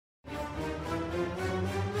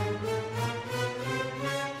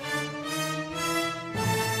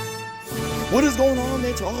What is going on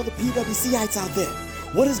there to all the PWCites out there?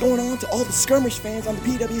 What is going on to all the Skirmish fans on the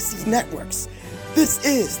PWC networks? This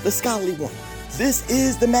is the scholarly one. This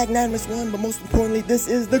is the magnanimous one, but most importantly, this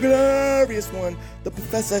is the glorious one, the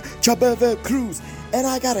Professor Chabeva Cruz. And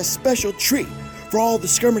I got a special treat for all the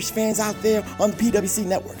Skirmish fans out there on the PWC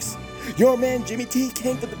networks. Your man Jimmy T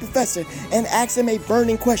came to the Professor and asked him a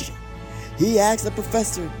burning question. He asked the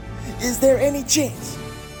Professor, is there any chance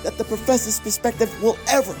that the Professor's perspective will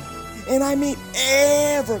ever, and I mean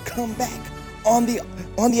ever, come back on the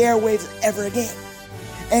airwaves ever again?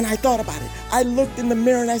 And I thought about it. I looked in the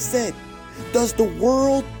mirror and I said, does the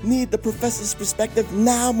world need the Professor's perspective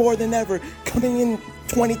now more than ever coming in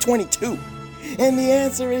 2022? And the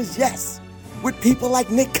answer is yes. With people like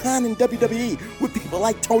Nick Khan in WWE, with people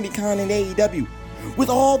like Tony Khan in AEW, with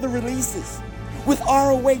all the releases, with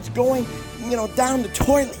ROH going, down the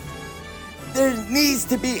toilet. There needs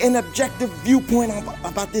to be an objective viewpoint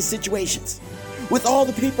about these situations. With all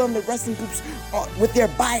the people in the wrestling groups with their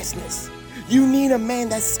biasness, you need a man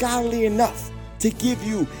that's scholarly enough to give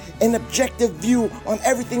you an objective view on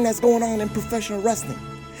everything that's going on in professional wrestling.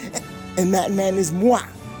 And that man is moi,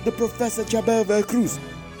 the Professor Chabeva Cruz.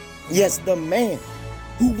 Yes, the man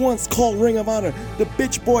who once called Ring of Honor the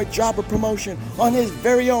bitch boy jobber promotion on his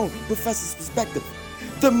very own Professor's perspective.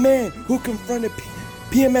 The man who confronted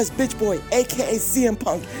PMS Bitch Boy, aka CM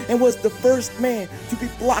Punk, and was the first man to be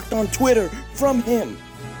blocked on Twitter from him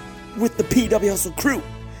with the PWC crew.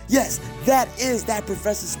 Yes, that is that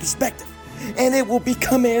Professor's perspective. And it will be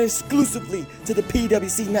coming exclusively to the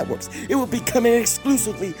PWC networks. It will be coming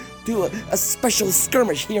exclusively to a special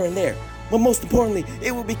skirmish here and there. But most importantly,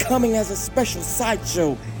 it will be coming as a special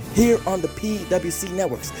sideshow here on the PWC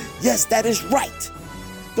networks. Yes, that is right.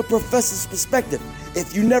 The Professor's perspective.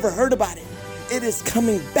 If you never heard about it, it is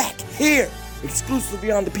coming back here exclusively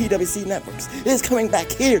on the PWC networks. It is coming back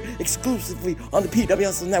here exclusively on the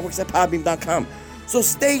PWC networks at podbeam.com. So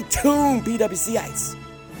stay tuned, PWCites,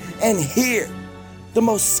 and hear the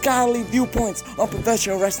most scholarly viewpoints on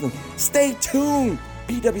professional wrestling. Stay tuned,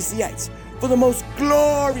 PWCites, for the most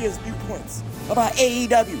glorious viewpoints about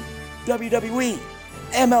AEW, WWE,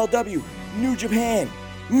 MLW, New Japan,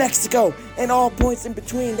 Mexico, and all points in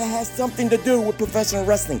between that has something to do with professional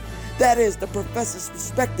wrestling. That is the Professor's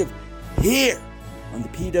perspective here on the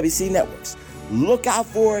PWC networks. Look out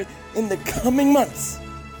for it in the coming months,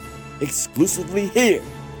 exclusively here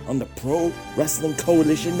on the Pro Wrestling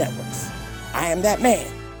Coalition networks. I am that man,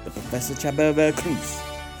 the Professor Chabeva Cruz.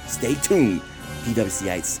 Stay tuned,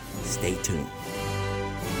 PWCites. Stay tuned.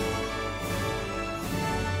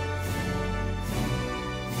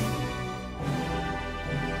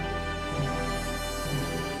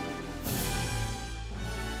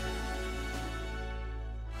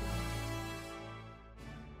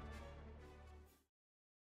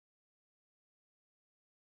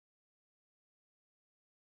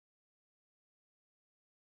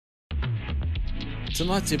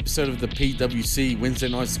 Tonight's episode of the PWC Wednesday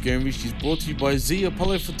Night Skirmish is brought to you by Z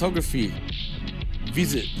Apollo Photography.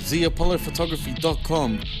 Visit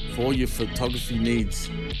zaapollophotography.com for all your photography needs.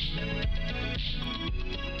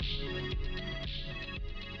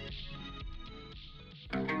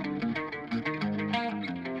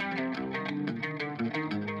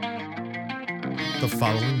 The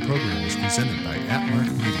following program is presented by Atmark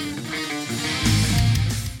Media.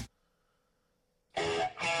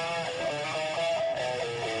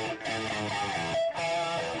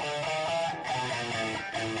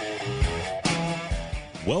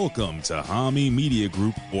 Welcome to Hami Media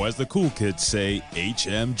Group, or as the cool kids say,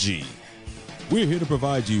 HMG. We're here to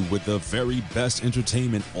provide you with the very best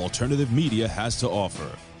entertainment alternative media has to offer.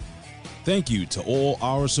 Thank you to all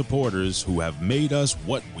our supporters who have made us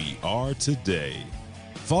what we are today.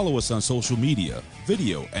 Follow us on social media,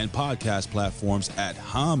 video, and podcast platforms at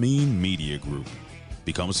Hami Media Group.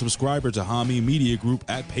 Become a subscriber to Hami Media Group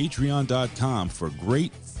at patreon.com for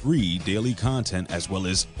great free daily content as well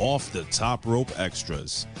as off-the-top rope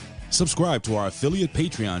extras. Subscribe to our affiliate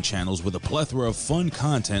Patreon channels with a plethora of fun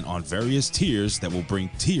content on various tiers that will bring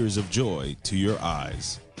tears of joy to your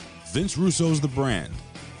eyes. Vince Russo's The Brand,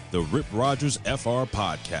 the Rip Rogers FR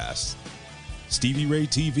Podcast, Stevie Ray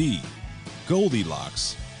TV,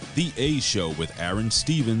 Goldilocks, The A Show with Aaron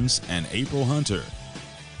Stevens and April Hunter,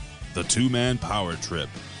 The Two-Man Power Trip,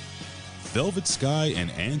 Velvet Sky and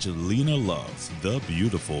Angelina Love, the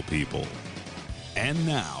beautiful people. And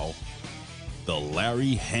now, the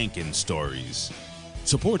Larry Hankin Stories.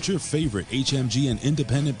 Support your favorite HMG and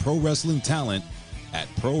independent pro wrestling talent at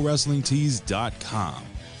ProWrestlingTees.com.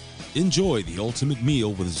 Enjoy the ultimate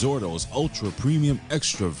meal with Zordo's Ultra Premium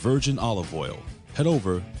Extra Virgin Olive Oil. Head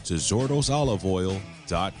over to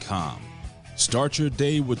ZordosOliveOil.com. Start your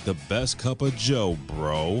day with the best cup of joe,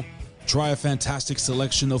 bro. Try a fantastic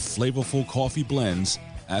selection of flavorful coffee blends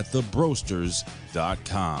at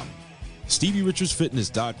thebrosters.com.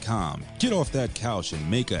 StevieRichardsFitness.com. Get off that couch and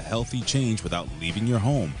make a healthy change without leaving your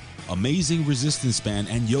home. Amazing resistance band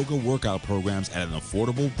and yoga workout programs at an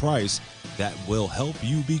affordable price that will help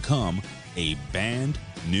you become a band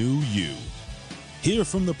new you. Hear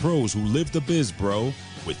from the pros who live the biz, bro,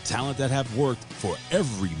 with talent that have worked for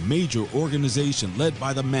every major organization led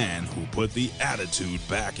by the man who put the attitude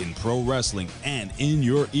back in pro wrestling and in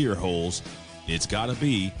your ear holes. It's gotta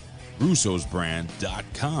be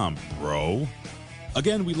russosbrand.com, bro.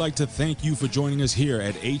 Again, we'd like to thank you for joining us here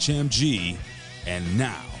at HMG, and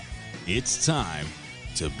now it's time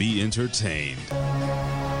to be entertained.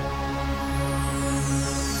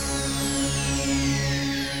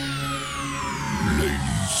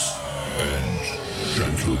 Ladies and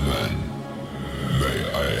gentlemen,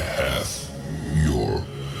 may I have your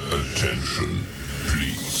attention,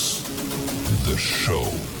 please? The show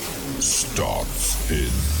starts in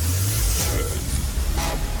 10,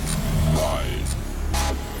 9,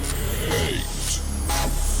 8,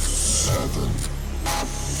 7,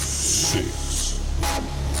 6,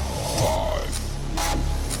 5,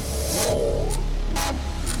 4,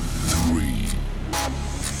 3,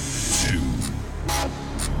 2,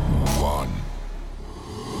 1,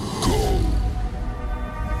 go.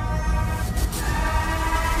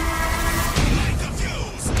 Light the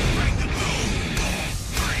fuse, bring the boom.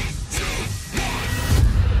 3, 2, 1.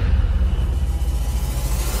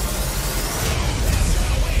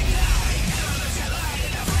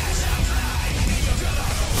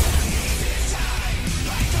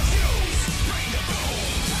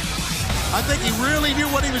 I think he really knew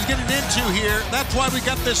what he was getting into here. That's why we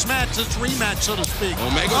got this match, this rematch, so to speak.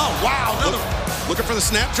 Omega. Oh, wow. Looking for the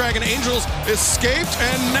Snapdragon. Angels escaped,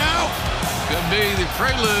 and now Could be the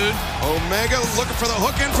prelude. Omega looking for the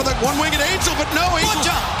hook in for the one-winged Angel, but no,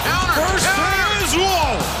 Angel. Counter, First counter. phase.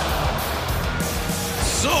 Whoa.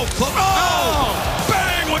 So close. Oh!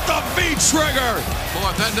 Bang with the V-trigger.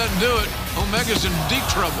 Boy, if that doesn't do it, Omega's in deep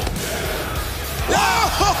trouble. Whoa!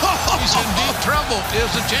 He's in deep trouble.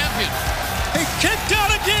 Is the champion. He kicked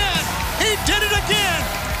out again. He did it again.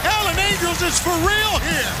 Alan Angels is for real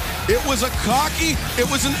here. It was a cocky, it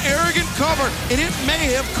was an arrogant cover, and it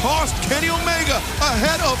may have cost Kenny Omega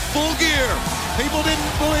ahead of Full Gear. People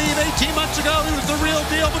didn't believe 18 months ago he was the real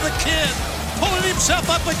deal, but the kid pulling himself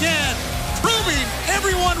up again, proving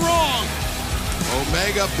everyone wrong.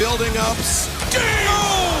 Omega building up. Sting!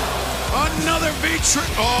 Oh! Another V-trigger.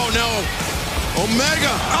 Oh, no.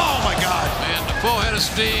 Omega. Oh, my God. Man, the full head of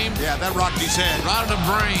steam. Yeah, that rocked his head. Right in the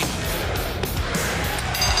brain.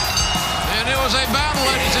 And it was a battle,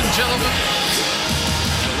 ladies and gentlemen.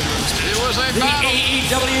 It was a battle.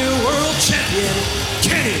 AEW World Champion,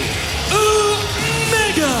 Kenny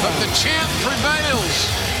Omega. But the champ prevails.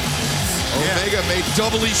 Omega made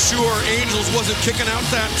doubly sure Angels wasn't kicking out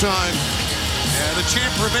that time. Yeah, the champ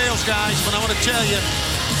prevails, guys, but I want to tell you,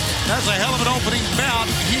 that's a hell of an opening bout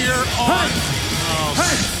here on...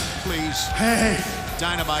 Please. Hey,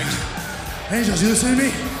 Dynamite. Angels, you listening to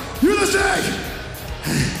me? You listening?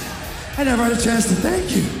 I never had a chance to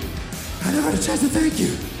thank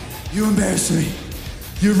you. You embarrassed me.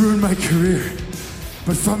 You ruined my career.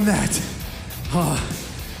 But from that,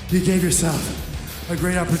 you gave yourself a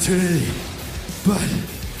great opportunity. But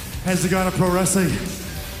as the god of pro wrestling,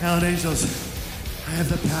 Alan Angels, I have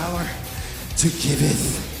the power to give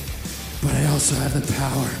it, but I also have the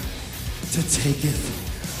power to take it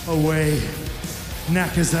away.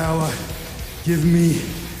 Nakazawa, give me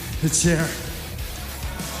the chair.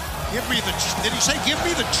 Did he say give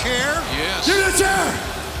me the chair? Yes. Give me the chair!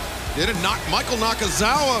 Did it knock Michael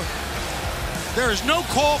Nakazawa? There is no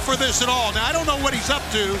call for this at all. Now, I don't know what he's up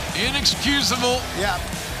to. Inexcusable. Yeah.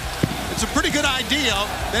 It's a pretty good idea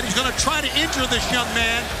that he's going to try to injure this young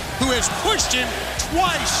man who has pushed him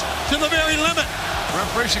twice to the very limit.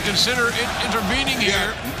 Referee should consider intervening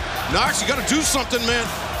here. Knox, you got to do something, man.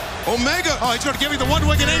 Omega. Oh, he's going to give me the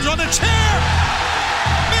one-winged angel on the chair.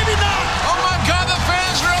 Maybe not. Oh, my God, the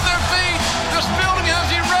fans are on their feet. This building has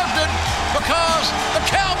erupted because the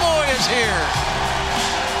Cowboy is here.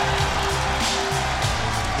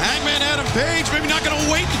 Hangman Adam Page maybe not going to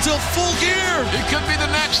wait until Full Gear. He could be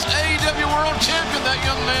the next AEW World Champion, that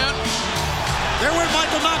young man. There went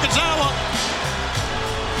Michael Nakazawa.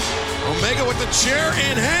 Omega with the chair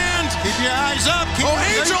in hand. Keep your eyes up.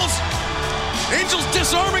 Angels. Angels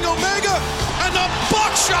disarming Omega. And the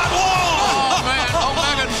buckshot wall. Oh, man.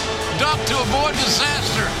 Omega ducked to avoid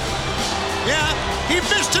disaster. Yeah, he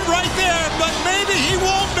missed it right there, but maybe he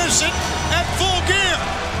won't miss it at Full Gear.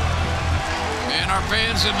 And our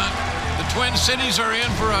fans in the Twin Cities are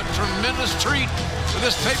in for a tremendous treat with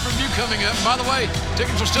this pay-per-view coming up. By the way,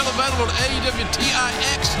 tickets are still available at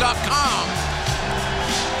AEWTIX.com.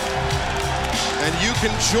 And you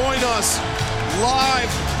can join us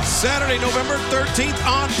live Saturday, November 13th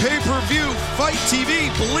on pay-per-view, Fight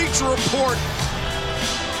TV, Bleacher Report.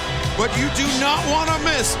 But you do not want to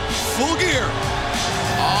miss Full Gear.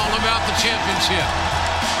 All about the championship.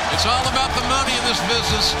 It's all about the money in this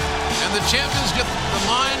business, and the champions get the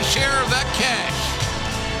lion's share of that cash.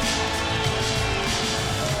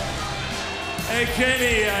 Hey,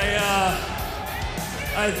 Kenny,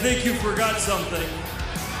 I think you forgot something.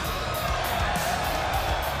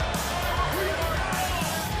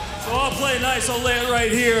 So I'll play nice, I'll lay it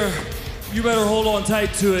right here. You better hold on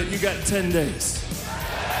tight to it. You got 10 days.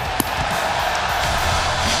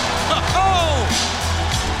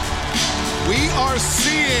 We are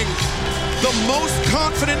seeing the most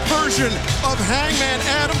confident version of Hangman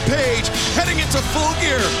Adam Page heading into Full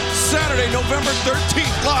Gear Saturday, November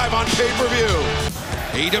 13th, live on pay-per-view.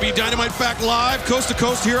 AEW Dynamite back live, coast to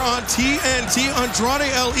coast here on TNT.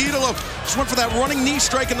 Andrade El Idolo just went for that running knee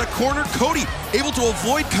strike in the corner. Cody able to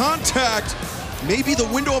avoid contact. Maybe the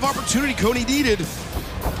window of opportunity Cody needed.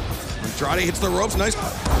 Andrade hits the ropes. Nice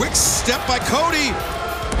quick step by Cody.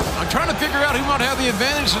 I'm trying to figure out who might have the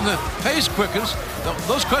advantage in the pace quickens.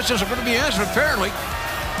 Those questions are going to be answered, apparently.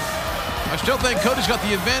 I still think Cody's got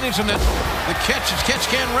the advantage in that the catch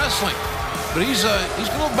can wrestling. But he's a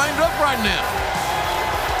little banged up right now.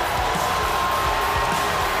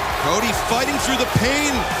 Cody fighting through the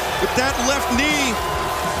pain with that left knee.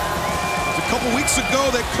 It was a couple weeks ago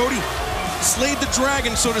that Cody slayed the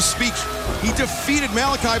dragon, so to speak. He defeated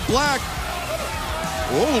Malachi Black.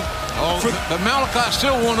 But Malachi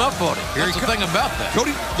still won up on him. That's the thing about that.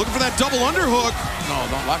 Cody looking for that double underhook. No,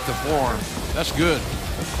 don't like the forearm. That's good.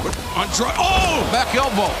 Back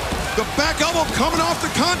elbow. The back elbow coming off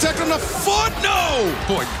the contact on the foot. No!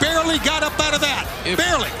 Boy, barely got up out of that.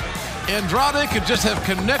 Barely. Andrade could just have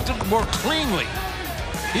connected more cleanly.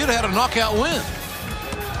 He'd have had a knockout win.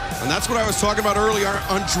 And that's what I was talking about earlier.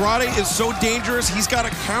 Andrade is so dangerous. He's got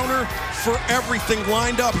a counter for everything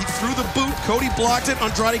lined up. He threw the boot. Cody blocked it.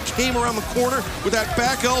 Andrade came around the corner with that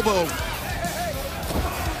back elbow.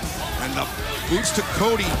 And the boots to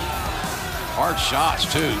Cody. Hard shots,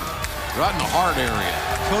 too. Right in the heart area.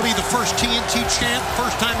 Cody, the first TNT champ,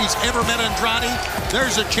 first time he's ever met Andrade.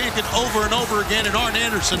 There's a champion over and over again in Arn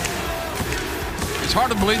Anderson. It's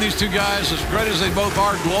hard to believe these two guys, as great as they both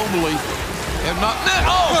are globally, have not...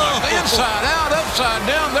 Inside out, upside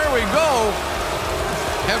down, there we go.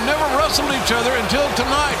 Have never wrestled each other until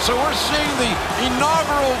tonight. So we're seeing the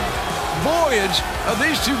inaugural voyage of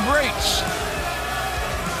these two greats.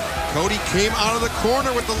 Cody came out of the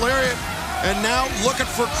corner with the lariat, and now looking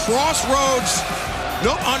for crossroads.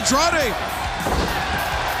 Nope, Andrade.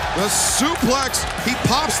 The suplex. He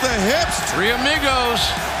pops the hips. Three amigos.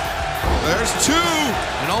 There's two.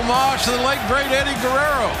 An homage to the late, great Eddie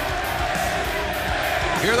Guerrero.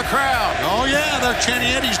 Hear the crowd. Oh, yeah, they're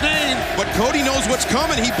chanting Eddie's name. But Cody knows what's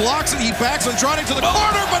coming. He blocks it. He backs Andrade to the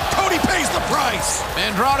corner, but Cody pays the price.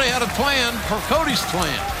 Andrade had a plan for Cody's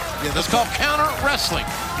plan. Yeah, that's called counter wrestling.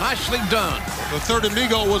 Nicely done. The third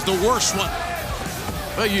amigo was the worst one.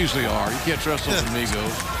 They usually are. You can't trust those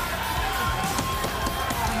amigos.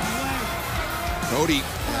 Cody,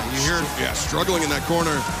 you hear him, struggling in that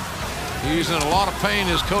corner. He's in a lot of pain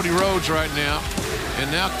as Cody Rhodes right now.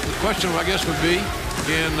 And now the question, I guess, would be,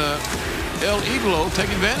 can El Idolo take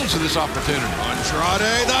advantage of this opportunity?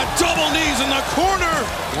 Andrade, the double knees in the corner.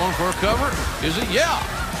 Going for a cover? Is it? Yeah.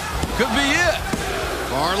 Could be it.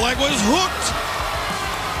 Far leg was hooked.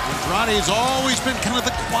 Andrade's always been kind of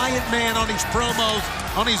the quiet man on his promos,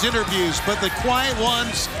 on his interviews, but the quiet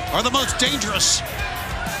ones are the most dangerous.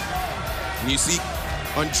 And you see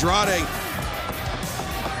Andrade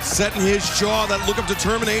setting his jaw, that look of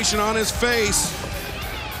determination on his face.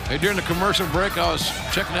 Hey, during the commercial break, I was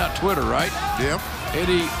checking out Twitter, right? Yep.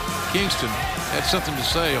 Eddie Kingston had something to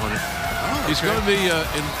say on it. Oh, he's going to be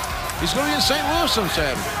in St. Louis on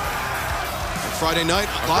Saturday. Friday night,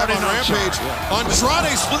 live on Rampage.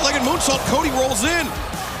 Andrade split-legged moonsault. Cody rolls in.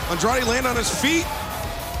 Andrade land on his feet.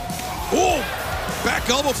 Oh, back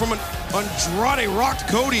elbow from Andrade rocked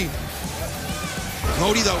Cody.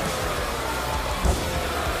 Cody, though.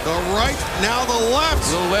 The right, now the left.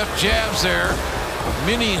 Little left jabs there.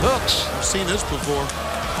 Mini hooks. I've seen this before.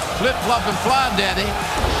 Flip-flop and fly, daddy,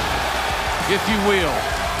 if you will.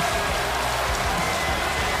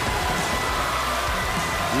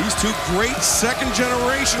 These two great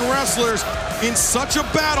second-generation wrestlers in such a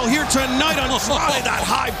battle here tonight. Andrade, that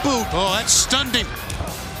high boot. Oh, that stunned him.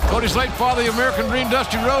 Cody's late father, the American Dream,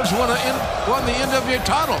 Dusty Rhodes, won the NWA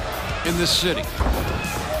title in this city.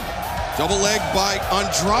 Double leg by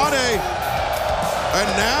Andrade. And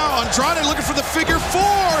now Andrade looking for the figure 4.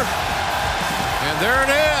 And there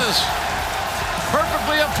it is.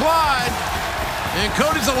 Perfectly applied. And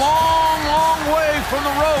Cody's a long, long way from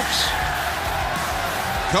the ropes.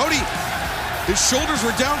 Cody, his shoulders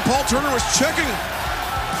were down. Paul Turner was checking.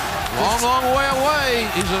 Long, long way away.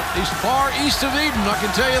 He's far east of Eden, I can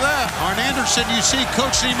tell you that. Arn Anderson, you see,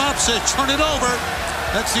 coaching him up, said, turn it over.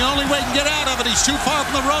 That's the only way he can get out of it. He's too far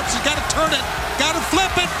from the ropes. He's got to turn it. Got to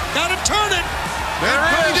flip it. Got to turn it. There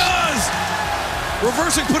and Cody it is. does.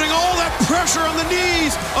 Reversing, putting all that pressure on the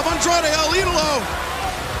knees of Andrade El Idolo.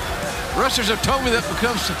 Wrestlers have told me that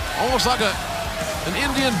becomes almost like an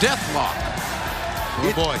Indian death lock.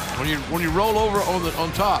 Oh boy. When you roll over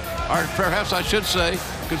on top. Or perhaps I should say,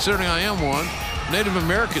 considering I am one, Native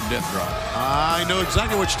American death drop. I know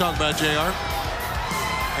exactly what you're talking about, JR.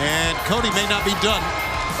 And Cody may not be done.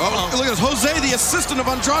 Oh, look at this. Jose, the assistant of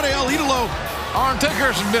Andrade El Idolo. Arn, take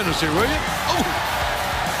care of some business here, will you? Oh.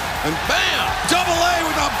 And Bam! Double A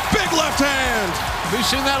with a big left hand. We've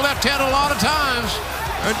seen that left hand a lot of times.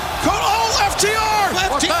 And FTR!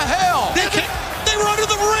 What the hell? They were under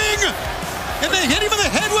the ring! And they hit him in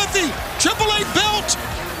the head with the AAA belt!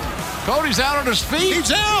 Cody's out on his feet.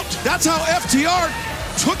 He's out! That's how FTR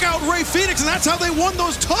took out Rey Fenix, and that's how they won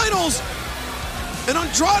those titles. And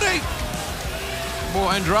Andrade.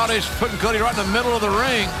 Boy, Andrade's putting Cody right in the middle of the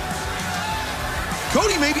ring.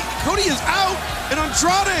 Cody is out, and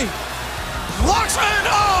Andrade locks in.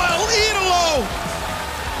 Oh, El Idolo.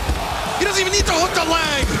 He doesn't even need to hook the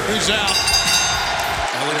leg. He's out.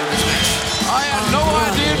 I had no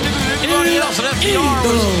idea anybody else at FTR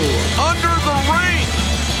was under the ring.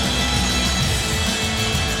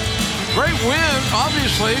 Great win,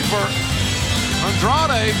 obviously, for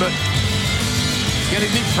Andrade, but can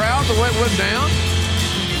he be proud the way it went down?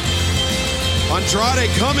 Andrade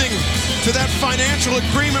coming to that financial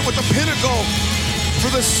agreement with the Pinnacle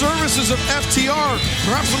for the services of FTR.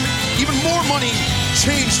 Perhaps some even more money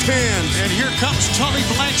changed hands. And here comes Tully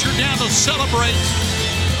Blanchard down to celebrate.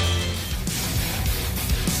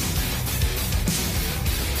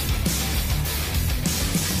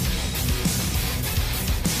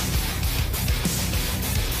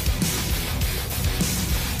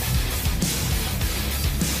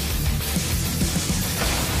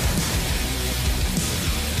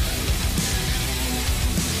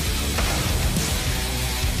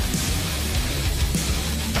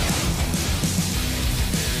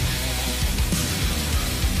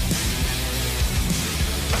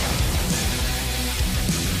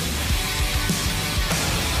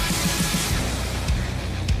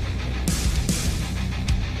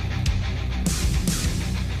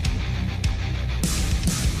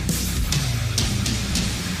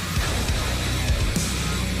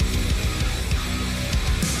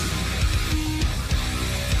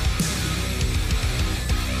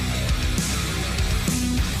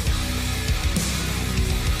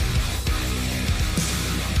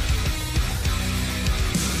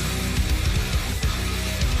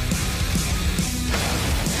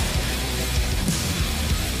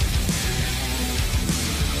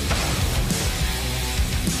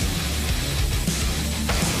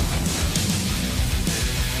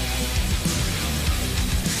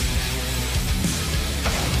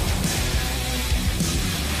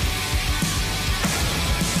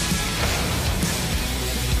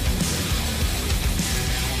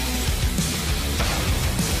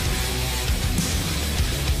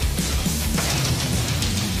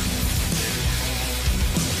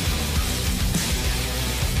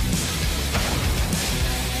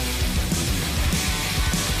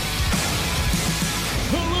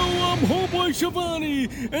 Schiavone,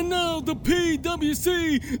 and now the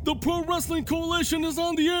PWC, the Pro Wrestling Coalition, is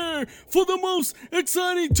on the air for the most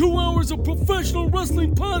exciting 2 hours of professional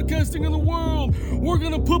wrestling podcasting in the world. We're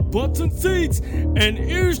gonna put butts in seats and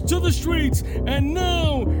ears to the streets. And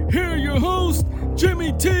now, here are your hosts,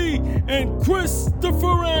 Jimmy T and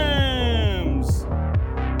Christopher Rams.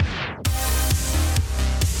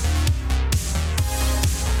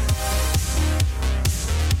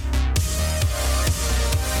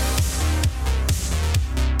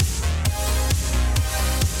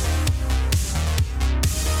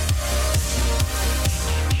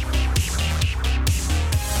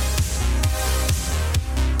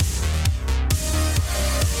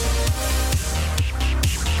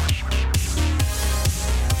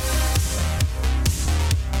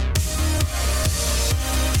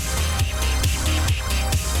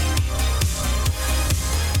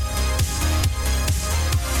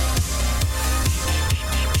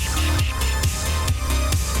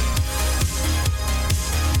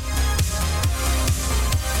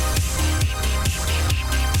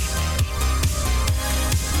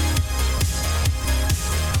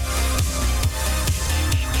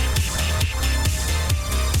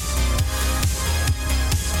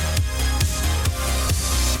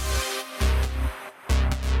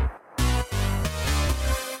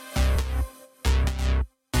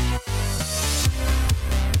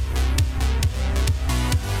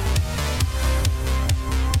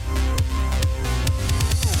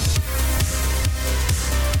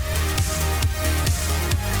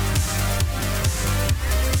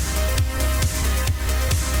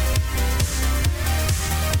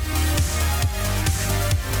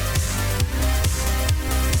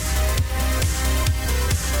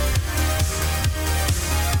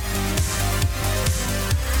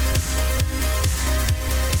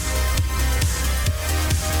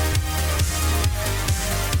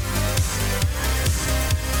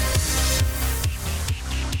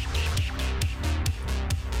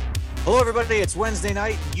 everybody, it's Wednesday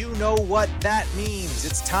night. You know what that means.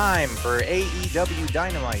 It's time for AEW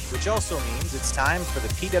Dynamite, which also means it's time for the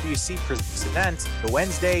PWC present the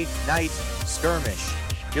Wednesday Night Skirmish.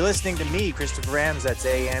 You're listening to me, Christopher Rams, that's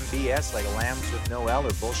AMBS, like a lambs with no L,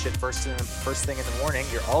 or bullshit first thing in the morning.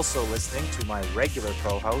 You're also listening to my regular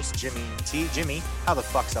co-host, Jimmy T. Jimmy, how the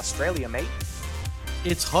fuck's Australia, mate?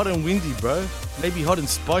 It's hot and windy, bro. Maybe hot and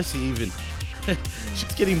spicy even.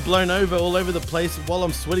 Shit's getting blown over all over the place while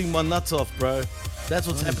I'm sweating my nuts off, bro. That's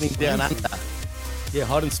what's happening down under. Yeah,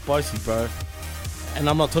 hot and spicy, bro. And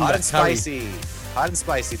I'm not talking about curry. Hot and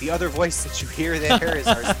spicy. The other voice that you hear there is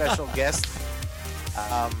our special guest.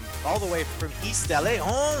 All the way from East LA,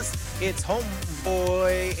 it's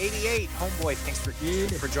Homeboy 88. Homeboy, thanks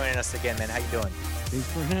for joining us again, man. How you doing? Thanks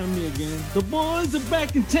for having me again. The boys are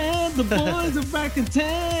back in town. The boys are back in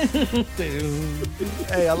town.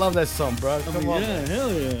 Hey, I love that song, bro. Come on, yeah, man.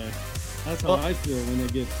 Hell yeah. That's how I feel when I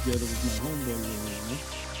get together with my homeboys. Man.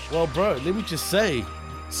 Well, bro, let me just say,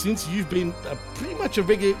 since you've been pretty much a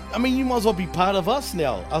regular, I mean, you might as well be part of us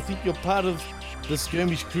now. I think you're part of the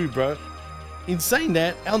Skirmish crew, bro. In saying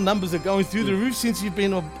that, our numbers are going through the roof since you've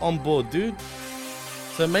been on board, dude.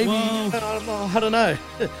 So maybe, I don't know.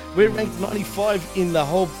 We're ranked 95 in the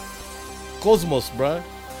whole cosmos, bro.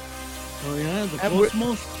 Oh yeah, the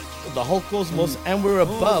cosmos? The whole cosmos, and we're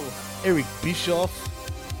above Eric Bischoff.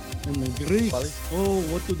 And the Greeks. Oh,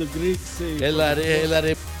 what do the Greeks say?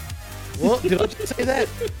 What? Did I just say that?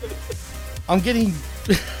 I'm getting...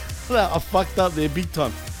 I fucked up there big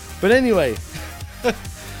time. But anyway...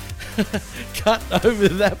 Cut over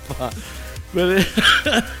that part. But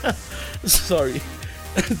sorry.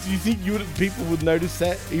 Do you think people would notice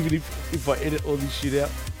that even if I edit all this shit out?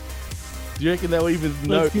 Do you reckon they'll even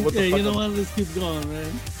know what the fuck? You know what? Let's keep going,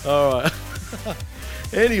 man. All right.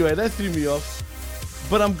 Anyway, that threw me off.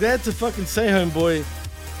 But I'm glad to fucking say, homeboy,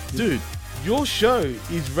 dude, your show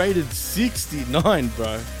is rated 69,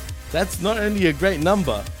 bro. That's not only a great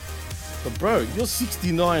number, but bro, you're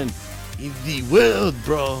 69 in the world,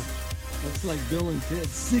 bro. That's like Bill and Ted.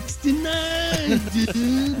 69,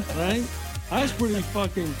 dude. Right? That's pretty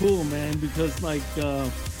fucking cool, man, because like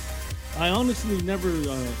I honestly never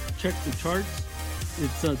checked the charts.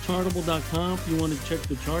 It's chartable.com if you want to check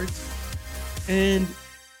the charts. And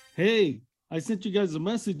hey, I sent you guys a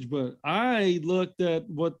message, but I looked at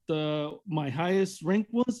what my highest rank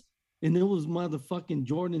was, and it was motherfucking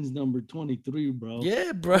Jordan's number 23, bro.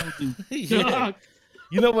 Yeah, bro. Yeah.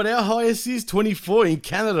 You know what our highest is? 24 in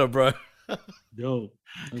Canada, bro. Yo,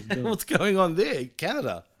 what's going on there?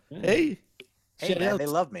 Canada. Yeah. Hey, man, they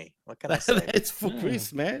love me. What can I say? It's for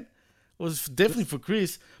Chris, man. It was definitely for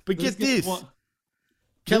Chris. But get this.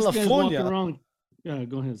 California. Around, yeah,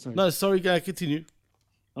 go ahead. Sorry. No, sorry, guy. Continue.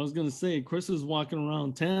 I was going to say, Chris is walking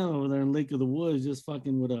around town over there in Lake of the Woods just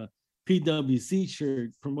fucking with a PWC shirt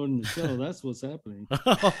promoting the show. That's what's happening.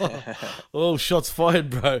 Oh, shots fired,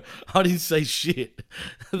 bro. I didn't say shit.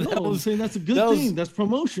 I'm saying that's a good thing. That's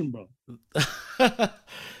promotion, bro.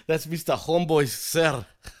 That's Mr. Homeboy, sir.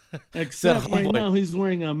 Except right now he's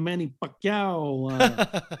wearing a Manny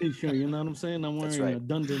Pacquiao t-shirt. You know what I'm saying? I'm wearing a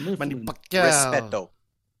Dunder Mifflin. Manny Pacquiao. Respeto.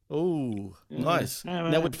 Oh, nice.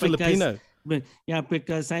 Now with Filipino. Yeah,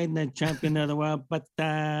 because I'm the champion of the world, but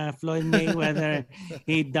Floyd Mayweather,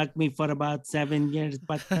 he ducked me for about 7 years,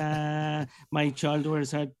 but my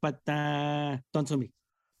shoulders hurt, but don't sue me.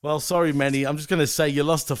 Well, sorry, Manny. I'm just going to say you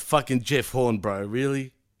lost to fucking Jeff Horn, bro.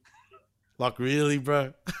 Really? Like, really,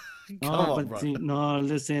 bro? Come on, bro. See, no,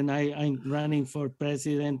 listen, I'm running for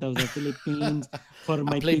president of the Philippines for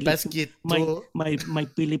my my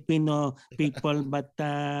Filipino people, but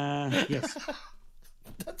yes.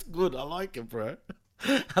 That's good. I like it, bro.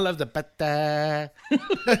 I love the pata.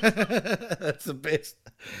 That's the best.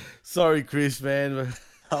 Sorry, Chris, man.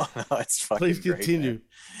 Oh, no, it's fucking Please continue.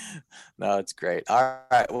 Great, no, it's great. All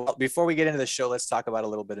right. Well, before we get into the show, let's talk about a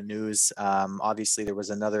little bit of news. Obviously, there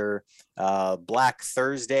was another Black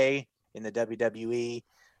Thursday in the WWE.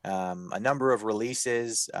 A number of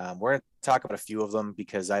releases. We're going to talk about a few of them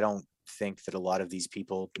because I don't think that a lot of these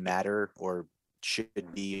people matter or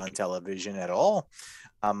should be on television at all.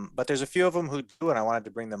 But there's a few of them who do, and I wanted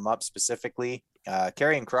to bring them up specifically.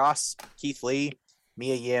 Karrion Kross, Keith Lee,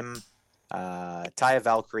 Mia Yim, Taya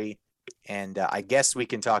Valkyrie, and I guess we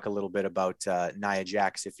can talk a little bit about Nia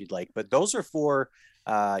Jax if you'd like. But those are four,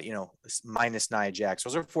 minus Nia Jax.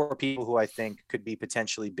 Those are four people who I think could be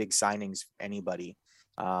potentially big signings for anybody.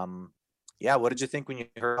 Yeah, what did you think when you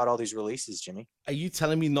heard about all these releases, Jimmy? Are you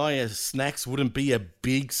telling me Nia Snax wouldn't be a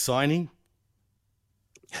big signing?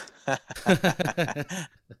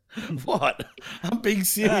 What? I'm being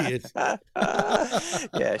serious.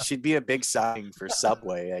 Yeah, she'd be a big signing for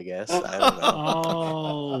Subway, I guess. I don't know.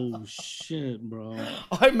 Oh shit, bro.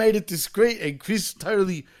 I made it discreet, and Chris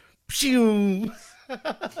totally took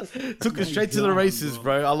it straight to the races,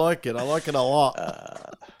 bro. I like it. I like it a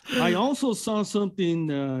lot. I also saw something.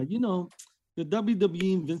 The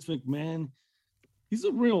WWE and Vince McMahon. He's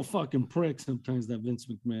a real fucking prick sometimes. That Vince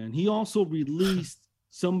McMahon. He also released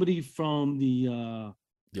somebody from the from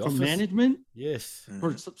office? management. Yes.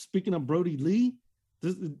 For speaking of Brody Lee,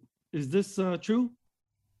 is this true?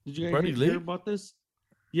 Did you guys Brody hear Lee? about this?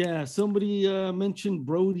 Yeah, somebody mentioned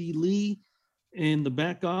Brody Lee in the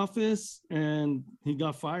back office, and he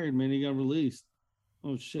got fired. Man, he got released.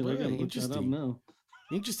 Oh shit! I gotta look that up now.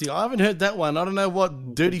 Interesting. I haven't heard that one. I don't know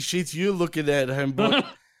what dirty sheets you're looking at, homeboy.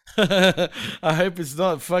 I hope it's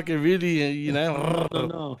not fucking really,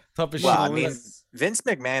 No. type of Well, shit. I mean, Vince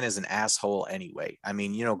McMahon is an asshole anyway. I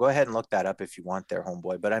mean, go ahead and look that up if you want there,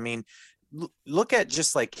 homeboy. But I mean, look at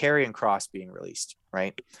just like Karrion Kross being released,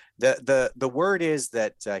 right? The word is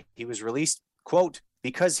that he was released, quote,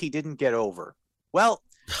 because he didn't get over. Well,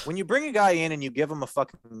 when you bring a guy in and you give him a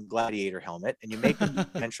fucking gladiator helmet and you make him do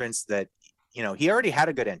an entrance that, he already had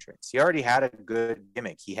a good entrance. He already had a good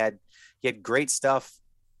gimmick. He had great stuff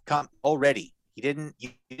come already. He didn't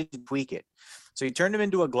tweak it. So you turned him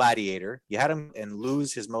into a gladiator. You had him and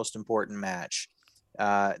lose his most important match.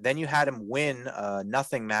 Then you had him win a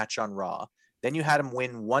nothing match on Raw. Then you had him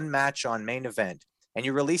win one match on Main Event. And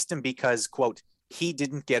you released him because, quote, he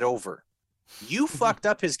didn't get over. You fucked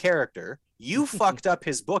up his character. You fucked up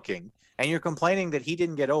his booking. And you're complaining that he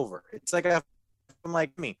didn't get over. It's like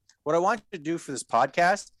me. What I want you to do for this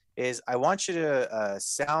podcast is I want you to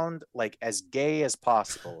sound like as gay as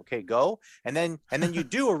possible. Okay, go. And then you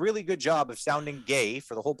do a really good job of sounding gay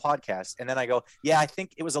for the whole podcast. And then I go, yeah, I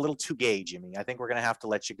think it was a little too gay, Jimmy. I think we're going to have to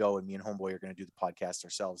let you go. And me and Homeboy are going to do the podcast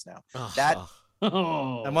ourselves now.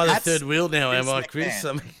 Am I the third wheel now? Vince Am I, McMahon. Chris?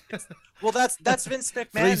 I mean, well, that's Vince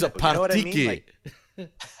McMahon. He's a You know what I mean? particular.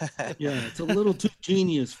 Yeah, it's a little too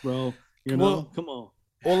genius, bro. Well, Come on.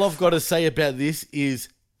 All I've got to say about this is,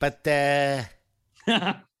 but that's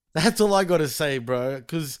all I got to say, bro.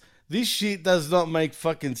 Because this shit does not make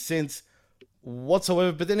fucking sense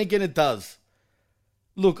whatsoever. But then again, it does.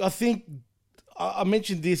 Look, I think I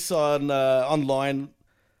mentioned this on online.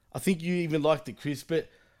 I think you even liked it, Chris. But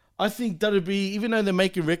I think WWE, even though they're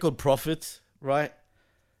making record profits, right?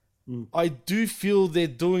 I do feel they're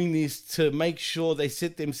doing this to make sure they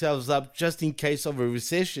set themselves up just in case of a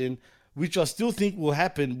recession, which I still think will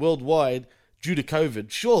happen worldwide due to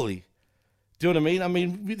COVID, surely. Do you know what I mean? I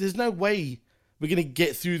mean, there's no way we're going to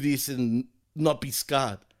get through this and not be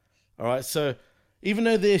scarred. All right? So even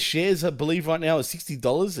though their shares, I believe right now, are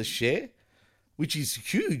 $60 a share, which is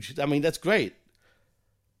huge. I mean, that's great.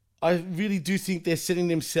 I really do think they're setting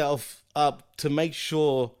themselves up to make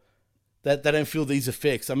sure that they don't feel these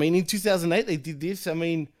effects. I mean, in 2008, they did this. I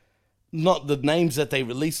mean, not the names that they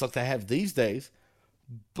released like they have these days,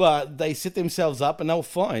 but they set themselves up and they were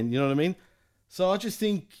fine. You know what I mean? So I just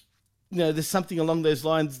think, there's something along those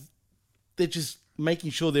lines. They're just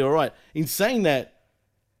making sure they're all right. In saying that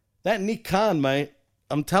Nick Khan, mate,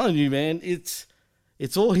 I'm telling you, man, it's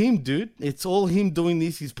all him, dude. It's all him doing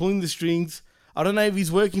this. He's pulling the strings. I don't know if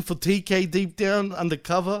he's working for TK deep down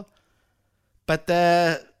undercover, but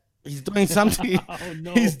he's doing something. Oh,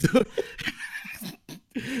 no.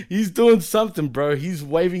 He's doing something, bro. He's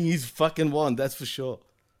waving his fucking wand, that's for sure.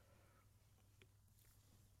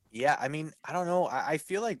 Yeah, I mean, I don't know. I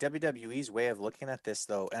feel like WWE's way of looking at this,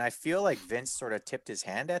 though, and I feel like Vince sort of tipped his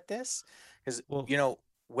hand at this because,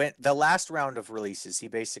 when the last round of releases, he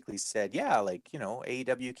basically said, yeah, like,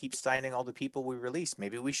 AEW keeps signing all the people we release.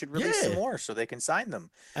 Maybe we should release some more so they can sign them.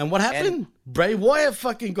 And what happened? Bray Wyatt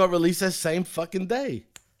fucking got released that same fucking day.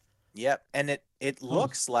 Yep. And it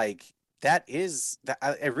looks like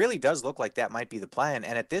it really does look like that might be the plan.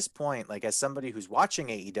 And at this point, like, as somebody who's watching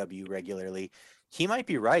AEW regularly, he might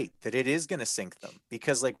be right that it is going to sink them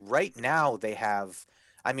because, like, right now they have,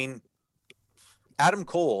 I mean, Adam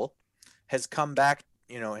Cole has come back,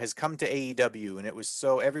 has come to AEW,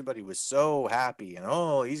 and everybody was so happy, and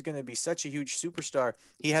he's going to be such a huge superstar.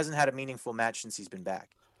 He hasn't had a meaningful match since he's been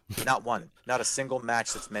back. Not one, not a single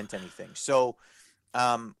match that's meant anything. So,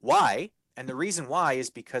 why? And the reason why is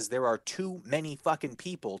because there are too many fucking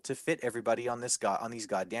people to fit everybody on these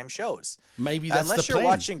goddamn shows. Maybe that's unless the you're plan.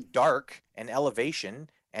 watching Dark and Elevation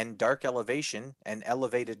and Dark Elevation and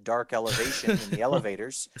Elevated Dark Elevation in the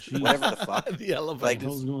elevators, whatever the fuck. The elevators.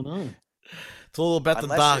 What's going on? It's all about the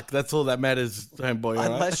dark. That's all that matters, homeboy.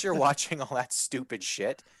 Unless you're watching all that stupid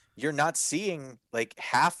shit, you're not seeing like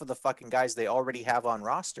half of the fucking guys they already have on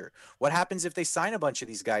roster. What happens if they sign a bunch of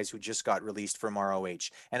these guys who just got released from ROH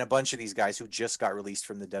and a bunch of these guys who just got released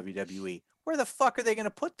from the WWE? Where the fuck are they going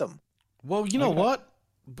to put them? Well, you know what?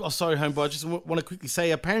 Oh, sorry, homeboy. I just want to quickly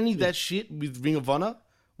say, apparently that shit with Ring of Honor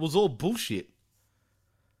was all bullshit.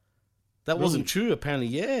 That wasn't true, apparently.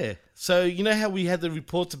 Yeah. So you know how we had the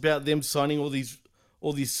reports about them signing all these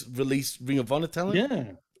released Ring of Honor talent? Yeah.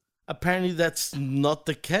 Apparently that's not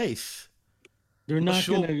the case. They're not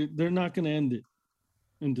gonna end it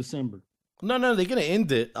in December. No, they're gonna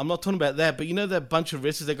end it. I'm not talking about that, but you know that bunch of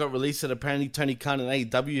wrestlers that got released that apparently Tony Khan and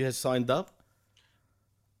AEW has signed up?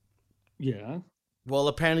 Yeah. Well,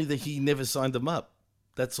 apparently that he never signed them up.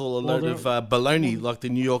 That's all a load of baloney, like the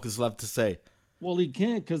New Yorkers love to say. Well, he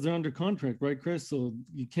can't because they're under contract, right, Chris? So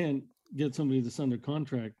you can't get somebody that's under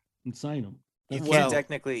contract and sign them.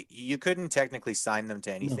 You couldn't technically sign them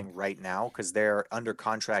to anything right now because they're under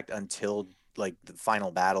contract until like the final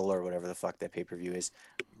battle or whatever the fuck that pay-per-view is.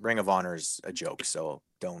 Ring of Honor is a joke, so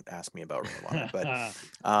don't ask me about Ring of Honor.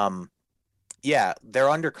 But yeah, they're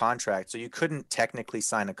under contract, so you couldn't technically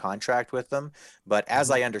sign a contract with them. But as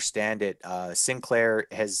I understand it, Sinclair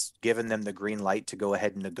has given them the green light to go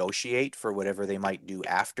ahead and negotiate for whatever they might do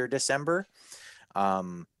after December.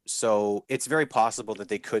 So it's very possible that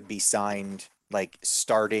they could be signed like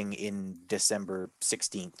starting in December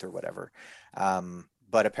 16th or whatever.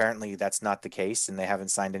 But apparently that's not the case and they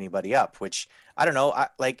haven't signed anybody up, which I don't know.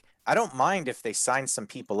 I don't mind if they sign some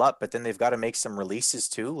people up, but then they've got to make some releases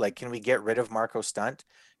too. Like, can we get rid of Marco Stunt?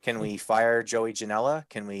 Can we fire Joey Janela?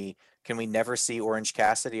 Can we never see Orange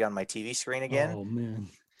Cassidy on my TV screen again? Oh man.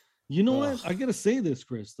 You know what? I got to say this,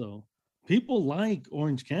 Chris, though. People like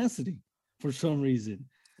Orange Cassidy for some reason.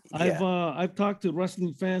 Yeah. I've talked to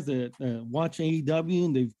wrestling fans that watch AEW,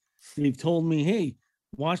 and they've told me, "Hey,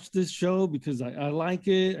 watch this show because I like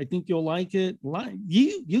it. I think you'll like it."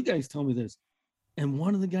 You guys tell me this, and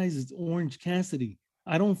one of the guys is Orange Cassidy.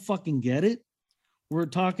 I don't fucking get it. We're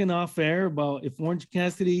talking off air about if Orange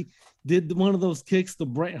Cassidy did one of those kicks to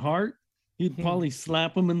Bret Hart, he'd probably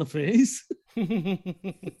slap him in the face.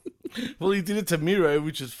 Well, he did it to Miro,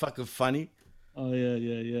 which is fucking funny. Oh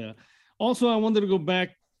yeah. Also, I wanted to go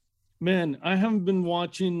back. Man, I haven't been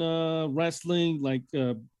watching wrestling like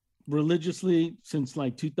religiously since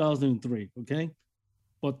like 2003, okay?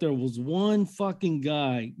 But there was one fucking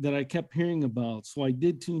guy that I kept hearing about. So I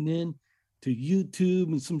did tune in to YouTube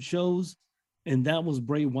and some shows, and that was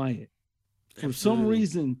Bray Wyatt. For some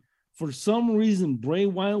reason, Bray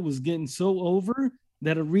Wyatt was getting so over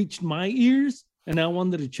that it reached my ears, and I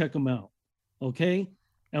wanted to check him out, okay?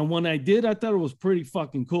 And when I did, I thought it was pretty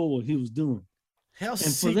fucking cool what he was doing.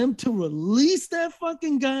 For them to release that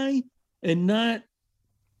fucking guy and not,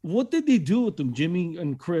 what did they do with him, Jimmy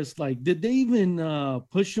and Chris? Like, did they even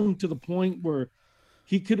push him to the point where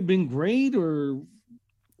he could have been great, or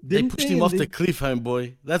they pushed him off the cliff,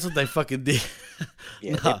 homeboy? That's what they fucking did.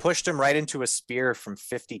 Yeah, they pushed him right into a spear from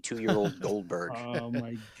 52-year-old Goldberg. Oh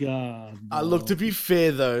my god! Look, to be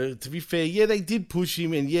fair, yeah, they did push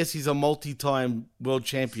him, and yes, he's a multi-time world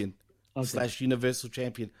champion / universal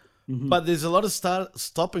champion. Mm-hmm. But there's a lot of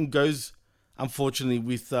stop and goes, unfortunately,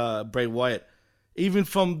 with Bray Wyatt. Even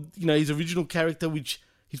from his original character, which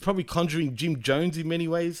he's probably conjuring Jim Jones in many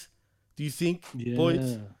ways. Do you think,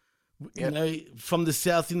 boys? From the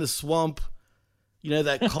South in the swamp,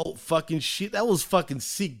 that cult fucking shit. That was fucking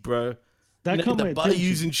sick, bro. That caught my attention.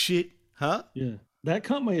 Using shit, huh? Yeah, that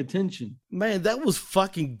caught my attention. Man, that was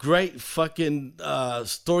fucking great. Fucking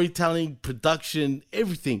storytelling, production,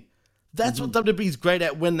 everything. That's what WWE is great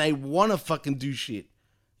at when they want to fucking do shit.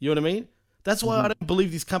 You know what I mean? That's why I don't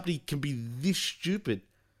believe this company can be this stupid.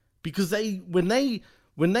 Because when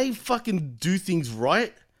they fucking do things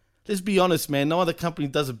right, let's be honest, man, no other company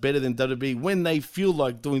does it better than WWE when they feel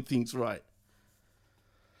like doing things right.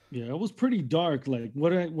 Yeah, it was pretty dark. Like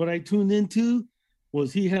what I tuned into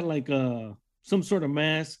was he had like some sort of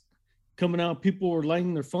mask coming out. People were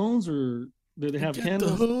lighting their phones, or did they have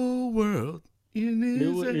candles? The whole world.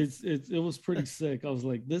 It was pretty sick. I was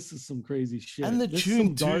like, this is some crazy shit. And the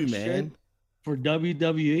tune too, man. For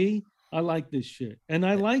WWE, I like this shit. And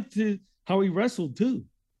I liked how he wrestled too.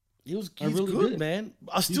 He's really good, man.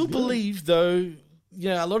 I still believe though,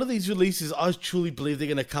 a lot of these releases, I truly believe they're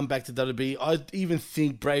going to come back to WWE. I even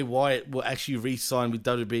think Bray Wyatt will actually re-sign with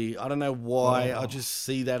WWE. I don't know why. I just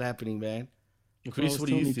see that happening, man. Chris, what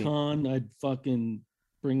do you think? Khan, I'd fucking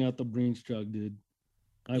bring out the Brinks truck, dude.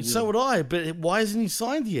 So would I, but why isn't he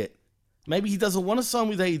signed yet? Maybe he doesn't want to sign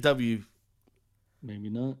with AEW. Maybe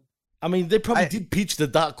not. I mean, they probably did pitch the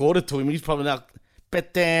Dark Order to him. He's probably not,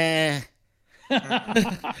 but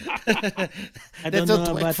That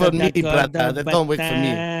don't work for me, brother. That don't work for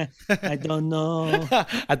me. I don't know.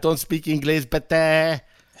 I don't speak English, but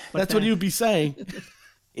that's what you'd be saying.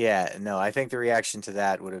 Yeah, no, I think the reaction to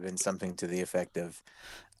that would have been something to the effect of,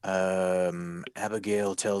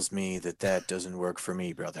 Abigail tells me that doesn't work for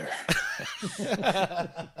me, brother.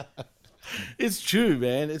 It's true,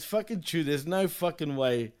 man. It's fucking true. There's no fucking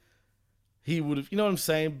way he would have, you know what I'm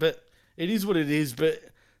saying? But it is what it is. But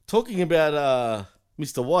talking about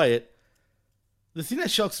Mr. Wyatt, the thing that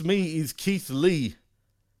shocks me is Keith Lee.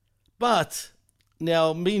 But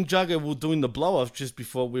now me and Juggo were doing the blow-off just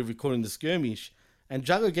before we were recording the skirmish, and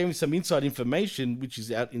Juggo gave me some inside information, which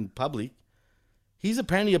is out in public. He's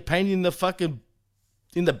apparently a pain in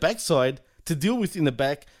the backside to deal with in the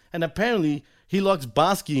back, and apparently he likes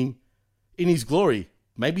basking in his glory.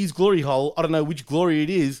 Maybe his glory hole. I don't know which glory it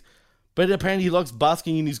is, but apparently he likes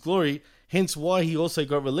basking in his glory, hence why he also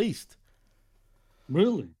got released.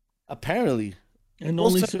 Really? Apparently. And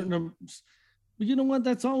only certain... But you know what?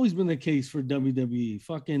 That's always been the case for WWE.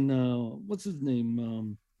 Fucking, what's his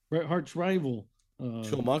name? Bret Hart's rival.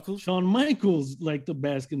 Shawn Michaels liked to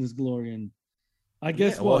bask in his glory. And I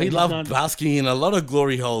guess he loved basking in a lot of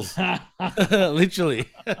glory holes. Literally.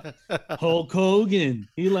 Hulk Hogan,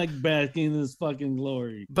 he liked basking in his fucking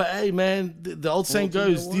glory. But hey, man, the old saying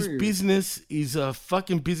goes, this business is a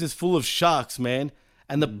fucking business full of sharks, man.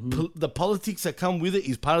 And the politics that come with it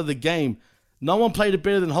is part of the game. No one played it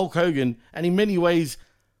better than Hulk Hogan. And in many ways,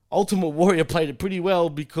 Ultimate Warrior played it pretty well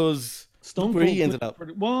because Stone where Cold he ended up.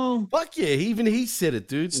 Well, fuck yeah, even he said it,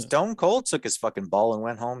 dude. Stone Cold took his fucking ball and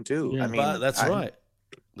went home too. Yeah, I mean, that's right.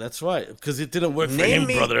 That's right, because it didn't work for him,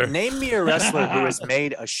 brother. Name me a wrestler who has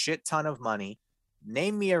made a shit ton of money.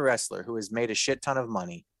 Name me a wrestler who has made a shit ton of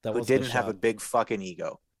money who didn't have a big fucking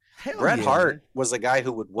ego. Bret Hart was a guy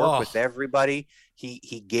who would work with everybody.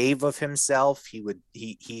 He gave of himself.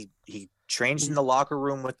 He trained in the locker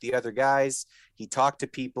room with the other guys. He talked to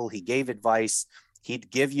people. He gave advice.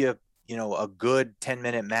 He'd give you, a good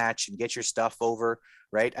 10-minute match and get your stuff over,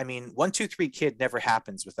 right? I mean, 1, 2, 3 Kid never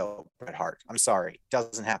happens without Bret Hart. I'm sorry. It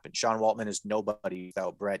doesn't happen. Sean Waltman is nobody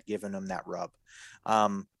without Bret giving him that rub.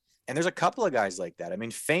 And there's a couple of guys like that. I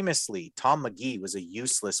mean, famously, Tom McGee was a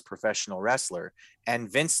useless professional wrestler,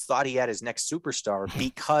 and Vince thought he had his next superstar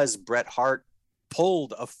because Bret Hart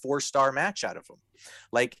pulled a 4-star match out of him.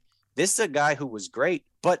 Like, this is a guy who was great,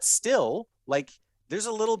 but still, like, there's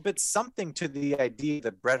a little bit something to the idea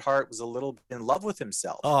that Bret Hart was a little in love with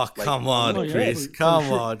himself. Oh, like, come on, Chris.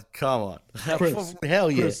 Come on. Chris, Hell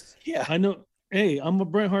yeah. Chris, yeah. I know. Hey, I'm a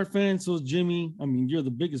Bret Hart fan, so is Jimmy. I mean, you're the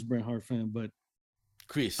biggest Bret Hart fan, but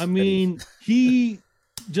Chris. I mean, he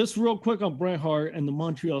just real quick on Bret Hart and the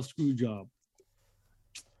Montreal Screwjob.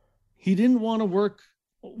 He didn't want to work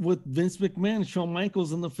with Vince McMahon and Shawn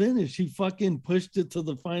Michaels in the finish. He fucking pushed it to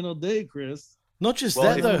the final day, Chris. Not just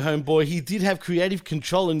that, though, homeboy. He did have creative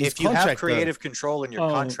control in his contract. If you have creative control in your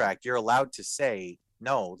contract, you're allowed to say,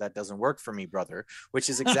 no, that doesn't work for me, brother, which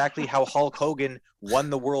is exactly how Hulk Hogan won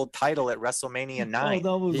the world title at WrestleMania 9.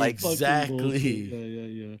 That was exactly.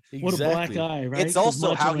 Yeah. What a black eye, right? It's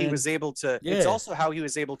also how he was able to. Yeah. It's also how he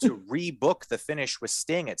was able to rebook the finish with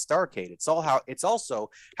Sting at Starrcade. It's also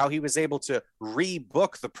how he was able to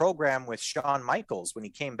rebook the program with Shawn Michaels when he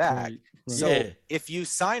came back. Right. So if you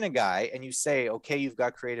sign a guy and you say, okay, you've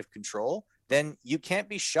got creative control, then you can't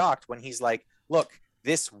be shocked when he's like, look,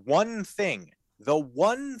 this one thing. The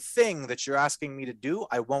one thing that you're asking me to do,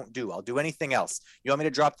 I won't do. I'll do anything else. You want me to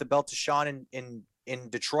drop the belt to Sean in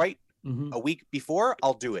Detroit a week before?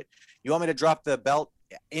 I'll do it. You want me to drop the belt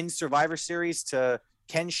in Survivor Series to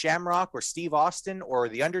Ken Shamrock or Steve Austin or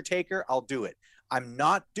The Undertaker? I'll do it. I'm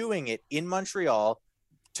not doing it in Montreal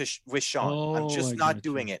with Sean. I'm just not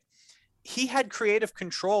doing it. He had creative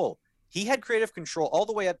control. He had creative control all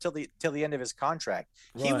the way up till the end of his contract.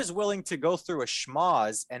 Right. He was willing to go through a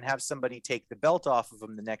schmoz and have somebody take the belt off of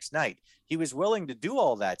him the next night. He was willing to do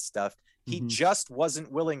all that stuff. He just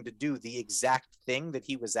wasn't willing to do the exact thing that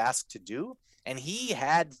he was asked to do. And he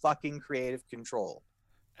had fucking creative control.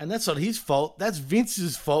 And that's not his fault. That's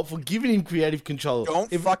Vince's fault for giving him creative control.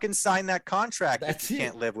 Don't fucking sign that contract if you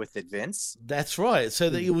can't live with it, Vince. That's right. So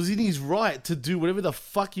that it was in his right to do whatever the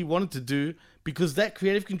fuck he wanted to do because that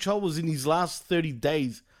creative control was in his last 30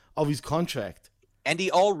 days of his contract. And he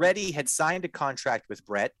already had signed a contract with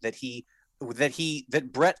Bret that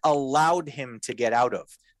Bret allowed him to get out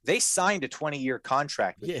of. They signed a 20-year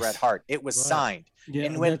contract with Bret Hart. It was signed. Yeah,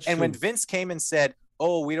 and when Vince came and said,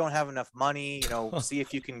 oh, we don't have enough money, see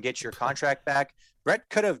if you can get your contract back. Bret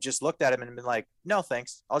could have just looked at him and been like, no,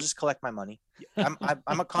 thanks. I'll just collect my money. I'm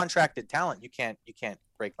a contracted talent. You can't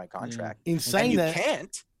break my contract. In saying you that,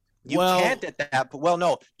 can't. You can't at that. Well,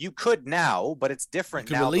 no, you could now, but it's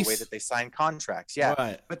different now the way that they sign contracts. Yeah,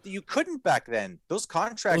 right. But you couldn't back then. Those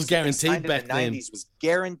contracts was guaranteed back in the 90s was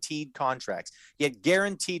guaranteed contracts. You had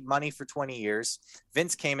guaranteed money for 20 years.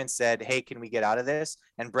 Vince came and said, "Hey, can we get out of this?"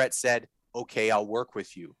 And Brett said, "Okay, I'll work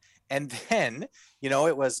with you." And then,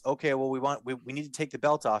 it was, "Okay, well, we need to take the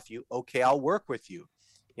belt off you. Okay, I'll work with you."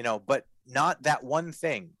 But not that one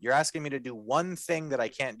thing. You're asking me to do one thing that I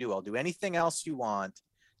can't do. I'll do anything else you want.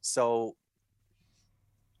 So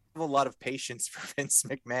I have a lot of patience for Vince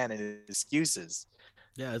McMahon and his excuses.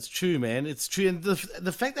 Yeah, it's true, man. It's true. And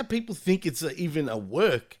the fact that people think it's even a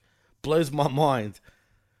work blows my mind.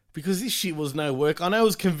 Because this shit was no work. I know it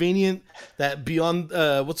was convenient that Beyond,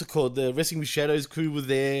 what's it called? The Wrestling with Shadows crew were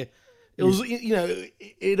there. It was,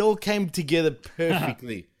 it all came together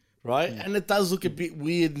perfectly, right? And it does look a bit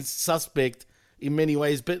weird and suspect in many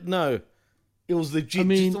ways, but no, it was legit,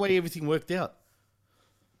 just the way everything worked out.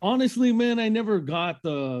 Honestly, man, I never got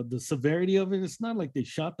the severity of it. It's not like they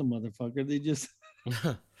shot the motherfucker. They just,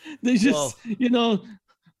 look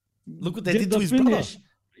what they did to his finish. brother.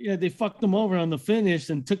 Yeah, they fucked him over on the finish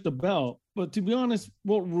and took the belt. But to be honest,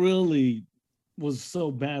 what really was so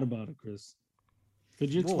bad about it, Chris?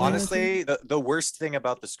 Could you explain? Honestly, the worst thing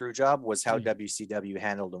about the screw job was how WCW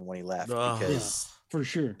handled him when he left. Because for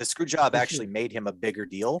sure, the screw job actually made him a bigger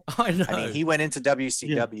deal. I know. I mean, he went into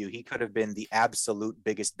WCW. He could have been the absolute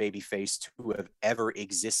biggest babyface to have ever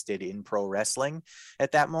existed in pro wrestling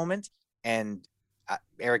at that moment. And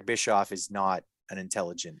Eric Bischoff is not an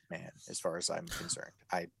intelligent man, as far as I'm concerned.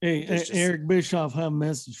 Eric Bischoff, I have a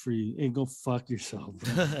message for you. Hey, go fuck yourself,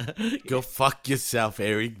 bro. Go fuck yourself,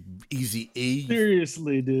 Eric. Easy E.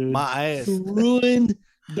 Seriously, dude. My ass. You ruined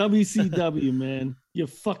WCW, man. You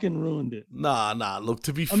fucking ruined it. Nah. Look,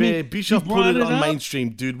 to be fair, Bischoff put it on mainstream,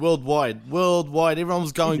 dude. Worldwide. Everyone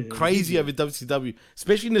was going crazy over WCW,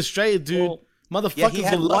 especially in Australia, dude. Well, motherfuckers he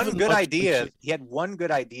had were one loving good that idea. shit. He had one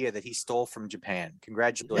good idea that he stole from Japan.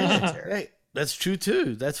 Congratulations, Eric. Hey, that's true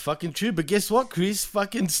too. That's fucking true. But guess what, Chris?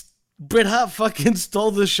 Fucking Bret Hart fucking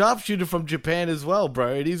stole the sharpshooter from Japan as well,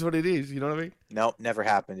 bro. It is what it is. You know what I mean? Nope, never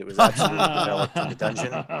happened. It was absolutely developed in the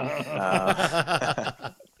dungeon.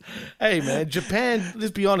 Hey, man, Japan,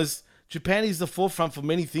 let's be honest. Japan is the forefront for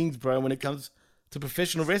many things, bro, when it comes to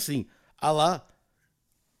professional wrestling.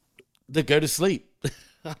 They go to sleep.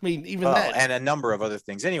 I mean, even that. And a number of other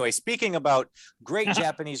things. Anyway, speaking about great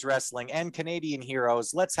Japanese wrestling and Canadian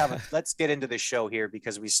heroes, let's get into the show here,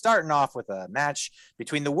 because we're starting off with a match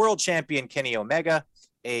between the world champion Kenny Omega,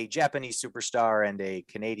 a Japanese superstar, and a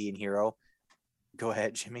Canadian hero. Go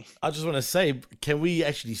ahead, Jimmy. I just want to say, can we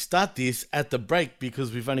actually start this at the break,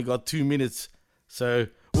 because we've only got 2 minutes. So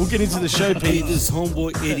we'll get into the show, Pete. Hey, this is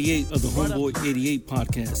Homeboy 88 of the Homeboy 88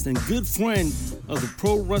 podcast and good friend of the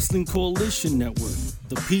Pro Wrestling Coalition Network,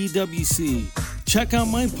 the PWC. Check out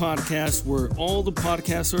my podcast where all the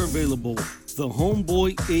podcasts are available, the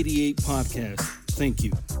Homeboy 88 podcast. Thank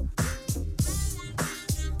you.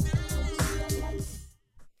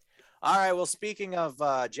 All right. Well, speaking of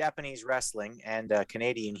Japanese wrestling and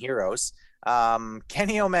Canadian heroes,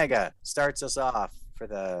 Kenny Omega starts us off for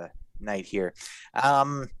the night here.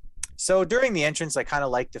 So during the entrance, I kind of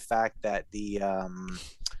like the fact that the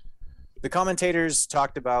commentators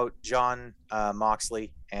talked about Jon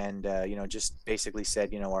Moxley and, just basically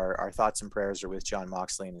said, our thoughts and prayers are with Jon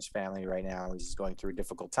Moxley and his family right now. He's going through a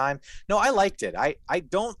difficult time. No, I liked it. I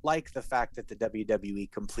don't like the fact that the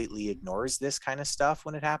WWE completely ignores this kind of stuff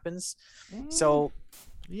when it happens. So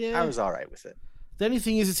yeah, I was all right with it. The only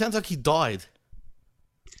thing is, it sounds like he died.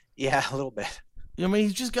 Yeah, a little bit. I mean,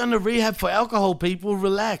 he's just going to rehab for alcohol, people.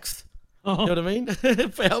 Relax. You know what I mean?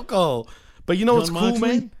 For alcohol. But you know what's cool,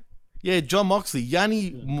 man? Yeah, Jon Moxley.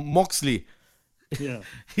 Yanni Moxley. Yeah.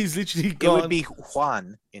 He's literally gone. It would be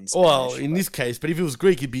Juan in Spanish. Well, in this case, but if it was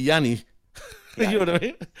Greek, it'd be Yanni. You know what I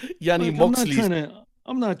mean? Yanni Moxley.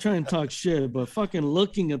 I'm not trying to talk shit, but fucking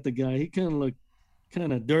looking at the guy, he kind of looked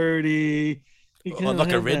kind of dirty. Like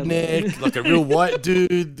a redneck, like a real white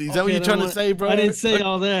dude. Is that what you're trying to say, bro? I didn't say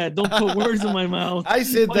all that. Don't put words in my mouth. I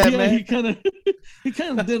said that, man. He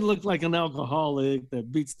kind of did look like an alcoholic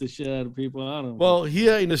that beats the shit out of people. I don't know. Well,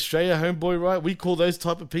 here in Australia, homeboy, right, we call those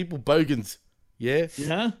type of people bogans. Yeah?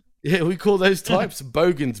 Yeah? Yeah, we call those types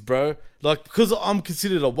bogans, bro. Like, because I'm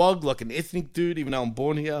considered a wug, like an ethnic dude, even though I'm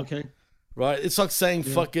born here. Okay. Right? It's like saying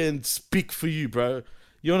fucking spick for you, bro.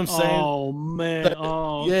 You know what I'm saying? Oh, man.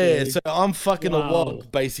 Yeah, so I'm fucking a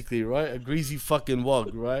wog, basically, right? A greasy fucking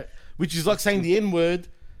wog, right? Which is like saying the N-word,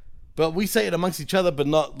 but we say it amongst each other, but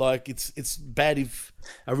not like it's bad if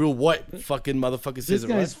a real white fucking motherfucker says this it,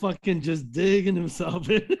 right? This guy's fucking just digging himself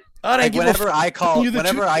in. Like whenever I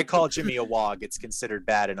call Jimmy a wog, it's considered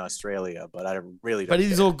bad in Australia, but I really don't. But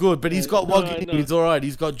he's care. all good. But he's got wog in him. He's all right.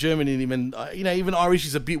 He's got German in him, and even Irish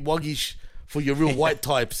is a bit woggish for your real white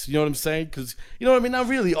types. You know what I'm saying? Because you know what I mean. Now,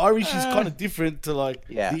 really, Irish is kind of different to like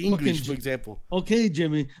the English, for example. Okay,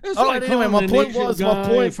 Jimmy. It's All like right, anyway, calling my an point Asian was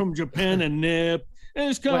guy from Japan a nip. And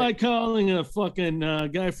it's kind of Wait. like calling a fucking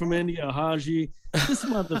guy from India a Haji. This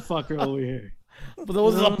motherfucker over here. But there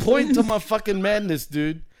was a point to my fucking madness,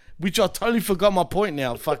 dude. Which I totally forgot my point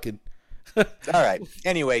now. Fucking. All right.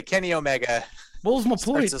 Anyway, Kenny Omega. What was my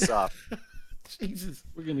point? Starts us off. Jesus.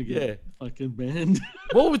 We're gonna get fucking banned.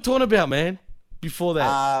 What were we talking about, man? Before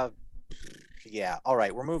that. Yeah. All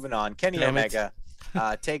right. We're moving on. Kenny Damn it. Omega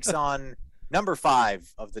takes on number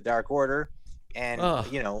 5 of the Dark Order, and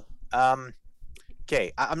okay,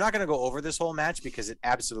 I'm not going to go over this whole match because it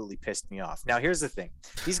absolutely pissed me off. Now, here's the thing.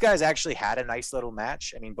 These guys actually had a nice little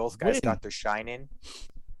match. I mean, both guys got their shine in.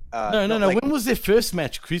 No. When was their first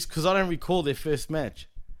match, Chris? Because I don't recall their first match.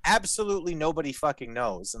 Absolutely nobody fucking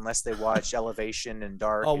knows unless they watch Elevation and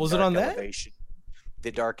Dark. Oh, and was it Dark on that? Elevation,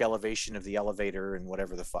 the Dark Elevation of the Elevator and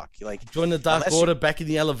whatever the fuck. Join the Dark Order back in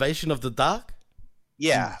the elevation of the dark?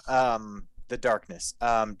 Yeah, the darkness.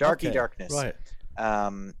 Darky Okay, Darkness. Right.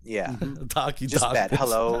 Yeah. Darky Just darkness. bad.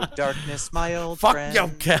 Hello, darkness, my old Fuck friend. your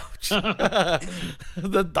couch.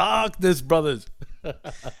 The darkness, brothers.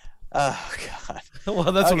 Oh god.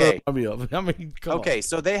 Well, that's Okay. what it reminded me of. I mean, come Okay, on.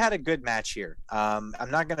 so they had a good match here. I'm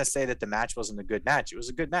not gonna say that the match wasn't a good match. It was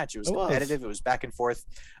a good match. It was competitive. It was back and forth.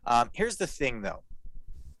 Here's the thing, though.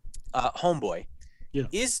 Homeboy,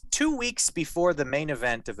 is 2 weeks before the main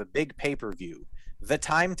event of a big pay-per-view the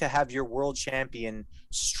time to have your world champion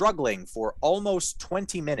struggling for almost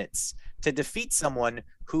 20 minutes to defeat someone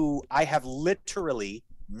who I have literally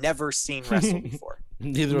never seen wrestle before?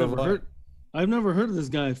 Neither have I. I've never heard of this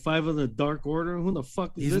guy. 5 of the Dark Order. Who the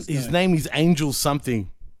fuck is this guy? His name is Angel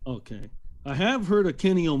something. Okay. I have heard of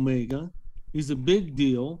Kenny Omega. He's a big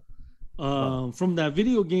deal. From that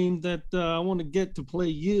video game that I want to get to play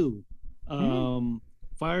you.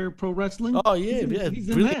 Fire Pro Wrestling. Oh yeah, he's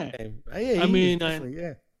in brilliant that. game. Yeah,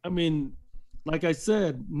 I mean, like I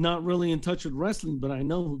said, not really in touch with wrestling, but I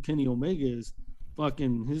know who Kenny Omega is.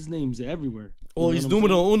 Fucking, his name's everywhere. Well, You he's know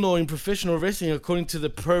what I'm numero uno in professional wrestling according to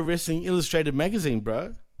the Pro Wrestling Illustrated magazine,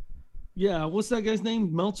 bro. Yeah, what's that guy's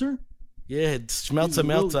name? Meltzer? Yeah, it's Meltzer.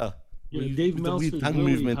 Yeah, Dave With the weird Meltzer's tongue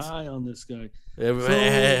really movements. high on this guy.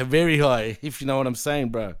 Yeah, very high, if you know what I'm saying,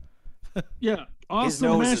 bro. Yeah. His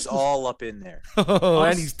nose is all up in there. Oh,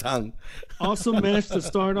 and his tongue. Awesome match to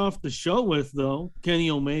start off the show with, though. Kenny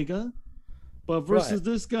Omega. But versus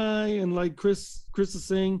this guy, and like Chris is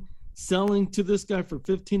saying, selling to this guy for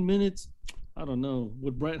 15 minutes. I don't know.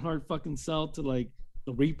 Would Bret Hart fucking sell to like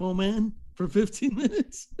the Repo Man for 15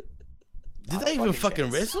 minutes? Did they even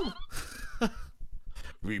fucking wrestle?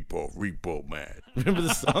 Repo Man. Remember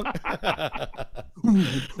the song? I'm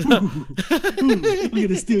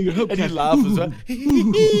gonna steal your hubcap. And he laughs as well.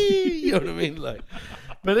 You know what I mean? Like,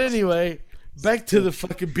 but anyway, back to the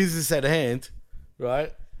fucking business at hand,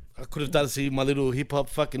 right? I could have done my little hip hop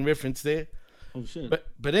fucking reference there. Oh shit!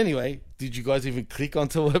 But anyway, did you guys even click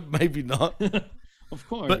onto it? Maybe not. Of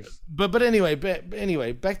course. But anyway,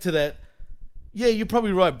 back to that. Yeah, you're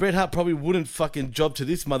probably right. Bret Hart probably wouldn't fucking job to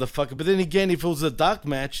this motherfucker. But then again, if it was a dark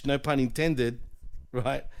match, no pun intended,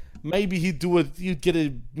 right? Maybe he'd get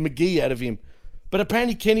a McGee out of him. But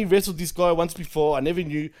apparently Kenny wrestled this guy once before. I never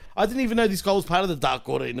knew. I didn't even know this guy was part of the Dark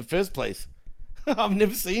Order in the first place. I've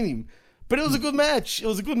never seen him. But it was a good match. It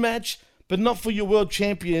was a good match, but not for your world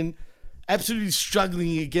champion absolutely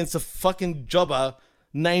struggling against a fucking jobber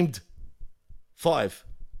named 5.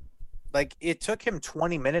 Like, it took him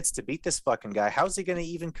 20 minutes to beat this fucking guy. How's he going to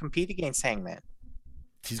even compete against Hangman?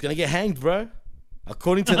 He's going to get hanged, bro.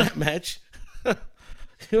 According to that match.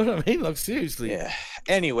 You know what I mean? Like, seriously. Yeah.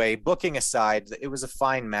 Anyway, booking aside, it was a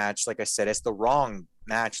fine match. Like I said, it's the wrong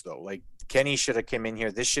match, though. Like, Kenny should have come in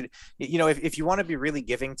here. This should, if you want to be really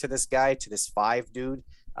giving to this guy, to this 5 dude,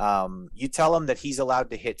 you tell him that he's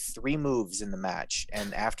allowed to hit 3 moves in the match,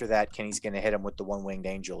 and after that, Kenny's going to hit him with the one-winged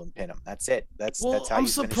angel and pin him. That's it. That's how I'm you finish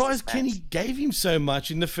this surprised match. Kenny gave him so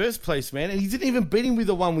much in the first place, man. And he didn't even beat him with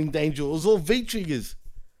the one-winged angel. It was all V-triggers.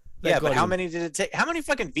 Yeah, but how many did it take? How many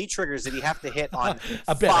fucking V-triggers did he have to hit on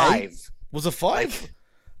I bet 5? 8. Was it 5?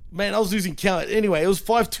 Man, I was losing count. Anyway, it was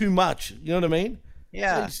 5 too much. You know what I mean?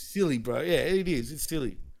 Yeah. It's silly, bro. Yeah, it is. It's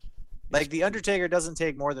silly. Like, the Undertaker doesn't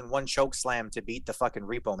take more than 1 choke slam to beat the fucking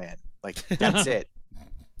Repo Man. Like, that's it.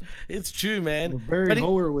 It's true, man. Barry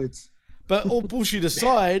Horowitz. But all bullshit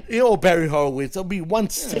aside, or Barry Horowitz, it'll be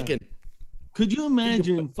 1 second. Could you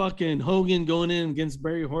imagine fucking Hogan going in against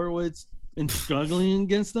Barry Horowitz? and struggling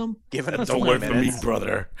against them. Giving That's them not 20 bad. minutes.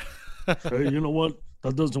 brother. Hey, you know what?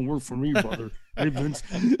 That doesn't work for me, brother. Hey, Vince,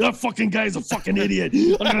 that fucking guy's a fucking idiot.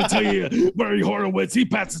 I'm gonna tell you, Barry Horowitz, he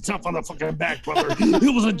pats himself on the fucking back, brother.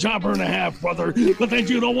 It was a jobber and a half, brother. But then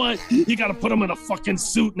you know what? You gotta put him in a fucking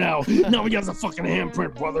suit now. Now he has a fucking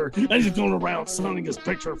handprint, brother. And he's going around selling his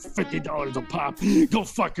picture for $50 a pop. Go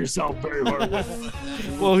fuck yourself, Barry Horowitz.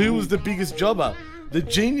 Well, who was the biggest jobber? The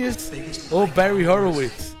Genius or Barry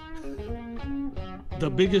Horowitz? The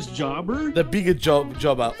biggest jobber? The bigger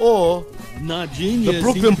jobber. Or not Genius. The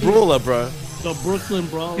Brooklyn Brawler, bro. The Brooklyn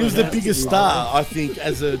Brawler. He was the biggest star, I think,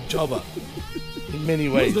 as a jobber. In many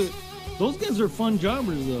ways. Those guys are fun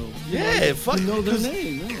jobbers, though. Yeah, fuck. You know their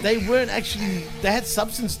name. Yeah. They weren't actually... They had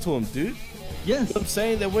substance to them, dude. Yes. You know what I'm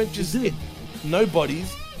saying? They weren't just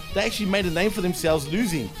nobodies. They actually made a name for themselves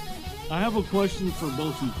losing. I have a question for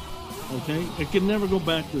both of you, okay? It can never go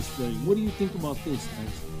back this way. What do you think about this,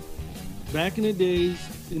 guys? Back in the days,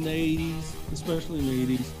 in the 80s, especially in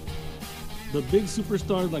the 80s, the big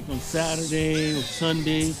superstars, like on Saturday or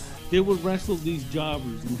Sunday, they would wrestle these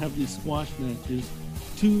jobbers and have these squash matches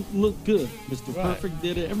to look good. Mr. Perfect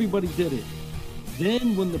did it. Everybody did it.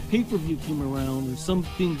 Then when the pay-per-view came around or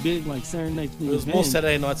something big like Saturday Night's Main Event. It was more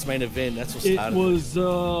Saturday Night's Main Event. That's what started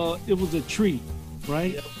it was a treat,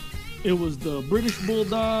 right? Yep. It was the British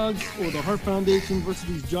Bulldogs or the Hart Foundation versus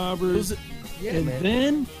these jobbers.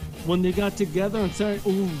 Then when they got together on Saturday,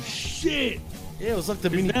 oh shit! Yeah, it was like the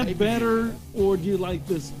mini. Is that better, or do you like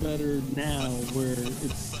this better now, where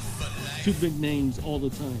it's two big names all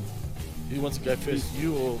the time? Who wants to go first,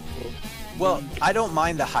 you or? Well, I don't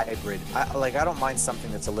mind the hybrid. I don't mind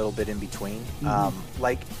something that's a little bit in between.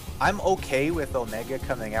 Like, I'm okay with Omega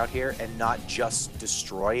coming out here and not just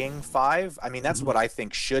destroying 5. I mean, that's what I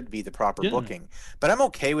think should be the proper booking. But I'm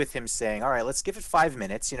okay with him saying, all right, let's give it 5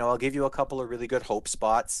 minutes. You know, I'll give you a couple of really good hope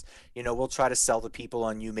spots. You know, we'll try to sell the people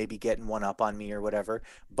on you, maybe getting one up on me or whatever.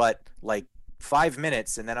 But, like, 5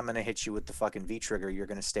 minutes, and then I'm going to hit you with the fucking V-trigger. You're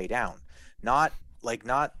going to stay down. Not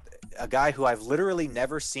a guy who I've literally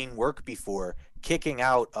never seen work before kicking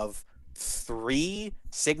out of 3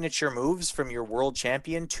 signature moves from your world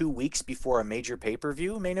champion 2 weeks before a major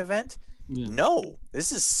pay-per-view main event. No,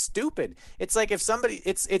 this is stupid. It's like if somebody,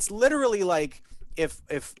 it's literally like if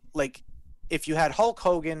you had Hulk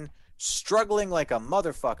Hogan struggling like a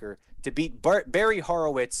motherfucker to beat Barry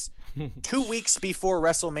Horowitz 2 weeks before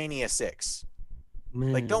WrestleMania 6.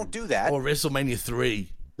 Man. Like, don't do that. Or WrestleMania 3.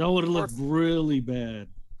 That would have looked really bad.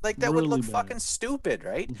 Like, that would look fucking stupid,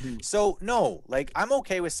 right? So, no, like, I'm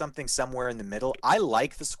okay with something somewhere in the middle. I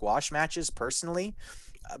like the squash matches personally,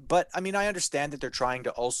 but, I mean, I understand that they're trying to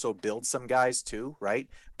also build some guys too, right?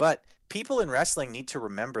 But people in wrestling need to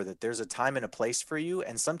remember that there's a time and a place for you,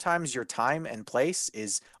 and sometimes your time and place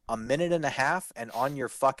is a minute and a half and on your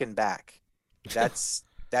fucking back. That's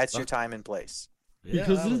your time and place.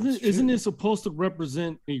 Because isn't it supposed to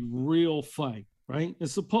represent a real fight? Right?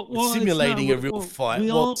 It's simulating a real fight.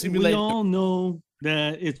 We all know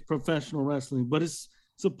that it's professional wrestling, but it's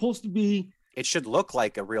supposed to be. It should look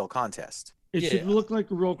like a real contest. It should look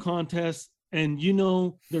like a real contest, and you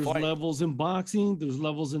know, there's levels in boxing, there's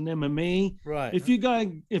levels in MMA. Right. If you got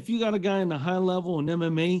a guy in the high level in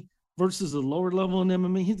MMA versus a lower level in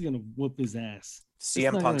MMA, he's gonna whoop his ass.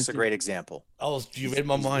 CM Punk's a great example. Oh, you read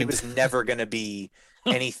my mind. He was never gonna be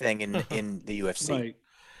anything in the UFC. Right.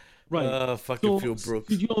 Right. Fucking Phil Brooks.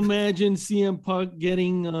 Could you imagine CM Punk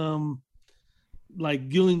getting like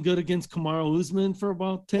doing good against Kamaru Usman for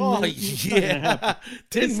about 10 minutes? Yeah.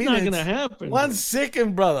 10 minutes. It's not gonna happen. 1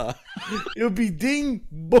 second, brother. It'll be ding,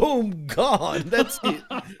 boom, gone. That's it.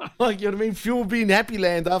 Like, you know what I mean? Phil will be in Happy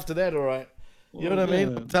Land after that, all right? You know what I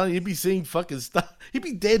mean? I'm telling you, he'd be seeing fucking stuff. He'd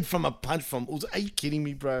be dead from a punch from. Are you kidding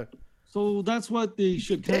me, bro? So that's what they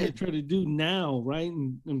should kind of try to do now, right?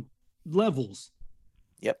 In levels.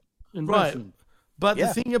 Right. But the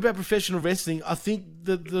thing about professional wrestling, I think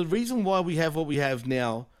the reason why we have what we have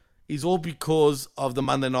now is all because of the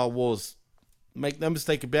Monday Night Wars. Make no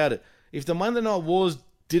mistake about it. If the Monday Night Wars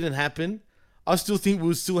didn't happen, I still think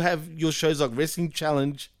we'll still have your shows like Wrestling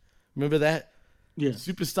Challenge. Remember that? Yeah.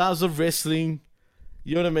 Superstars of Wrestling.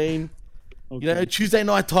 You know what I mean? Okay. You know, Tuesday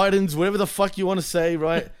Night Titans, whatever the fuck you want to say,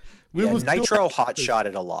 right? Nitro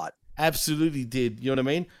hot-shotted a lot. Absolutely did. You know what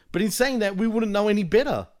I mean? But in saying that, we wouldn't know any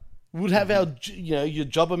better. We would have our, your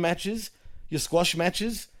jobber matches, your squash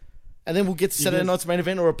matches, and then we'll get Saturday night's main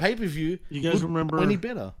event or a pay-per-view. You guys remember any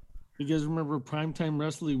better? You guys remember Primetime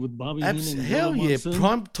Wrestling with Bobby Heenan? Hell yeah.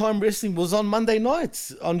 Primetime Wrestling was on Monday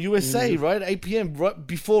nights on USA, right? 8 p.m. right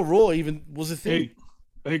before Raw even was a thing.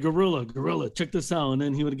 Hey, Gorilla, check this out. And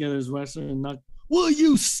then he would get his wrestler and knock Will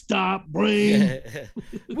you stop, Brain?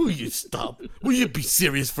 Will you stop? Will you be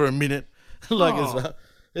serious for a minute? Like as well.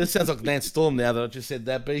 It sounds like Lance Storm now that I just said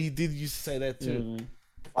that, but he did used to say that too.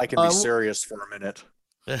 I can be serious for a minute.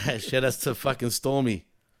 Shout out to fucking Stormy.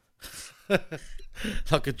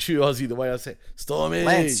 Like a true Aussie, the way I say Stormy.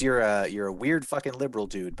 Lance, you're a weird fucking liberal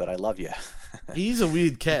dude, but I love you. He's a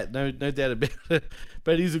weird cat, no doubt about it.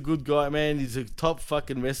 But he's a good guy, man. He's a top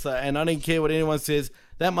fucking wrestler, and I don't care what anyone says.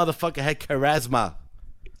 That motherfucker had charisma.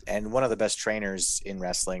 And one of the best trainers in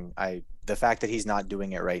wrestling. The fact that he's not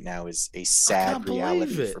doing it right now is a sad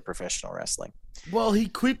reality for professional wrestling. Well, he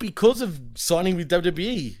quit because of signing with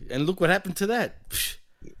WWE, and look what happened to that.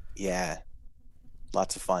 Yeah.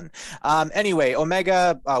 Lots of fun. Anyway,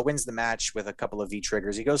 Omega wins the match with a couple of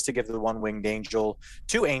V-triggers. He goes to give the one-winged angel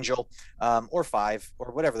to Angel, or 5,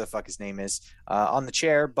 or whatever the fuck his name is, on the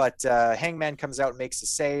chair. But Hangman comes out and makes a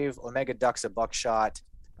save. Omega ducks a buckshot.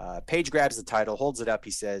 Page grabs the title, holds it up. He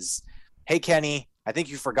says, "Hey, Kenny, I think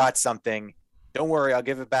you forgot something. Don't worry, I'll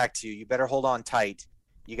give it back to you. You better hold on tight.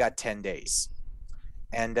 You got 10 days."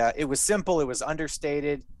 And it was simple. It was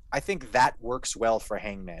understated. I think that works well for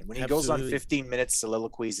Hangman. When he goes on 15 minutes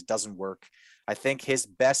soliloquies, it doesn't work. I think his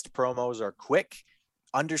best promos are quick,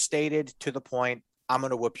 understated, to the point. I'm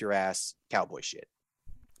going to whoop your ass, cowboy shit.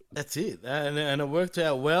 That's it. And it worked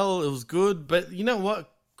out well. It was good. But you know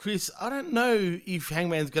what, Chris? I don't know if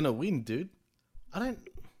Hangman's going to win, dude. I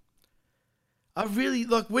really,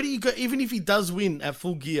 like, where do you go? Even if he does win at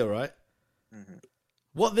Full Gear, right? Mm-hmm.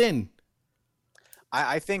 What then?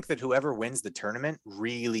 I think that whoever wins the tournament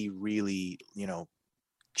really, really,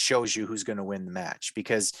 shows you who's going to win the match.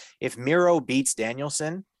 Because if Miro beats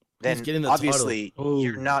Danielson, then obviously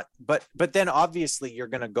you're not. But then obviously you're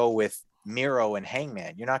going to go with Miro and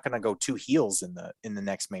Hangman. You're not going to go 2 heels in the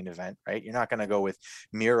next main event, right? You're not going to go with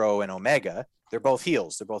Miro and Omega. They're both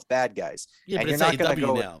heels. They're both bad guys. Yeah, and but you're it's not going to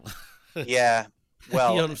go. now. Yeah.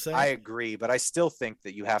 Well, you know what I'm saying? I agree, but I still think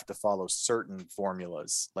that you have to follow certain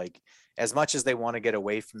formulas. Like, as much as they want to get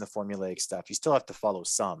away from the formulaic stuff, you still have to follow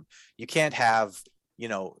some. You can't have,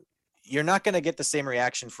 you're not going to get the same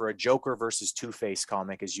reaction for a Joker versus Two-Face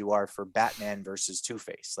comic as you are for Batman versus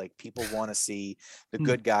Two-Face. Like, people want to see the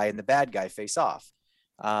good guy and the bad guy face off.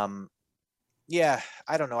 Yeah,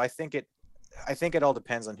 I don't know. I think it all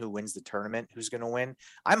depends on who wins the tournament, who's going to win.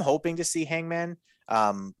 I'm hoping to see Hangman.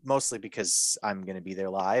 Mostly because I'm going to be there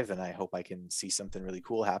live and I hope I can see something really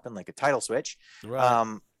cool happen, like a title switch.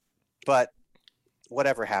 Right. But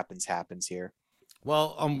whatever happens here.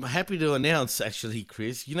 Well, I'm happy to announce, actually,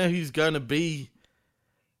 Chris, you know who's going to be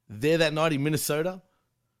there that night in Minnesota?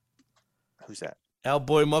 Who's that? Our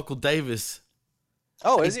boy Michael Davis.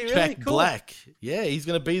 Oh, is he really? Cool. Black. Yeah, he's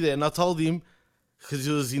going to be there. And I told him, because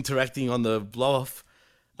he was interacting on the blow-off,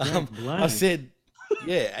 I said,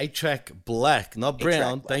 yeah, 8-track Black, not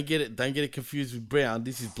Brown. Black. Don't get it confused with Brown.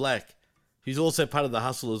 This is Black. He's also part of the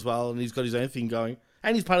Hustle as well, and he's got his own thing going.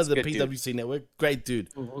 And he's part of the PWC network. Great dude.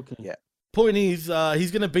 Oh, okay. Yeah. Point is, he's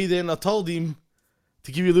going to be there, and I told him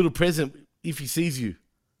to give you a little present if he sees you.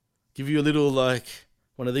 Give you a little, like,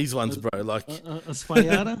 one of these ones, bro. Like a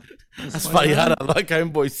spayada? A spayada, like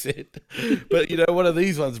Homeboy said. But, one of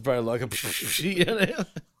these ones, bro, like a...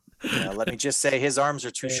 Yeah, let me just say his arms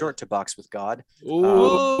are too short to box with God.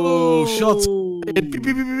 Oh, shots.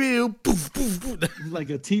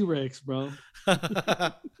 Like a T-Rex, bro.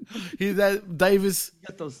 Hear that, Davis? You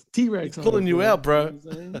got those T-Rex pulling you out, bro.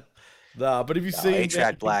 Nah, but if you see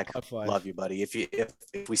 8-track Black, love you, buddy. If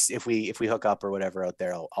we hook up or whatever out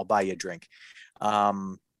there, I'll buy you a drink.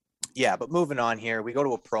 Yeah, but moving on here, we go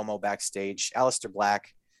to a promo backstage. Aleister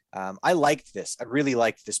Black. I liked this. I really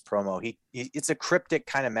liked this promo. It's a cryptic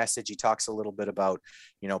kind of message. He talks a little bit about,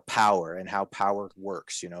 power and how power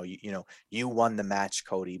works. You won the match,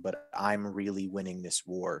 Cody, but I'm really winning this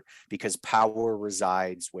war because power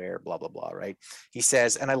resides where blah, blah, blah. Right. He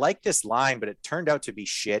says, and I like this line, but it turned out to be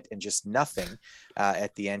shit and just nothing.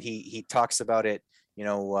 At the end, he talks about it.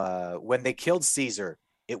 When they killed Caesar,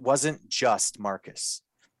 it wasn't just Marcus.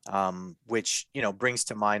 Which, brings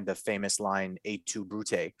to mind the famous line, Et tu,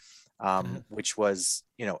 Brute, which was,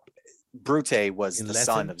 Brute was the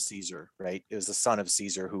son of Caesar, right? It was the son of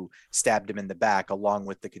Caesar who stabbed him in the back along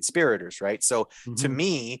with the conspirators, right? So to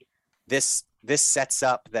me, this sets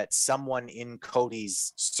up that someone in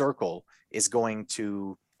Cody's circle is going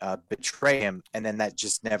to betray him, and then that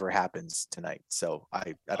just never happens tonight. So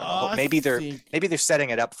I don't know. Maybe they're setting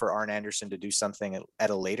it up for Arn Anderson to do something at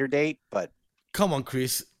a later date, but come on,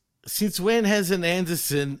 Chris. Since when has an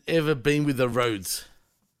Anderson ever been with the Rhodes?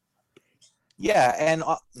 Yeah,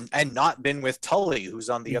 and not been with Tully, who's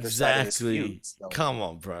on the other side of this feud. So. Come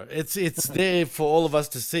on, bro. It's there for all of us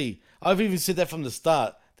to see. I've even said that from the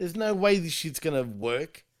start. There's no way this shit's gonna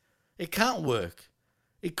work. It can't work.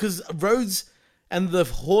 Because Rhodes and the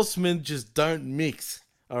Horsemen just don't mix.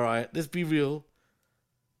 All right, let's be real.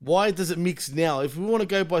 Why does it mix now? If we want to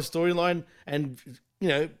go by storyline and,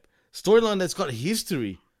 storyline that's got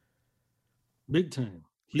history. Big time.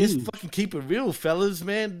 Let's fucking keep it real, fellas,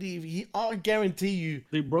 man. I guarantee you.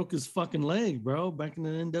 They broke his fucking leg, bro, back in the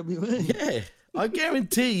NWA. Yeah. I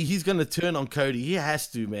guarantee he's going to turn on Cody. He has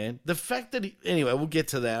to, man. The fact that anyway, we'll get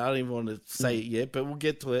to that. I don't even want to say it yet, but we'll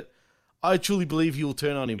get to it. I truly believe he will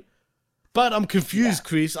turn on him. But I'm confused,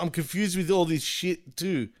 Chris. I'm confused with all this shit,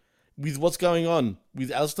 too. With what's going on. With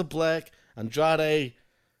Aleister Black, Andrade,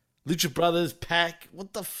 Lucha Brothers, Pac.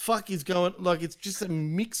 What the fuck is going on? Like, it's just a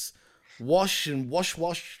mix, wash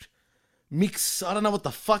mix. I don't know what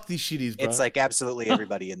the fuck this shit is, bro. It's like absolutely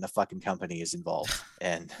everybody in the fucking company is involved.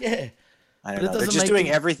 And yeah. I don't know. They're just doing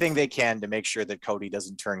everything they can to make sure that Cody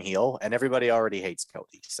doesn't turn heel, and everybody already hates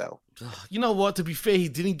Cody. So, you know what? To be fair, he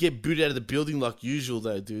didn't get booted out of the building like usual,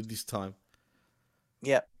 though, dude. This time.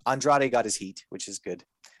 Yeah, Andrade got his heat, which is good.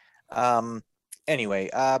 Anyway,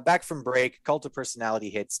 back from break, Cult of Personality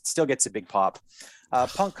hits, still gets a big pop.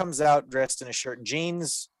 Punk comes out dressed in a shirt and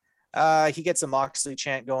jeans. He gets a Moxley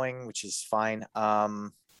chant going, which is fine.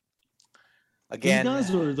 Again, he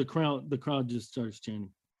does, or the crowd just starts chanting.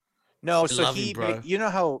 No, so you know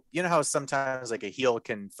how sometimes like a heel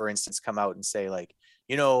can, for instance, come out and say like,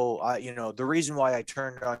 the reason why I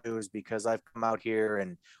turned on you is because I've come out here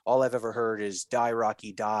and all I've ever heard is die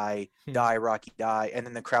Rocky die, die Rocky die, and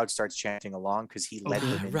then the crowd starts chanting along because he led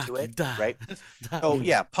them into Rocky, it, die. right? So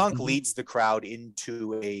yeah, Punk leads the crowd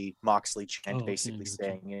into a Moxley chant, basically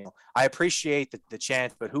saying, I appreciate the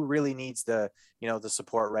chant, but who really needs the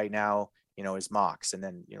support right now? Is Mox, and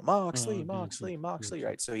then Moxley,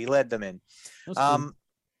 right? So he led them in.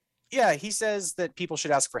 Yeah, he says that people should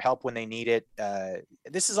ask for help when they need it.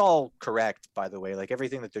 This is all correct, by the way. Like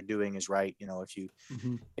everything that they're doing is right. If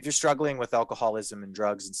you're struggling with alcoholism and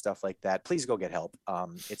drugs and stuff like that, please go get help.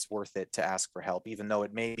 It's worth it to ask for help, even though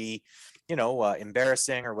it may be,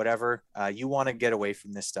 embarrassing or whatever. You want to get away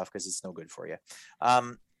from this stuff because it's no good for you.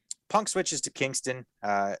 Punk switches to Kingston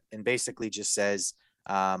and basically just says,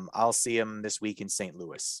 I'll see him this week in St.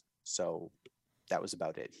 Louis. So that was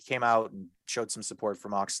about it. He came out and showed some support for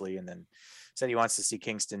Moxley and then said he wants to see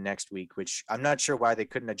Kingston next week, which I'm not sure why they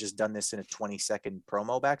couldn't have just done this in a 20-second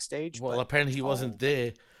promo backstage. Well, apparently he wasn't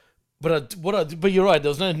there. But you're right. There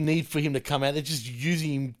was no need for him to come out. They're just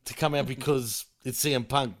using him to come out because it's CM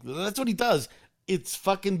Punk. That's what he does. It's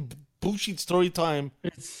fucking bullshit story time.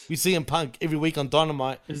 We CM Punk every week on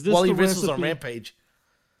Dynamite while he wrestles on Rampage.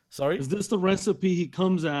 Sorry? Is this the recipe? He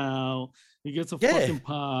comes out, he gets a fucking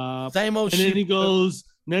pop, same old and shit. then he goes,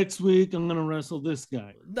 next week I'm gonna wrestle this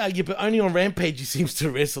guy. No, yeah, but only on Rampage he seems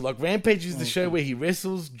to wrestle. Like Rampage is the show where he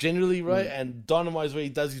wrestles generally, right? And Dynamite is where he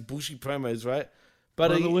does his bullshit promos, right?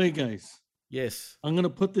 But by the way, guys, yes, I'm gonna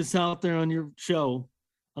put this out there on your show.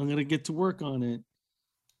 I'm gonna get to work on it.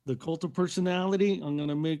 The Cult of Personality. I'm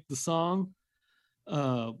gonna make the song.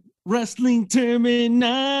 Wrestling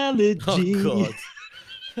terminology. Oh God.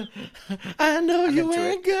 I know you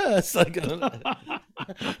ain't Gus.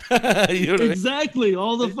 Exactly,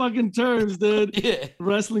 all the fucking terms, dude. Yeah.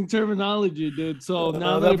 Wrestling terminology, dude. So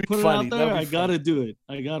now that I put it out there, I gotta funny. do it.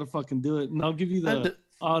 I gotta fucking do it, and I'll give you the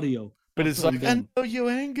audio. But it's like, I know you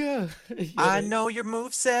ain't Gus. I know your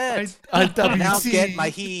moveset. IWC. Now get my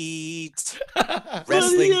heat.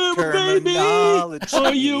 Wrestling terminology.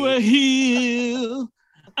 Are you a heel?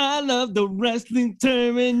 I love the wrestling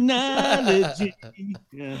terminology.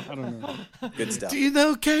 Yeah, I don't know. Good stuff. Do you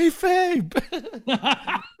know kayfabe?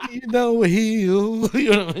 Do you know a heel? You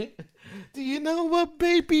know what I mean? Do you know what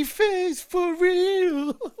baby face for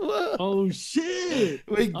real? Oh shit!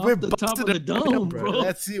 We're the top busting of the it right dome, now, bro.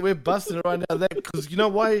 That's it. We're busting it right now. Because you know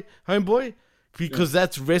why, homeboy? Because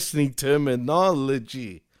that's wrestling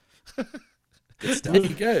terminology. There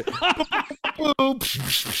you go.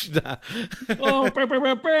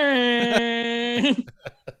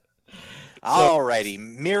 Alrighty,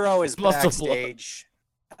 Miro is backstage.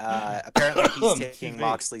 Apparently he's taking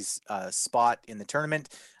Moxley's spot in the tournament.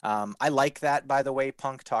 I like that, by the way.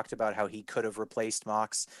 Punk talked about how he could have replaced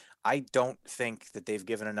Mox. I don't think that they've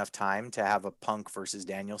given enough time to have a Punk versus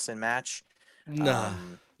Danielson match. No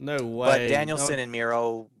way. But Danielson and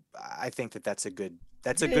Miro, I think that's a good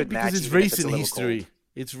match. Because it's recent history.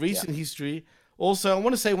 It's recent history. Also, I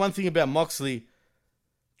want to say one thing about Moxley.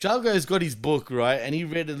 Jalgo's got his book, right? And he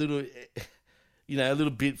read a little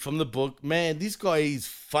bit from the book. Man, this guy is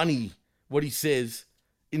funny what he says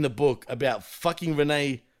in the book about fucking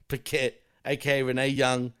Renee Paquette, aka Renee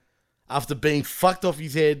Young, after being fucked off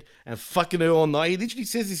his head and fucking her all night. He literally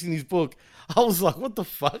says this in his book. I was like, what the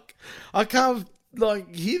fuck? I can't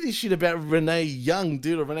hear this shit about Renee Young,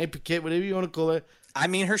 dude, or Renee Paquette, whatever you want to call her. I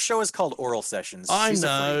mean, her show is called Oral Sessions.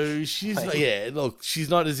 She's she's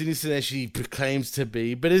not as innocent as she proclaims to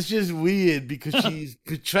be, but it's just weird because she's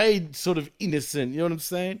portrayed sort of innocent. You know what I'm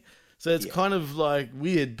saying? So it's kind of like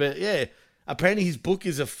weird, but yeah. Apparently, his book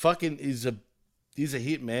is a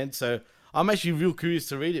hit, man. So I'm actually real curious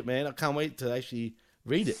to read it, man. I can't wait to actually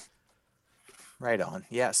read it. Right on.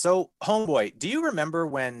 Yeah. So, homeboy, do you remember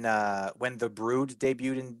when the Brood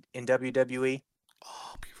debuted in WWE?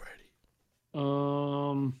 Oh, be ready.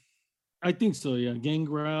 I think so. Yeah,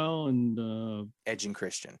 Gangrel and Edge and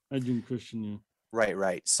Christian. Yeah.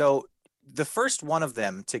 Right. So the first one of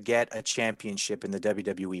them to get a championship in the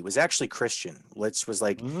WWE was actually Christian, which was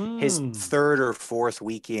like his third or fourth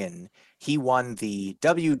week in. He won the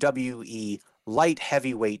WWE Light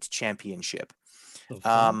Heavyweight Championship.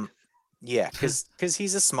 Yeah, because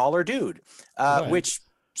he's a smaller dude, which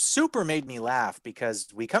super made me laugh because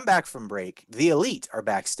we come back from break. The Elite are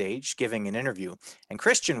backstage giving an interview, and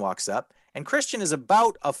Christian walks up, and Christian is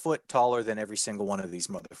about a foot taller than every single one of these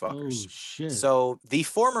motherfuckers. Oh, shit. So the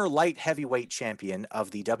former light heavyweight champion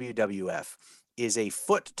of the WWF is a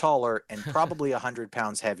foot taller and probably 100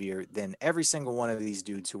 pounds heavier than every single one of these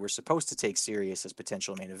dudes who were supposed to take serious as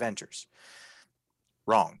potential main eventers.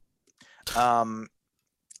 Wrong.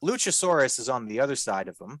 Luchasaurus is on the other side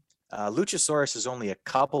of him. Luchasaurus is only a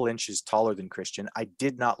couple inches taller than Christian. I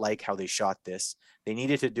did not like how they shot this. They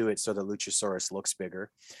needed to do it so that Luchasaurus looks bigger.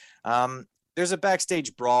 There's a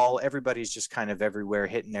backstage brawl. Everybody's just kind of everywhere,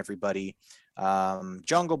 hitting everybody.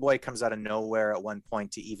 Jungle Boy comes out of nowhere at one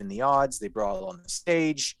point to even the odds. They brawl on the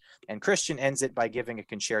stage, and Christian ends it by giving a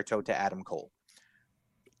concerto to Adam Cole.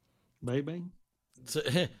 Baby. So,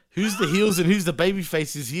 who's the heels and who's the baby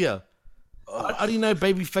faces here? I didn't know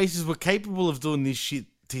baby faces were capable of doing this shit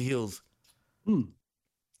to heels.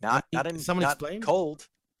 Not cold.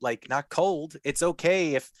 Like, not cold. It's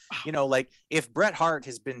okay if, if Bret Hart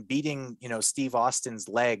has been beating, Steve Austin's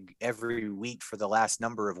leg every week for the last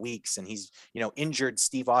number of weeks, and he's, injured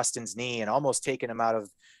Steve Austin's knee and almost taken him out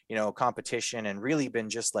of, competition, and really been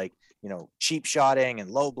just like, cheap shotting and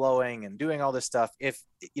low blowing and doing all this stuff. If,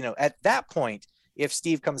 at that point, if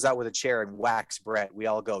Steve comes out with a chair and whacks Bret, we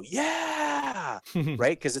all go, yeah,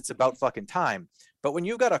 right? Because it's about fucking time. But when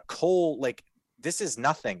you got a Cole, like, this is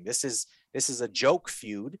nothing. This is a joke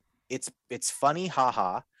feud. It's funny,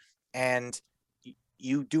 haha. And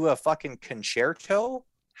you do a fucking concerto.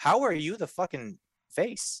 How are you the fucking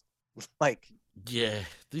face? Like, yeah,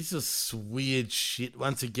 this is weird shit.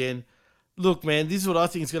 Once again, look, man, this is what I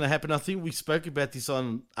think is going to happen. I think we spoke about this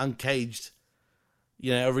on Uncaged,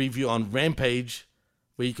 a review on Rampage,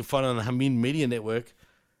 where you can find it on the Hamin Media Network.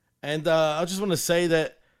 And I just want to say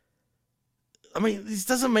that, I mean, this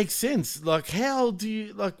doesn't make sense. Like, how do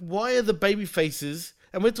you, why are the baby faces,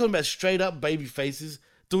 and we're talking about straight up baby faces,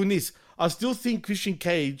 doing this? I still think Christian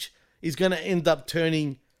Cage is going to end up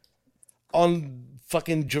turning on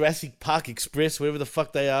fucking Jurassic Park Express, wherever the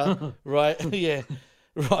fuck they are, right? Yeah,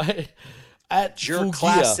 right. At Jerk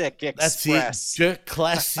Classic Express. That's it. Jerk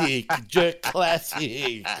Classic. Jerk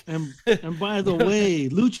Classic. And by the way,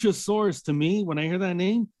 Luchasaurus, to me, when I hear that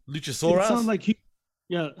name, Luchasaurus? It sounds like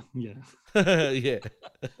yeah. Yeah. No, Sorry.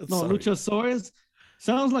 Luchasaurus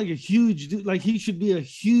sounds like a huge dude. Like, he should be a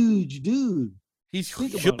huge dude. He's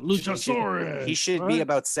huge. Luchasaurus. He should be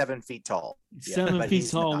about 7 feet tall. 7 feet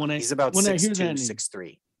tall. Not. He's about 6'2",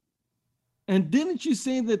 6'3". And didn't you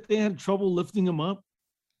say that they had trouble lifting him up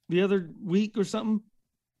the other week or something?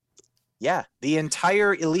 Yeah, the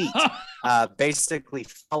entire Elite basically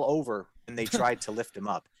fell over when they tried to lift him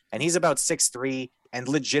up. And he's about 6'3", and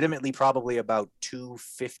legitimately probably about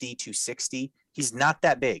 250, 260. He's not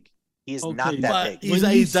that big. He is not that big. He's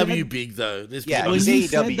AEW big, though. He's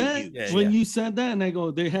AEW huge. When you said that, and I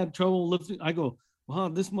go, they had trouble lifting, I go, wow,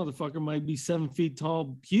 this motherfucker might be 7 feet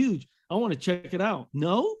tall, huge. I want to check it out.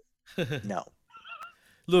 No? No.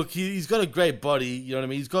 Look, he's got a great body, you know what I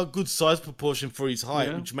mean? He's got good size proportion for his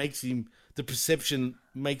height, which makes him, the perception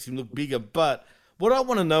makes him look bigger. But what I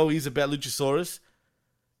want to know is about Luchasaurus.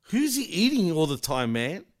 Who's he eating all the time,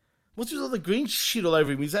 man? What's with all the green shit all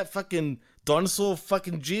over him? Is that fucking dinosaur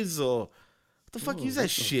fucking jizz, or what the fuck is that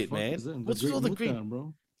shit, man? What's with all the green?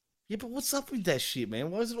 Bro? Yeah, but what's up with that shit, man?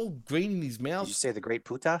 Why is it all green in his mouth? Did you say the Great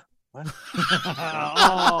Puta? What?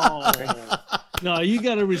 No, you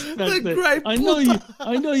gotta respect The that. great I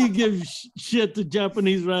know you give shit to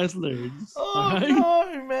Japanese wrestlers. Oh right?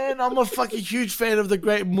 no, man! I'm a fucking huge fan of the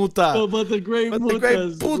Great Muta. But the Great But Muta the Great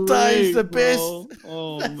is Puta is the great, best. bro.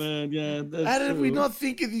 Oh man, yeah. That's How did we true. not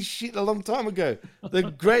think of this shit a long time ago? The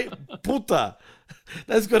Great Puta.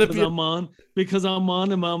 That's got to be. Because I'm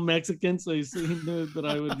on and I'm Mexican, so he knew that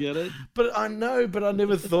I would get it. But I know, but I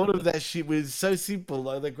never thought of that shit. It's so simple,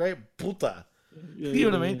 like the Great Puta. You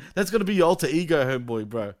know what I mean? That's got to be your alter ego, homeboy,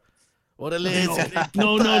 bro. What a legend.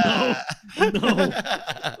 No.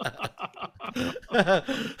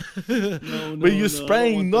 But you're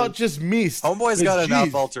spraying not just mist. Homeboy's but got enough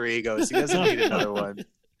jizz. alter egos. He doesn't need another one.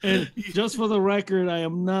 And just for the record, I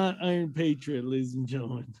am not Iron Patriot, ladies and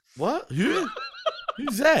gentlemen. What? Who?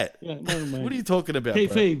 Who's that? Yeah, never mind. What are you talking about,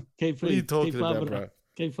 Kayfabe. What are you talking about, bro?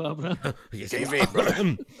 Kayfabe. Kayfabe,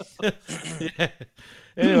 bro. Yeah.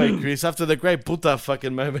 Anyway, Chris, after the Great Puta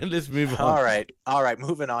fucking moment, let's move on. All right.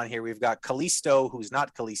 Moving on here. We've got Kalisto, who's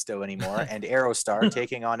not Kalisto anymore, and Aerostar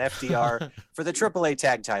taking on FTR for the AAA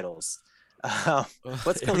tag titles.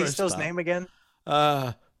 What's Kalisto's name again?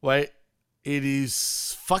 Wait. It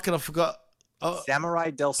is fucking. I forgot. Samurai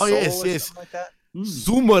del Sol. Oh yes. Something like that.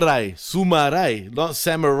 Sumarai, not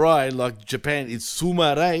samurai like Japan. It's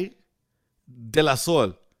Sumarai de la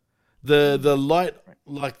Sol. The light,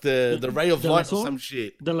 like the ray of light or some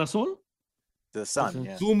shit. De la Sol? The sun,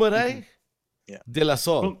 yeah. Sumarai de la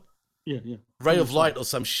Sol. Oh, yeah. Ray of light or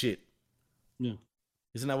some shit. Yeah.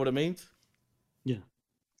 Isn't that what it means? Yeah.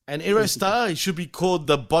 And Aerostar, it should be called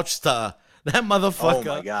the Botch Star. That motherfucker.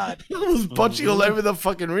 Oh my god. It was botching all over the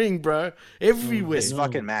fucking ring, bro. Everywhere. This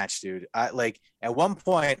fucking match, dude. At one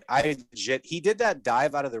point, he did that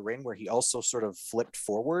dive out of the ring where he also sort of flipped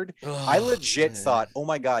forward. I legit thought, oh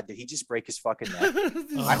my god, did he just break his fucking neck?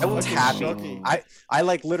 I was happy. Shocking. I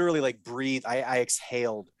literally breathed. I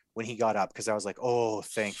exhaled when he got up because I was like, oh,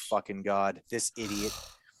 thank fucking god, this idiot.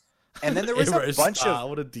 And then there was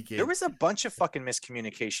a bunch of fucking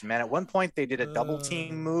miscommunication, man. At one point they did a double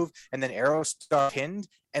team move and then Aerostar pinned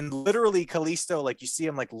and literally Kalisto, like you see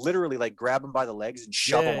him like literally like grab him by the legs and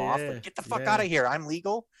shove him off. Like, get the fuck out of here. I'm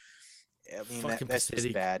legal. I mean, that's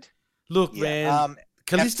just bad. Look, man,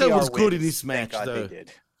 Kalisto was good in this match, though.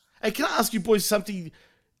 Hey, can I ask you boys something?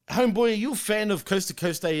 Homeboy, are you a fan of Coast to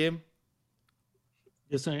Coast AM?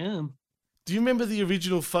 Yes, I am. Do you remember the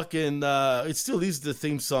original fucking? It still is the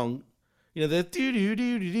theme song. You know the do do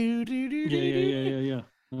do do do do. Yeah.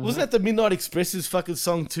 Wasn't that the Midnight Express's fucking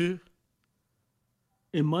song too?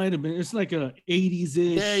 It might have been. It's like a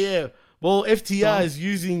 80s-ish. Yeah. Well, FTR is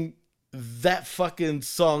using that fucking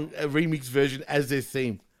song, a remix version, as their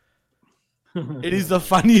theme. It is the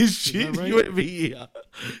funniest shit you ever hear.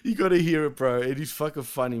 You gotta hear it, bro. It is fucking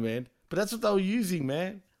funny, man. But that's what they were using,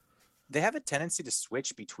 man. They have a tendency to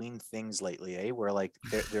switch between things lately, where like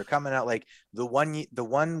they're coming out like the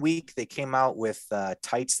one week they came out with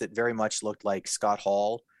tights that very much looked like Scott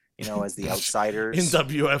Hall, as the Outsiders.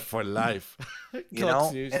 NWF for life.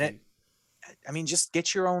 And I mean, just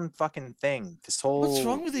get your own fucking thing. This whole what's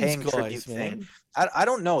wrong with these guys, tribute man? thing. I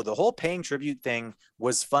don't know. The whole paying tribute thing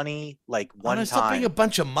was funny, like one time. Stop being a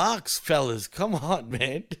bunch of marks, fellas. Come on,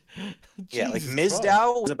 man. Yeah, like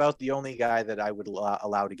Mizdow was about the only guy that I would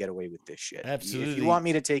allow to get away with this shit. Absolutely. If you want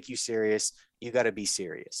me to take you serious, you got to be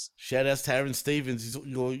serious. Shout out to Aaron Stevens.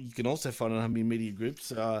 You can also find on Humby Media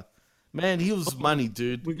Groups. Man, he was money,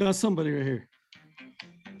 dude. We got somebody right here.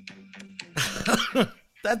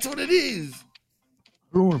 That's what it is.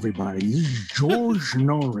 Hello, everybody. This is George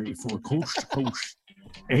Norrie for Coast to Coast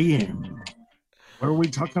AM. What are we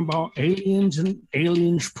talking about? Aliens and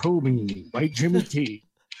aliens probing you, right, Jimmy T?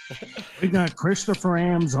 We got Christopher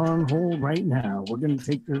Ames on hold right now. We're going to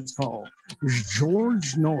take this call. This is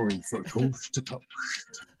George Norrie for Coast to Coast.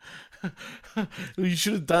 You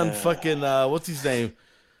should have done fucking, what's his name?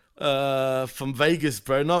 From Vegas,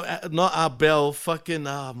 bro. Not Arbel. Fucking,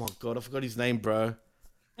 oh my God, I forgot his name, bro.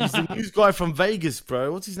 He's the news guy from Vegas,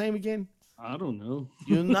 bro. What's his name again? I don't know.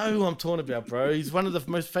 You know who I'm talking about, bro. He's one of the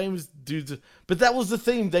most famous dudes. But that was the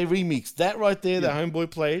theme they remixed. That right there, that Homeboy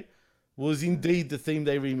played, was indeed the theme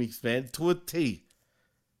they remixed, man. To a T.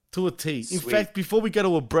 To a T. In fact, before we go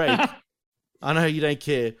to a break, I know you don't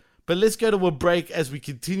care, but let's go to a break as we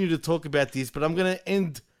continue to talk about this. But I'm going to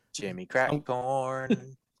end. Jimmy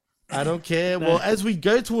Crackcorn. I don't care. Well, as we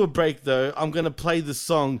go to a break, though, I'm going to play the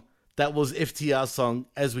song that was FTR song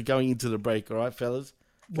as we're going into the break. All right, fellas?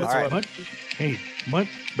 But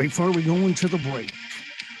before we go into the break,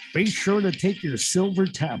 be sure to take your silver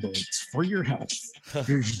tablets for your health.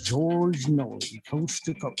 Here's George Norrie, Coast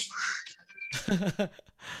to Coast.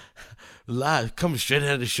 Live, coming straight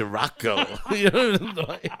out of Chiraco. You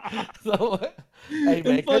know, Hey,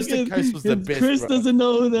 man, Coast to Coast was the best, Chris bro. doesn't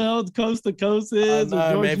know who the hell Coast to Coast is, or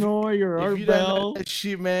know, George man. Norrie, or If Art you don't know Bell. that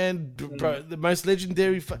shit, man, bro, the most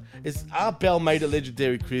legendary. It's Art Bell made it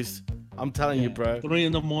legendary, Chris. I'm telling you, bro. 3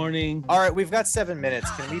 a.m. All right, we've got 7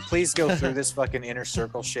 minutes. Can we please go through this fucking inner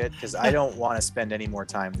circle shit? Because I don't want to spend any more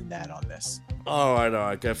time than that on this. All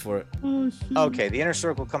right, go for it. Okay, the inner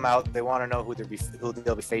circle come out. They want to know who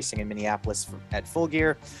they'll be facing in Minneapolis at Full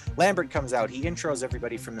Gear. Lambert comes out. He intros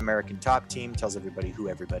everybody from the American Top Team, tells everybody who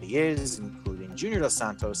everybody is, including Junior Dos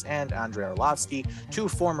Santos and Andrei Arlovsky, 2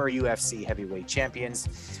 former UFC heavyweight champions.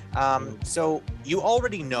 So you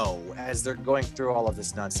already know, as they're going through all of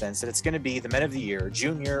this nonsense, that it's going to be the men of the year,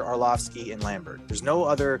 Junior, Arlovsky, and Lambert. There's no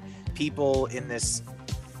other people in this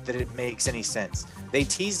that it makes any sense. They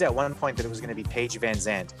teased at one point that it was going to be Paige Van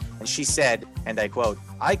Zandt, and she said, and I quote,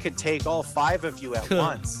 "I could take all 5 of you at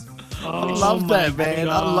once." I love that, man.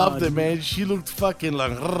 I loved it, man. She looked fucking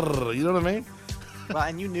like, you know what I mean? Well,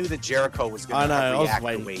 and you knew that Jericho was going to react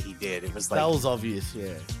the way he did. It was like that was obvious,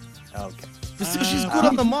 yeah. Okay. But still, she's good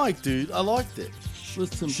on the mic, dude. I liked it.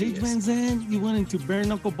 Listen, Paige Van Zandt, you went into bare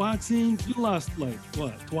knuckle boxing. You lost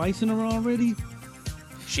twice in a row already.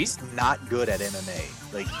 She's not good at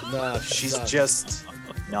MMA. Like, no, she's just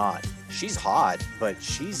not. She's hot, but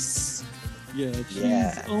she's she's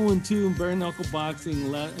 0-2 in bare knuckle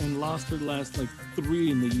boxing and lost her last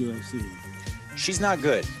 3 in the UFC. She's not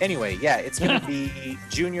good. Anyway, it's gonna be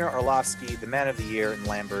Junior, Arlovsky, the man of the year, and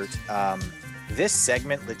Lambert. This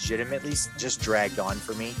segment legitimately just dragged on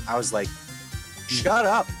for me. I was like, shut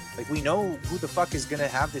up. Like, we know who the fuck is gonna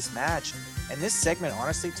have this match. And this segment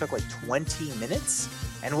honestly took 20 minutes.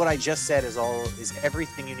 And what I just said is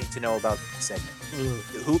everything you need to know about the segment.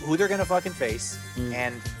 Who they're gonna fucking face.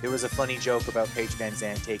 And there was a funny joke about Paige Van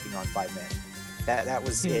Zandt taking on 5 men. That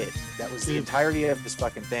was it. That was the entirety of this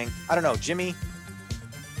fucking thing. I don't know, Jimmy.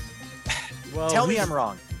 Well, tell me I'm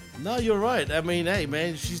wrong. No, you're right. I mean, hey,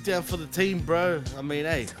 man, she's down for the team, bro. I mean,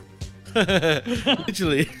 hey.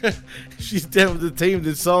 Literally, she's down for the team,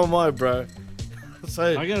 then so am I, bro.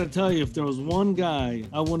 So I gotta tell you, if there was one guy,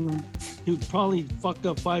 he would probably fuck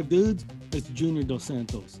up 5 dudes. It's Junior Dos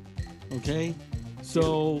Santos. Okay,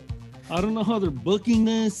 so I don't know how they're booking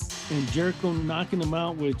this and Jericho knocking him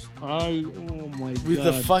out, oh my god. With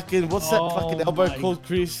the fucking, what's that fucking elbow called,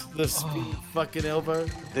 Chris? The spin fucking elbow?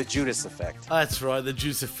 The Judas effect. That's right, the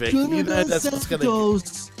Judas effect. Junior Dos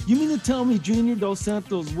Santos. You mean to tell me Junior Dos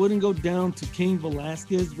Santos wouldn't go down to Cain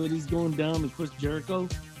Velasquez, but he's going down to Chris Jericho?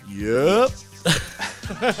 Yep.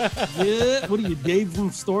 Yeah. What are you, Dave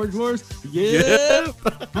from Storage Wars? Yeah.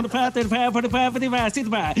 25, 35, 45, 55,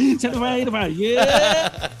 65, 75, 85.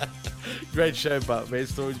 Yeah. Great show, but man,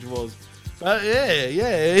 Storage Wars.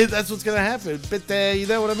 Yeah, that's what's gonna happen. But you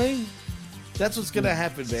know what I mean? That's what's gonna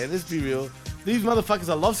happen, man. Let's be real. These motherfuckers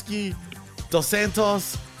are Arlovsky, Dos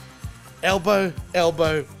Santos, elbow,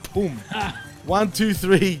 boom. 1, 2,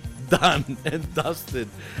 3, done and dusted.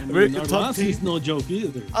 Arlovsky's no joke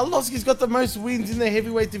either. Arlovsky's got the most wins in the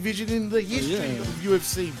heavyweight division in the history of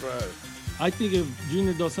UFC, bro. I think if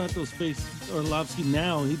Junior Dos Santos faced Arlovsky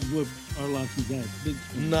now, he'd whip Arlovsky's ass.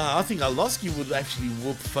 Nah, I think Arlovsky would actually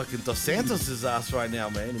whoop fucking Dos Santos' ass right now,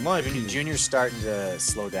 man, in my opinion. Junior's starting to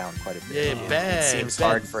slow down quite a bit. Yeah, bad. It seems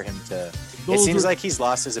hard for him to... It seems like he's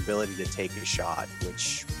lost his ability to take a shot,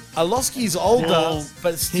 which... Arlovsky's older,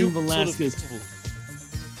 but still Cain Velasquez, sort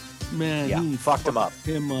of... Man, he fucked him up.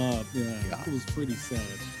 Yeah, it was pretty sad.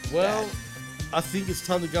 Well, I think it's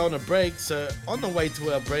time to go on a break. So on the way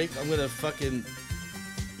to our break, I'm gonna fucking,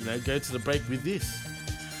 go to the break with this.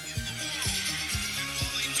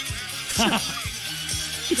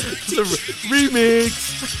 The remix.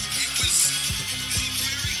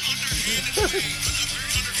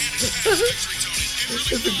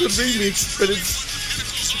 It's a good remix, but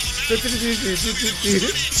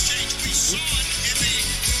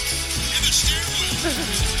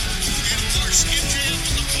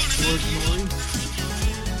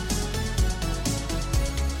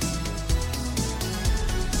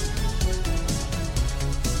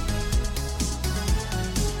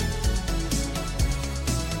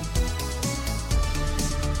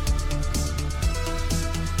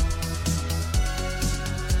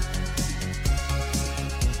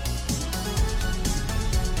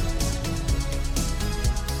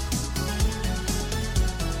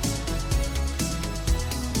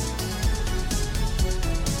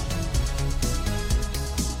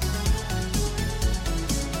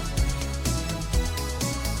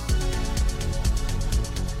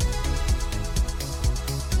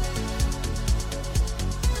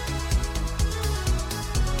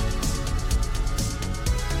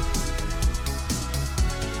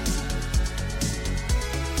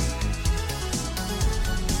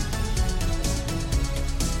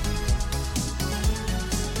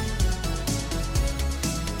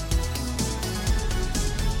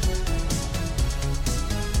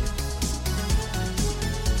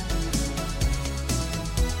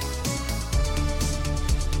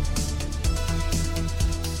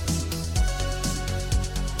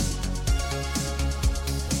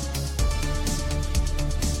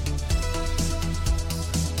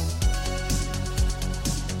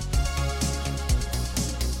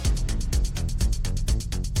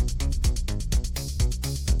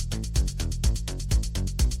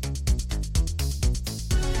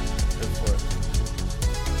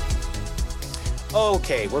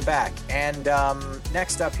Okay, we're back. And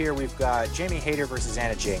next up here, we've got Jamie Hayter versus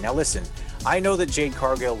Anna Jay. Now, listen, I know that Jade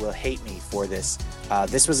Cargill will hate me for this.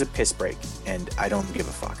 This was a piss break, and I don't give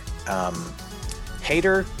a fuck.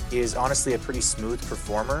 Hayter is honestly a pretty smooth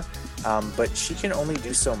performer, but she can only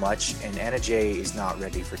do so much, and Anna Jay is not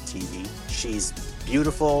ready for TV. She's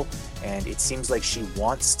beautiful, and it seems like she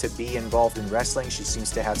wants to be involved in wrestling. She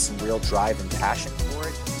seems to have some real drive and passion for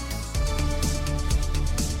it.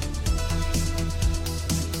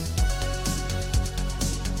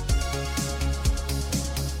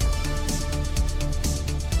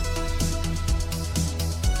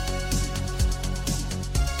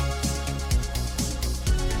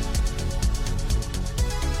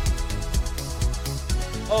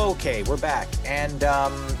 Okay, we're back. And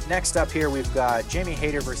next up here, we've got Jamie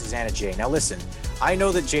Hayter versus Anna Jay. Now, listen, I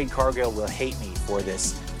know that Jade Cargill will hate me for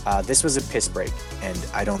this. This was a piss break, and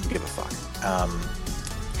I don't give a fuck.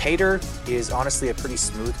 Hayter is honestly a pretty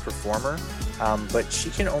smooth performer, but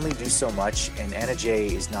she can only do so much, and Anna Jay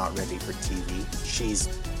is not ready for TV. She's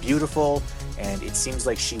beautiful, and it seems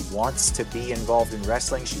like she wants to be involved in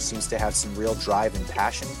wrestling. She seems to have some real drive and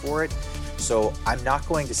passion for it. So I'm not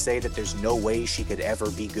going to say that there's no way she could ever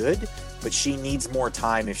be good, but she needs more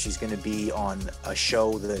time if she's going to be on a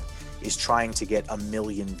show that is trying to get 1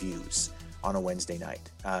 million views on a Wednesday night.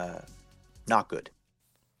 Not good.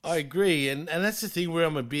 I agree. And that's the thing where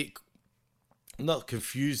I'm a bit not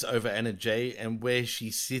confused over Anna Jay and where she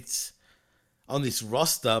sits on this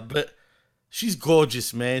roster, but she's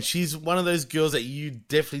gorgeous, man. She's one of those girls that you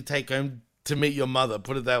definitely take home to meet your mother,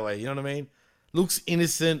 put it that way. You know what I mean? Looks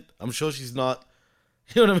innocent. I'm sure she's not.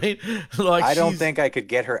 You know what I mean? Like, I don't think I could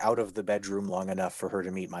get her out of the bedroom long enough for her to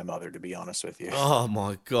meet my mother, to be honest with you. Oh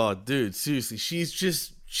my God, dude. Seriously.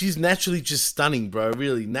 She's naturally just stunning, bro.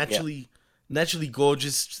 Really. Naturally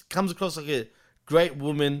gorgeous. Comes across like a great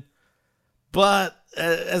woman. But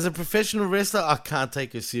as a professional wrestler, I can't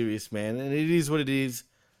take her serious, man. And it is what it is.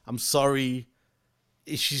 I'm sorry.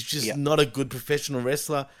 She's just not a good professional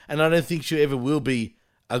wrestler. And I don't think she ever will be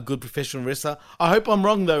a good professional wrestler. I hope I'm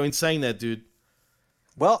wrong, though, in saying that, dude.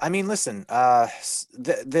 Well, I mean, listen,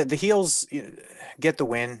 the heels get the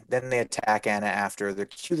win, then they attack Anna after. They're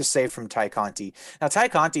cue the save from Ty Conti. Now, Ty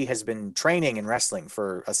Conti has been training in wrestling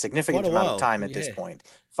for a significant amount of time at this point.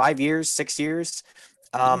 5 years, 6 years.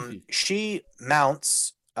 She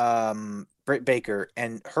mounts Britt Baker,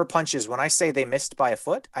 and her punches, when I say they missed by a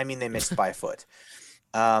foot, I mean they missed by a foot.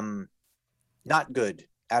 Not good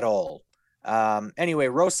at all. Anyway,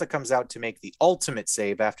 Rosa comes out to make the ultimate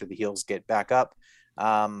save after the heels get back up.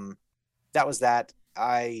 That was that.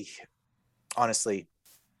 Honestly,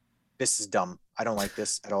 this is dumb. I don't like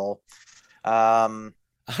this at all. I don't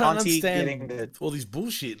Conti understand all these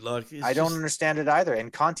bullshit. Like, I don't understand it either.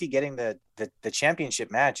 And Conti getting the championship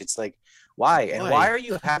match. It's like, why? And why are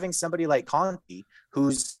you having somebody like Conti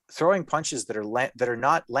who's throwing punches that are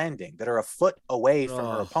not landing, that are a foot away from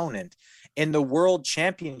her opponent in the world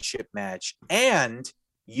championship match, and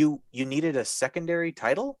you needed a secondary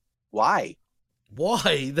title? Why?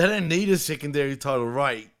 They don't need a secondary title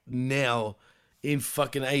right now in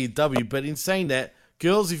fucking AEW. But in saying that,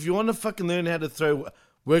 girls, if you want to fucking learn how to throw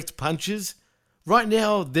worked punches, right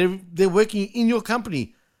now they're working in your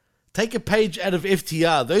company. Take a page out of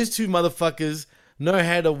FTR. Those two motherfuckers know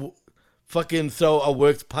how to fucking throw a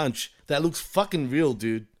worked punch that looks fucking real,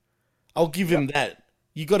 dude. I'll give him that.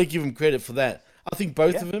 You got to give him credit for that. I think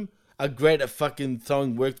both of them are great at fucking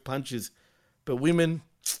throwing worked punches. But women,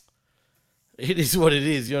 it is what it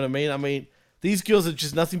is. You know what I mean? I mean, these girls are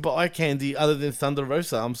just nothing but eye candy other than Thunder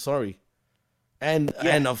Rosa. I'm sorry. And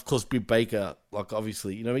of course, Britt Baker, like,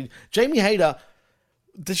 obviously. You know what I mean? Jamie Hayter,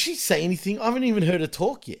 does she say anything? I haven't even heard her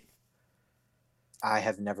talk yet. I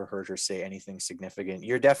have never heard her say anything significant.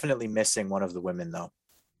 You're definitely missing one of the women, though.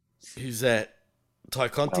 Who's that? Ty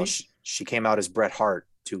Conti? Well, she came out as Bret Hart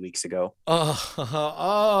 2 weeks ago. What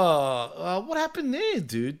happened there,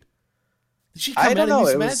 dude? Did she come out in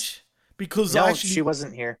this match? Because she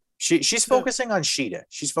wasn't here. She's focusing on Sheeta.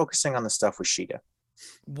 She's focusing on the stuff with Sheeta.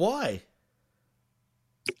 Why?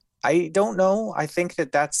 I don't know. I think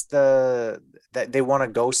that's that they want to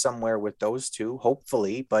go somewhere with those two,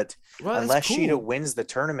 hopefully. But unless Sheeta wins the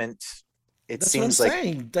tournament, it seems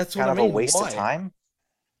like that's kind of a waste of time.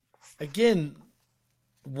 Again,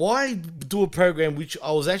 why do a program which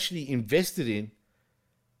I was actually invested in?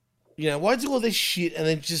 You know, why do all this shit and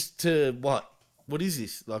then just to what? What is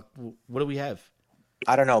this? Like, what do we have?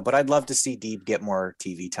 I don't know, but I'd love to see Deeb get more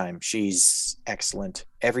TV time. She's excellent.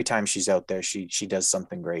 Every time she's out there, she does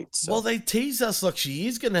something great. So. Well, they tease us like she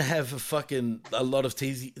is going to have a lot of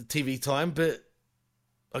TV time, but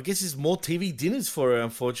I guess there's more TV dinners for her,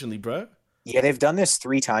 unfortunately, bro. Yeah, they've done this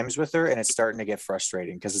 3 times with her, and it's starting to get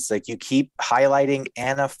frustrating because it's like you keep highlighting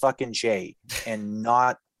Anna fucking Jay and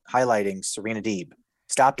not highlighting Serena Deeb.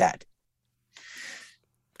 Stop that.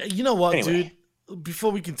 You know what, Anyway. dude?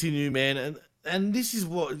 Before we continue, man, and this is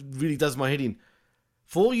what really does my head in.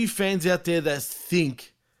 For all you fans out there that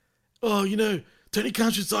think, oh, Tony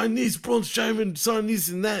Khan should sign this, Braun Strowman sign this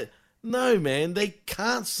and that. No, man, they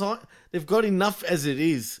can't sign. They've got enough as it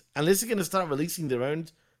is. Unless they're going to start releasing their own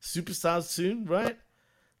superstars soon, right?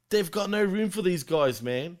 They've got no room for these guys,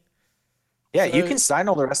 man. Yeah, you can sign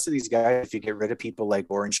all the rest of these guys if you get rid of people like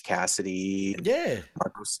Orange Cassidy, and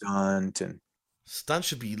Marco Stunt, and Stunt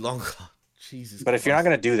should be longer. Jesus. But if you're not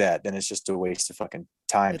going to do that, then it's just a waste of fucking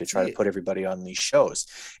time to try to put everybody on these shows.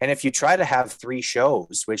 And if you try to have 3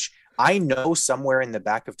 shows, which I know somewhere in the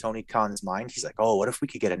back of Tony Khan's mind, he's like, oh, what if we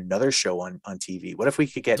could get another show on TV? What if we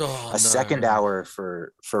could get a second hour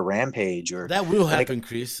for Rampage? Or that will happen,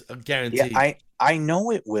 Chris. I guarantee. Yeah, I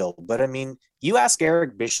know it will. But I mean, you ask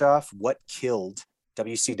Eric Bischoff what killed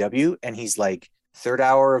WCW, and he's like, 3rd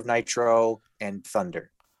hour of Nitro and Thunder.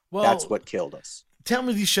 Well, that's what killed us. Tell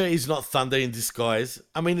me this show is not Thunder in disguise.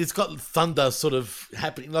 I mean, it's got Thunder sort of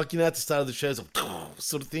happening, like, at the start of the show,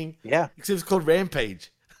 sort of thing. Yeah. Except it's called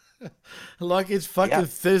Rampage. Like it's fucking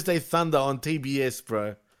Thursday Thunder on TBS,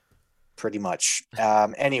 bro. Pretty much.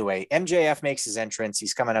 Anyway, MJF makes his entrance.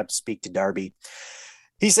 He's coming up to speak to Darby.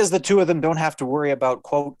 He says the 2 of them don't have to worry about,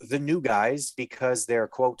 quote, the new guys because they're,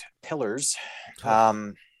 quote, pillars.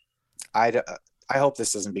 I hope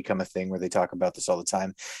this doesn't become a thing where they talk about this all the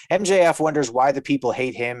time. MJF wonders why the people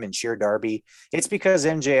hate him and cheer Darby. It's because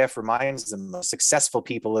MJF reminds them of successful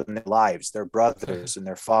people in their lives, their brothers and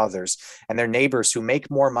their fathers and their neighbors who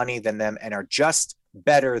make more money than them and are just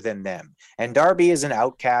better than them. And Darby is an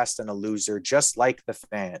outcast and a loser, just like the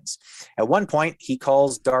fans. At one point, he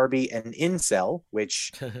calls Darby an incel,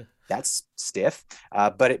 which that's stiff,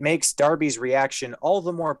 but it makes Darby's reaction all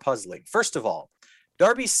the more puzzling. First of all,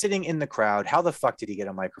 Darby's sitting in the crowd. How the fuck did he get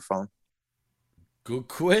a microphone? Good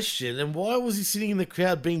question. And why was he sitting in the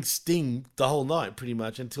crowd being Sting the whole night, pretty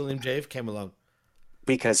much, until MJF came along?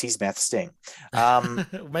 Because he's Meth Sting.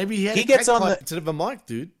 Maybe he gets on instead of a mic,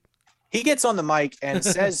 dude. He gets on the mic and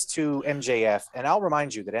says to MJF, and I'll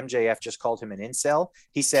remind you that MJF just called him an incel.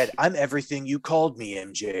 He said, "I'm everything you called me,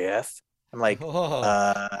 MJF." I'm like, what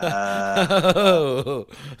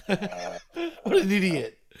an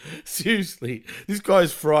idiot. Seriously, this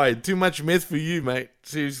guy's fried. Too much meth for you, mate.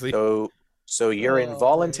 Seriously. So you're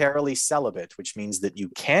involuntarily celibate, which means that you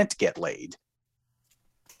can't get laid,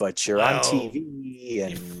 but you're on TV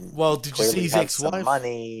and did you see his ex-wife?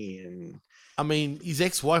 Money and I mean, his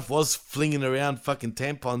ex-wife was flinging around fucking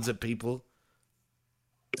tampons at people.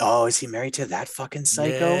 Oh, is he married to that fucking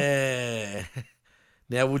psycho? Yeah.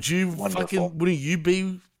 Now, wouldn't you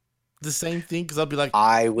be the same thing? Because I'd be like,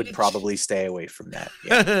 I would probably stay away from that.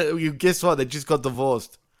 Yeah. You guess what? They just got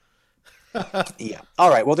divorced. Yeah. All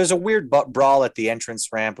right. Well, there's a weird brawl at the entrance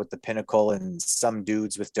ramp with the Pinnacle and some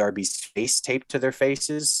dudes with Darby's face taped to their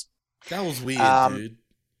faces. That was weird, dude.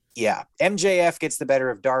 Yeah. MJF gets the better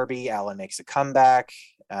of Darby. Allen makes a comeback,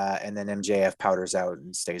 and then MJF powders out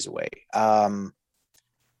and stays away.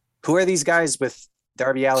 Who are these guys with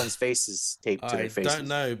Darby Allin's faces taped to their faces? I don't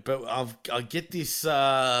know, but I get this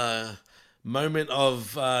moment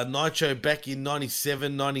of Nitro back in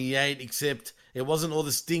 97, 98, except it wasn't all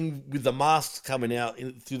the Sting with the masks coming out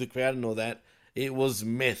through the crowd and all that. It was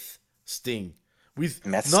Meth Sting. With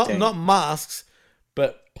not masks,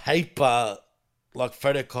 but paper, like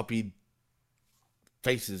photocopied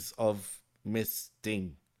faces of Meth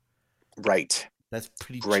Sting. Right. That's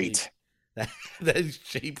pretty great. Cheap. That is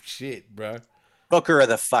cheap shit, bro. Booker of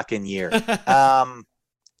the fucking year.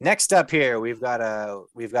 Next up here, we've got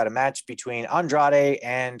a match between Andrade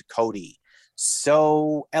and Cody.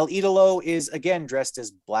 So El Idolo is again dressed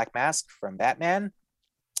as Black Mask from Batman.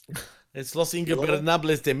 It's Los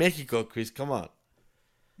Ingobernables de Mexico, Chris. Come on.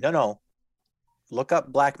 No. Look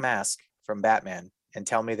up Black Mask from Batman and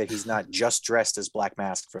tell me that he's not just dressed as Black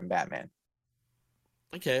Mask from Batman.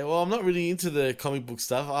 Okay, well, I'm not really into the comic book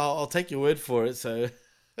stuff. I'll take your word for it. So,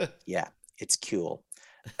 yeah, it's cool.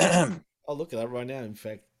 I'll look at that right now, in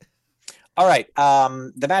fact. All right.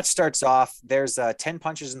 The match starts off. There's 10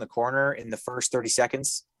 punches in the corner in the first 30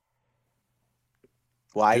 seconds.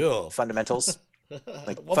 Why? Cool. Fundamentals.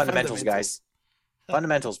 Like fundamentals, guys.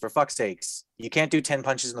 Fundamentals, for fuck's sakes. You can't do 10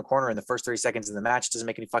 punches in the corner in the first 30 seconds of the match. It doesn't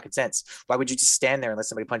make any fucking sense. Why would you just stand there and let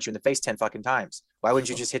somebody punch you in the face 10 fucking times? Why wouldn't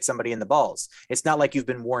you just hit somebody in the balls? It's not like you've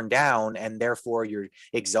been worn down and therefore you're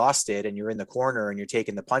exhausted and you're in the corner and you're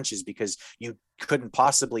taking the punches because you couldn't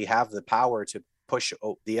possibly have the power to push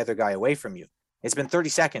the other guy away from you. It's been 30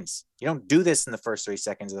 seconds. You don't do this in the first 3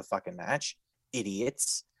 seconds of the fucking match,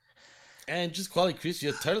 idiots. And just quality, Chris,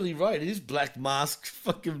 you're totally right. It is Black Mask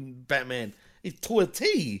fucking Batman. It's to a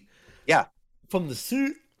T. Yeah. From the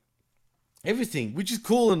suit, everything, which is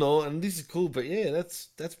cool and all, and this is cool, but yeah,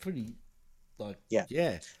 that's pretty, like,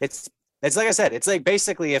 yeah. It's like I said, it's like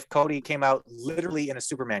basically if Cody came out literally in a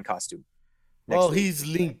Superman costume. Well, he's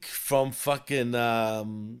Link from fucking,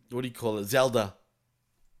 what do you call it, Zelda.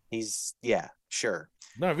 Yeah, sure.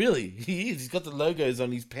 No, really, he is. He's got the logos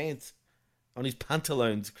on his pants, on his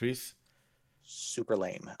pantaloons, Chris. Super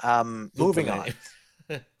lame. Moving on.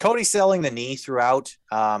 Cody selling the knee throughout,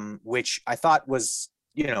 which I thought was,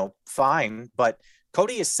 fine, but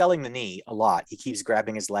Cody is selling the knee a lot. He keeps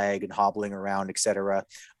grabbing his leg and hobbling around, etc.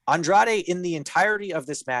 Andrade in the entirety of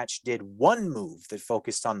this match did one move that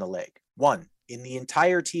focused on the leg. One in the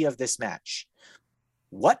entirety of this match.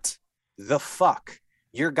 What the fuck?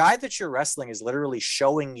 Your guy that you're wrestling is literally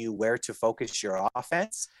showing you where to focus your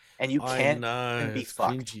offense, and you can't be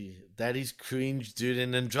fucked. Cringy. That is cringe, dude.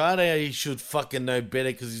 And Andrade, he should fucking know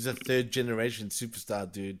better because he's a third generation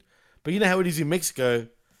superstar, dude. But you know how it is in Mexico?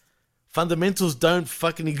 Fundamentals don't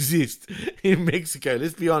fucking exist in Mexico.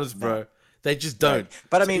 Let's be honest, bro. They just don't.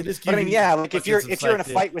 But I mean, yeah. Like if you're in a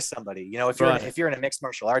fight with somebody, if you're in a mixed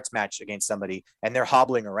martial arts match against somebody and they're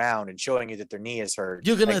hobbling around and showing you that their knee is hurt,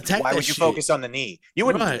 you're gonna attack. Why would you focus on the knee? You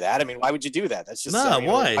wouldn't do that. I mean, why would you do that? That's just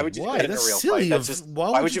why? Why would you do that in a real fight? That's just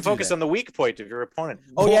why would you focus on the weak point of your opponent?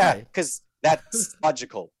 Oh yeah, because that's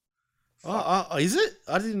logical. Is it?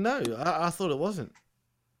 I didn't know. I thought it wasn't.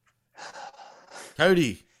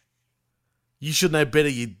 Cody, you should know better.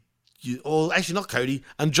 Or actually, not Cody.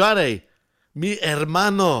 Andrade. Mi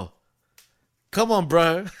hermano. Come on,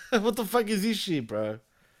 bro. What the fuck is this shit, bro?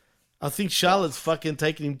 I think Charlotte's fucking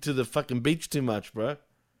taking him to the fucking beach too much, bro.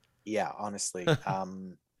 Yeah, honestly.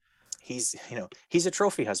 He's a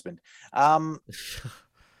trophy husband. You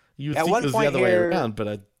would think it was the other way around,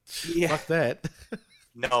 but fuck that.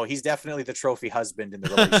 No, he's definitely the trophy husband in the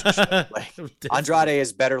relationship. Like Andrade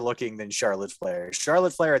is better looking than Charlotte Flair.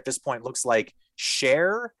 Charlotte Flair at this point looks like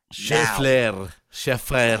Cher Flair.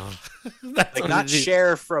 Like not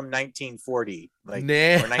Cher from 1940, like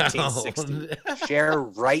or 1960. Cher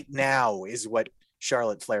right now is what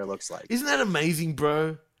Charlotte Flair looks like. Isn't that amazing,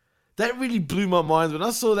 bro? That really blew my mind when I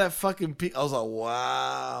saw that fucking pic. I was like,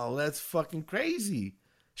 wow, that's fucking crazy.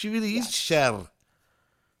 She really is Cher.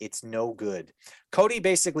 It's no good. Cody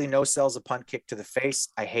basically no-sells a punt kick to the face.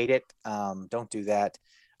 I hate it. Don't do that.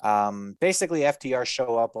 Basically, FTR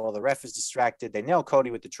show up while the ref is distracted. They nail Cody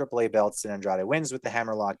with the AAA belts, and Andrade wins with the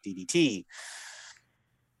hammerlock DDT.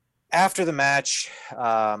 After the match,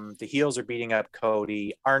 the heels are beating up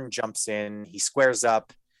Cody. Arn jumps in. He squares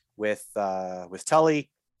up with Tully,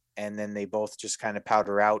 and then they both just kind of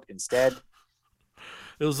powder out instead.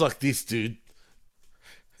 It was like this, dude.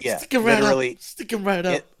 Yeah, stick him right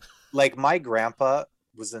up. Like my grandpa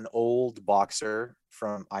was an old boxer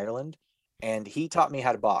from Ireland, and he taught me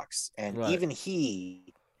how to box. And even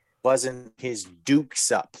he wasn't his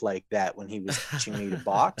dukes up like that when he was teaching me to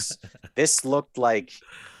box. This looked like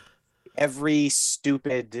every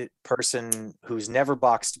stupid person who's never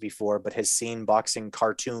boxed before but has seen boxing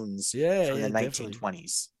cartoons from the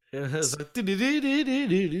 1920s. Yeah, it's like,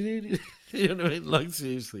 you know what I mean? Like,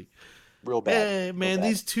 seriously. Real bad. Yeah, man,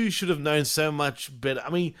 these two should have known so much better.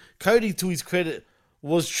 I mean, Cody, to his credit,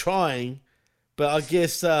 was trying, but I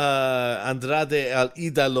guess Andrade el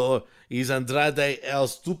Idolo is Andrade el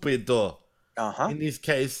Stupido. In this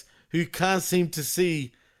case, who can't seem to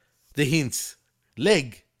see the hints.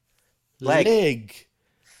 Leg. Oh,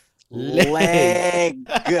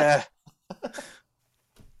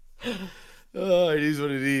 it is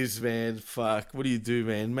what it is, man. Fuck. What do you do,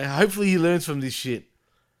 man? Hopefully he learns from this shit.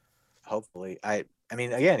 Hopefully. I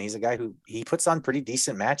mean, again, he's a guy who he puts on pretty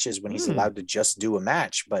decent matches when he's allowed to just do a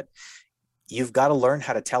match, but you've got to learn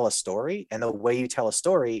how to tell a story, and the way you tell a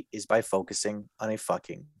story is by focusing on a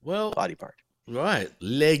fucking body part. Right.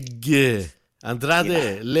 Leg.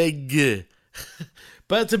 Andrade, leg.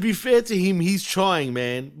 But to be fair to him, he's trying,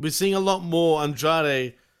 man. We're seeing a lot more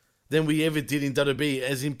Andrade than we ever did in WWE,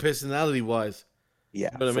 as in personality-wise. Yeah,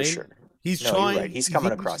 you know what I mean? Sure. He's trying. Right. He's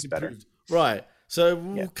coming across better. Right. So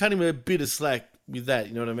we'll cut him a bit of slack with that,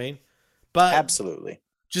 you know what I mean? But absolutely.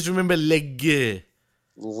 Just remember leg.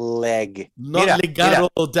 Not Legado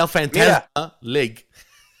del Fantasma. Leg.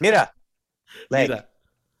 Mira. Leg.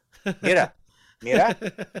 Mira.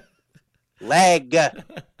 Leg.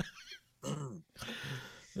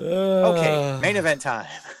 Okay, main event time.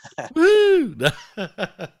 Woo!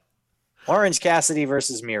 Orange Cassidy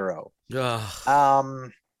versus Miro.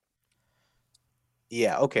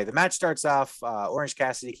 Yeah, okay. The match starts off. Orange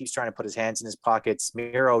Cassidy keeps trying to put his hands in his pockets.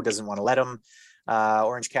 Miro doesn't want to let him.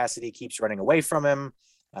 Orange Cassidy keeps running away from him.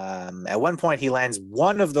 At one point, he lands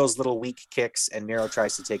one of those little weak kicks, and Miro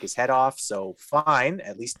tries to take his head off. So fine,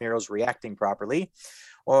 at least Miro's reacting properly.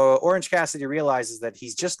 Orange Cassidy realizes that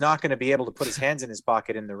he's just not going to be able to put his hands in his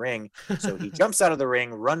pocket in the ring. So he jumps out of the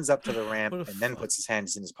ring, runs up to the ramp, and then puts his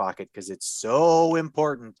hands in his pocket because it's so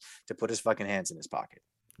important to put his fucking hands in his pocket.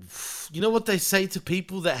 You know what they say to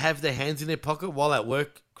people that have their hands in their pocket while at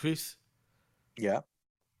work, Chris? Yeah.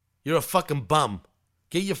 You're a fucking bum.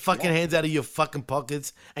 Get your fucking hands out of your fucking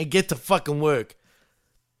pockets and get to fucking work.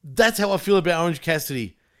 That's how I feel about Orange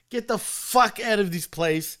Cassidy. Get the fuck out of this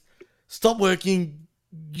place. Stop working.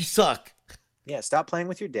 You suck. Yeah, stop playing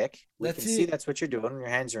with your dick. We can see that's what you're doing when your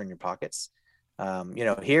hands are in your pockets.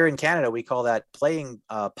 Here in Canada, we call that playing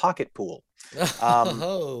pocket pool.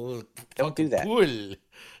 Don't do that. Pool.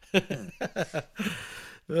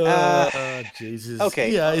 Jesus.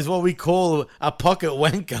 Okay. Yeah, is what we call a pocket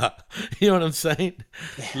wanker. You know what I'm saying?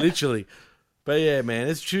 Yeah. Literally. But yeah, man,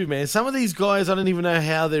 it's true, man. Some of these guys, I don't even know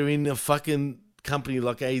how they're in a fucking company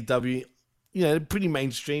like AEW. You know, pretty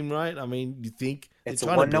mainstream, right? I mean, you think it's a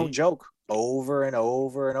one-note joke over and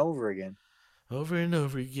over and over again. Over and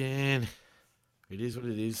over again. It is what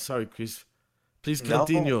it is. Sorry, Chris. Please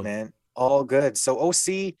continue. No, man. All good. So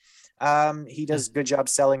OC, he does a good job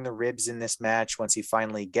selling the ribs in this match once he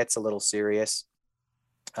finally gets a little serious.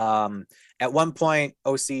 At one point,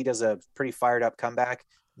 OC does a pretty fired up comeback.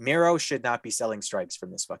 Miro should not be selling strikes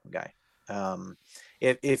from this fucking guy.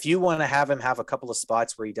 If you want to have him have a couple of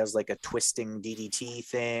spots where he does like a twisting DDT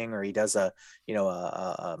thing, or he does a head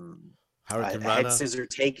scissor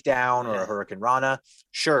takedown or a Hurricane Rana,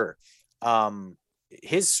 sure.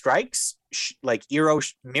 His strikes, like Miro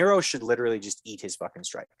should literally just eat his fucking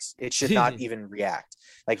strikes. It should not even react.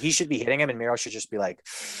 Like he should be hitting him, and Miro should just be like,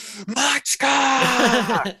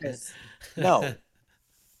 Machka! No,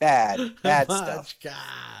 bad stuff.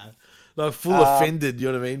 Like full offended,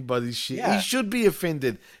 you know what I mean, by this shit. Yeah. He should be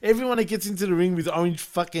offended. Everyone that gets into the ring with Orange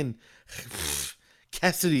fucking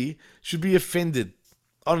Cassidy should be offended.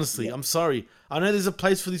 Honestly, I'm sorry. I know there's a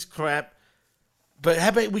place for this crap, but how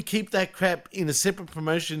about we keep that crap in a separate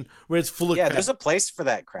promotion where it's full of crap? Yeah, there's a place for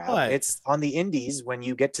that crap. Right. It's on the indies when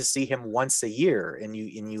you get to see him once a year, and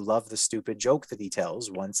you love the stupid joke that he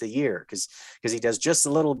tells once a year because he does just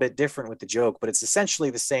a little bit different with the joke, but it's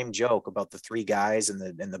essentially the same joke about the three guys and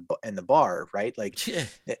the bar, right? Like,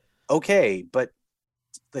 okay, but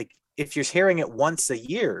like if you're hearing it once a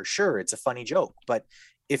year, sure, it's a funny joke, but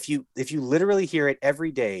if you literally hear it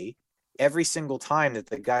every day, every single time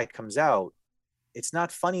that the guy comes out, it's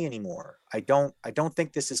not funny anymore. I don't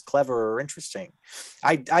think this is clever or interesting.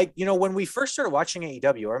 I when we first started watching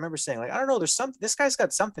AEW, I remember saying like, I don't know, this guy's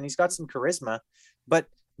got something. He's got some charisma, but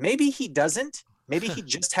maybe he doesn't. Maybe he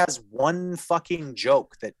just has one fucking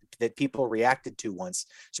joke that people reacted to once.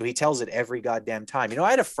 So he tells it every goddamn time. I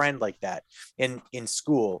had a friend like that in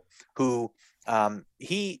school who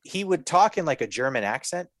he would talk in like a German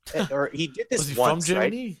accent, or he did this Was he once, from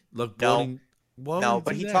Germany? right? Like No,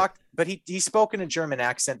 but he talked, but he spoke in a German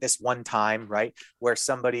accent this one time, right? Where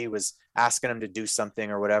somebody was asking him to do something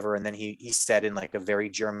or whatever. And then he said in like a very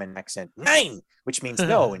German accent, nein, which means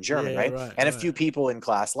no in German, right? And a few people in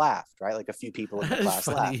class laughed, right? Like a few people in the class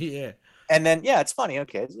laughed. Yeah. And then, yeah, it's funny.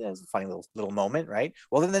 Okay. It's a funny little moment, right?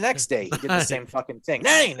 Well, then the next day he did the same fucking thing.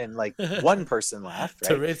 Nine! And like one person laughed,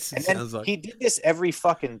 right? Tourette's, and then he did this every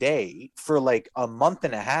fucking day for like a month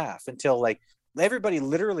and a half until like everybody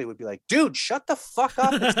literally would be like, dude, shut the fuck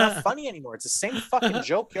up. It's not funny anymore. It's the same fucking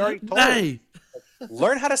joke you already told. Like,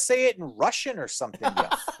 learn how to say it in Russian or something, you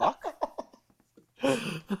fuck.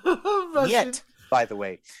 Yet, by the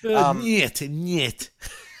way. Yet.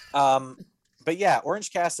 But yeah,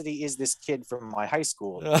 Orange Cassidy is this kid from my high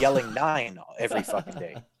school yelling 9 every fucking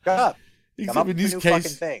day. Come up with a new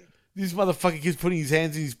fucking thing. This motherfucker keeps putting his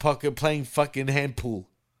hands in his pocket playing fucking hand pool.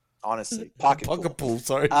 Honestly, pocket pool.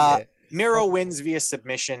 Sorry. Miro wins via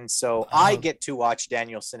submission, so I get to watch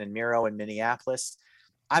Danielson and Miro in Minneapolis.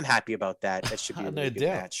 I'm happy about that. That should be a really good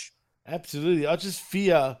match. Absolutely. I just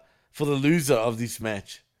fear for the loser of this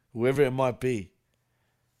match, whoever it might be.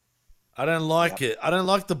 I don't like it. I don't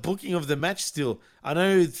like the booking of the match still. I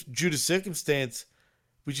know it's due to circumstance,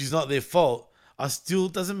 which is not their fault.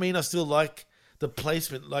 Doesn't mean I still like the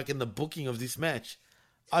placement, like in the booking of this match.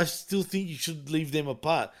 I still think you should leave them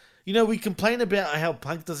apart. We complain about how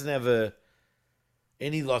Punk doesn't have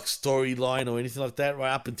any like storyline or anything like that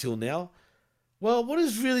right up until now. Well, what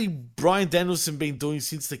has really Bryan Danielson been doing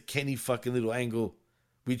since the Kenny fucking little angle,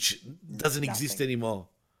 which doesn't exist anymore?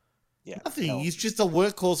 Yeah, nothing. No. He's just a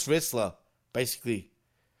workhorse wrestler. basically.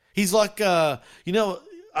 He's like, you know,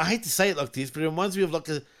 I hate to say it like this, but it reminds me of like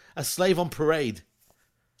a slave on parade.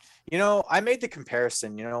 You know, I made the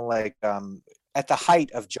comparison, you know, like at the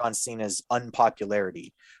height of John Cena's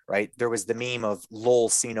unpopularity, right? There was the meme of LOL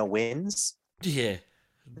Cena wins. Yeah.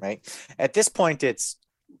 Right. At this point, it's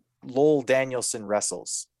LOL Danielson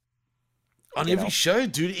wrestles. On every show,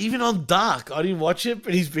 dude. Even on Dark. I didn't watch it,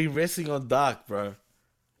 but he's been wrestling on Dark, bro.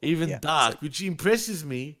 Even Dark, like, which impresses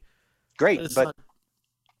me. Great, but like,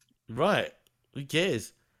 right. Who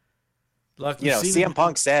cares? Like, you know, CM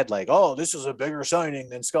Punk said, like, oh, this is a bigger signing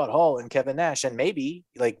than Scott Hall and Kevin Nash. And maybe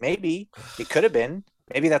it could have been.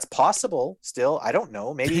 Maybe that's possible still. I don't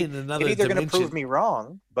know. Maybe they're going to prove me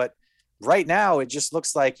wrong. But right now, it just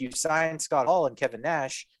looks like you signed Scott Hall and Kevin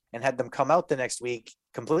Nash and had them come out the next week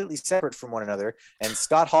completely separate from one another. And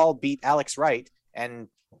Scott Hall beat Alex Wright. And,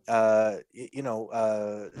 wait.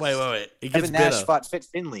 It gets Kevin Nash fought Fit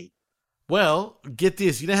Finlay. Well, get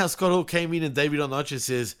this. You know how Scott Hall came in and David Onocha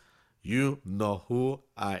says, you know who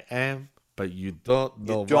I am, but you don't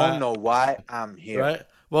know why I'm here. Right?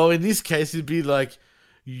 Well, in this case, it'd be like,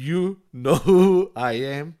 you know who I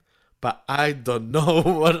am, but I don't know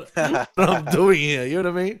what I'm doing here. You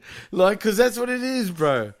know what I mean? Like, because that's what it is,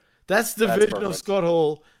 bro. That's the version of Scott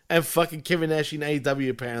Hall and fucking Kevin Nash in AEW,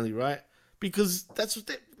 apparently, right? Because that's what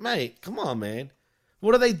mate, come on, man.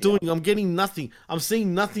 What are they doing? Yeah. I'm getting nothing. I'm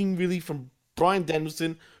seeing nothing really from Bryan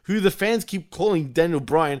Danielson, who the fans keep calling Daniel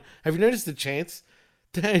Bryan. Have you noticed the chants?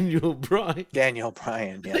 Daniel Bryan. Yeah.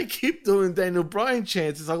 They keep doing Daniel Bryan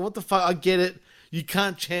chants. It's like, what the fuck? I get it. You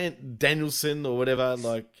can't chant Danielson or whatever.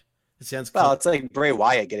 Like, it sounds well, it's like Bray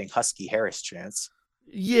Wyatt getting Husky Harris chants.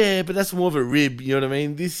 Yeah, but that's more of a rib. You know what I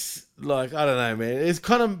mean? This, like, I don't know, man. It's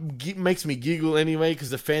kind of makes me giggle anyway because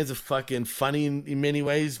the fans are fucking funny in many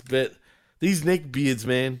ways. But these neck beards,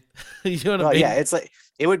 man. You know what I mean? Yeah, it's like,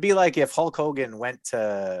 it would be like if Hulk Hogan went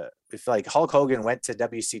to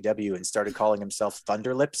WCW and started calling himself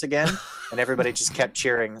Thunder Lips again, and everybody just kept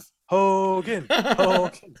cheering Hogan.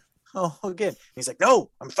 He's like,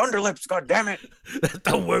 no, I'm Thunder Lips. God damn it! That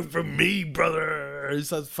don't work for me, brother. He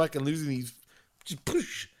starts fucking losing his, just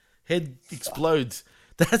push, head explodes.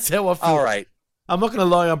 That's how I feel. All right, I'm not gonna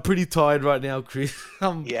lie. I'm pretty tired right now, Chris.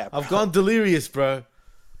 I've gone delirious, bro.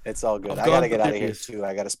 It's all good. I got to get out of here too.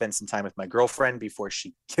 I got to spend some time with my girlfriend before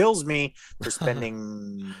she kills me for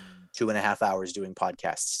spending 2.5 hours doing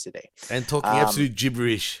podcasts today. And talking absolute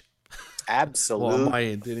gibberish. Absolute. Well, on my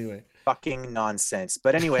end, anyway. Fucking nonsense.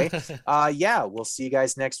 But anyway, we'll see you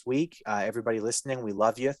guys next week. Everybody listening, we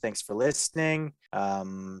love you. Thanks for listening.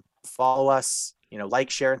 Follow us, like,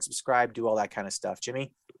 share, and subscribe. Do all that kind of stuff.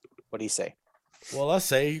 Jimmy, what do you say? Well, I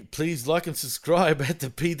say, please like and subscribe at the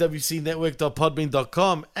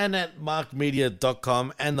pwcnetwork.podbean.com and at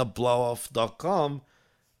markmedia.com and theblowoff.com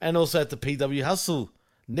and also at the PW Hustle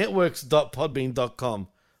networks.podbean.com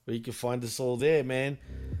where you can find us all there, man.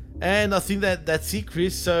 And I think that's it,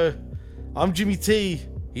 Chris. So I'm Jimmy T.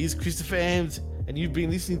 He's Christopher Ames, and you've been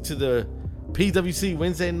listening to the PWC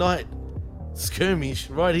Wednesday night skirmish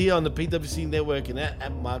right here on the PWC network and at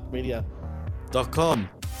markmedia.com.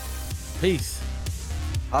 Peace.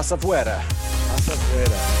 Hasta fuera. Hasta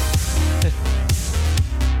fuera.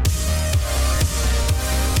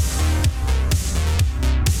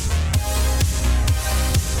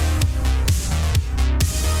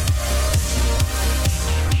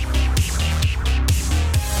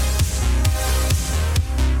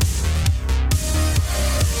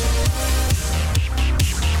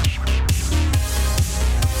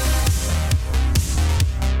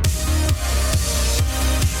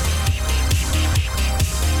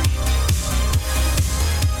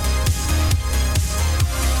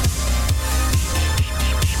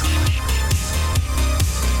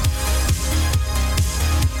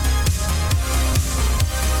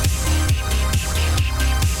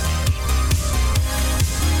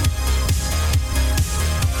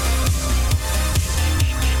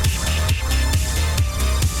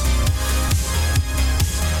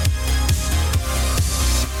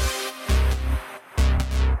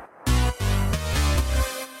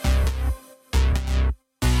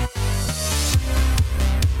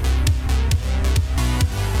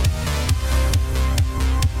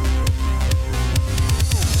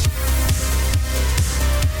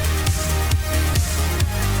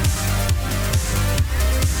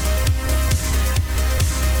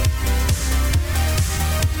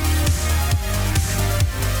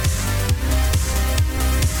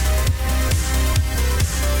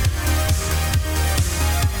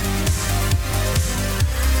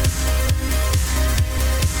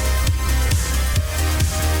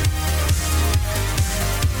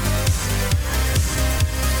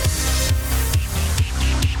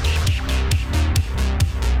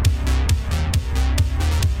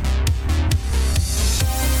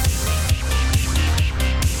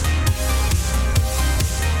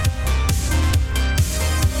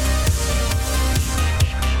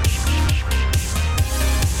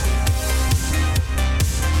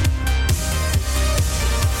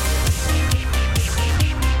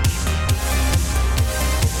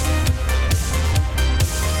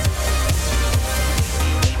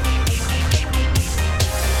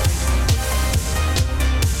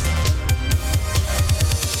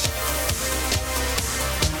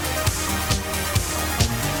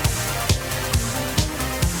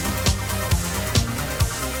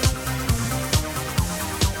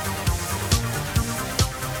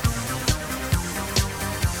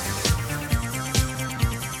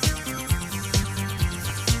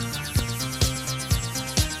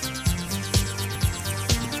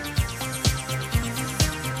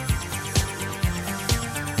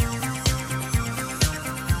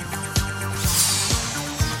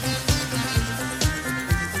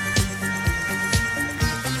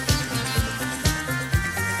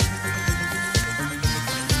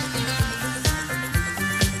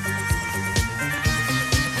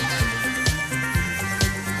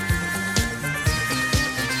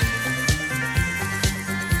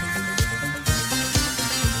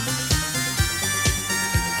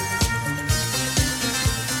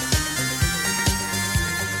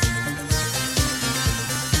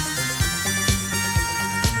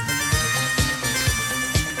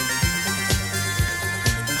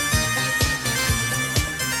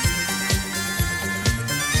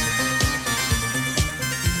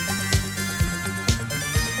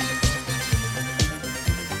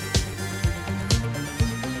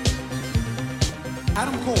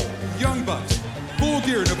 Adam Cole, Young Bucks. Full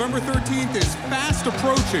Gear, November 13th is fast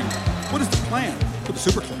approaching. What is the plan for the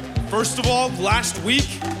Super Click? First of all, last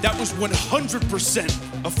week, that was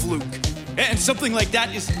 100% a fluke. And something like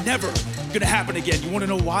that is never gonna happen again. You wanna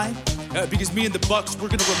know why? Because me and the Bucks, we're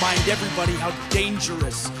gonna remind everybody how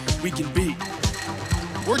dangerous we can be.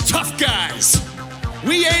 We're tough guys.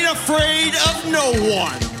 We ain't afraid of no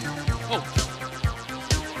one. Oh.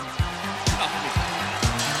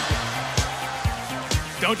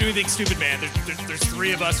 Don't do anything stupid, man. There's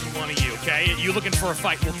three of us and one of you, okay? You looking for a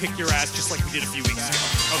fight, we'll kick your ass just like we did a few weeks ago.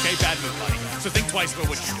 Okay, bad move, buddy. So think twice about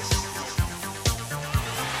what you do.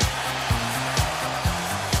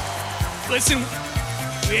 Listen,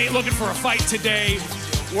 we ain't looking for a fight today.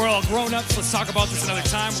 We're all grown-ups. Let's talk about this another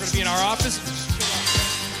time. We're gonna be in our office.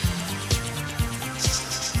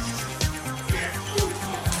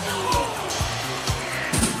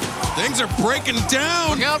 Things are breaking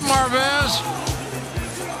down. Look out, Marvez.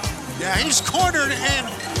 Yeah, he's cornered, and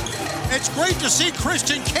it's great to see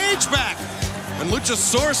Christian Cage back. And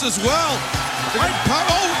Luchasaurus as well. Here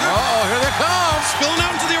they come. Spilling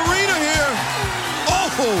out into the arena here. Oh!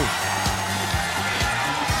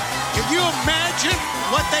 Can you imagine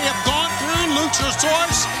what they have gone through?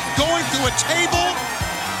 Luchasaurus going through a table.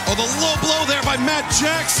 Oh, the low blow there by Matt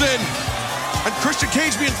Jackson. And Christian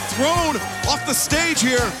Cage being thrown off the stage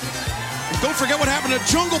here. And don't forget what happened to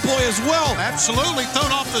Jungle Boy as well. Absolutely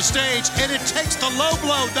thrown off the stage, and it takes the low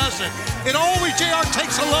blow, doesn't it? It always, JR,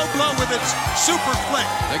 takes a low blow with its super click.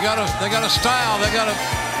 They got a style, they got a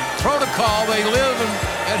protocol they live and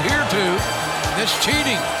adhere to. It's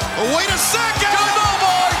cheating. Oh, wait a second! Jungle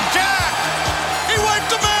Boy, Jack! He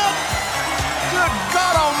wiped him out! Good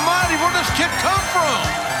God Almighty, where'd this kid come from?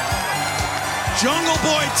 Jungle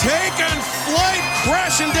Boy taking flight,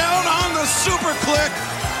 crashing down on the super click.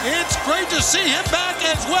 It's great to see him back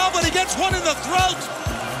as well, but he gets one in the throat.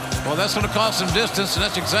 Well, that's going to cause some distance, and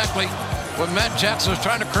that's exactly what Matt Jackson was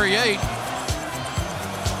trying to create.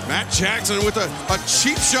 Matt Jackson with a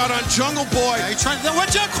cheap shot on Jungle Boy. Yeah, he's trying to,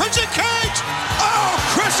 watch out, Christian Cage! Oh,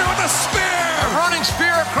 Christian with a spear! A running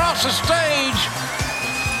spear across the stage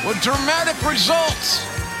with dramatic results.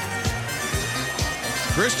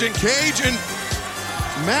 Christian Cage and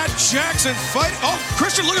Matt Jackson fight. Oh,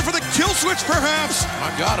 Christian looking for the kill switch, perhaps.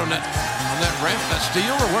 My God, on that ramp, that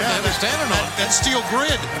steel, or what they standing on? That steel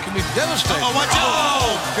grid. That can be devastating. Oh, watch out.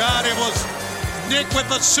 Oh, God, it was Nick with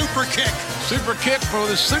the super kick. Super kick for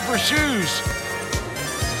the super shoes.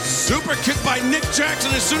 Super kick by Nick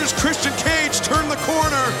Jackson as soon as Christian Cage turned the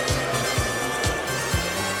corner.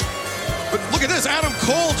 But look at this, Adam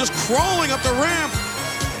Cole just crawling up the ramp.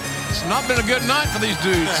 It's not been a good night for these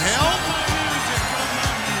dudes. The hell?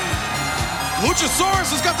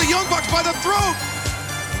 Luchasaurus has got the Young Bucks by the throat.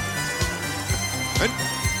 And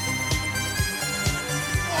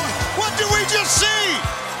what did we just see?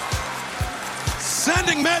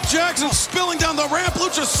 Sending Matt Jackson spilling down the ramp.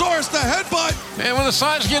 Luchasaurus the headbutt. Man, when the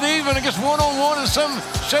sides get even, it gets one-on-one in some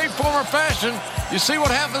shape, form, or fashion. You see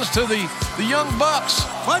what happens to the Young Bucks.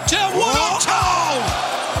 Watch out, one-on-two!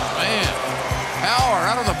 Man, power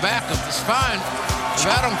out of the back of the spine of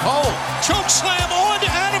Adam Cole. Choke slam on to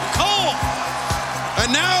Adam Cole.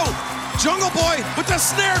 And now, Jungle Boy with the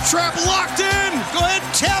snare trap locked in. Go ahead,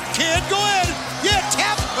 tap, kid. Go ahead. Yeah,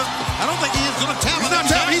 tap. I don't think he is going to tap. He's not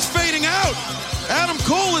tapping. He's fading out. Adam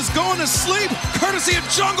Cole is going to sleep, courtesy of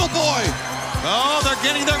Jungle Boy. Oh, they're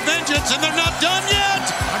getting their vengeance, and they're not done yet.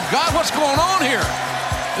 My God, what's going on here?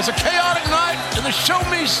 It's a chaotic night in the show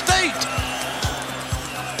me state.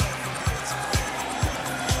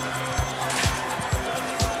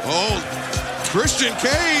 Oh, Christian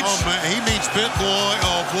Cage. Oh, man, he means Pit Boy.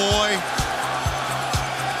 Oh, boy.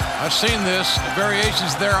 I've seen this,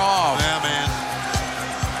 variations thereof. Yeah, man.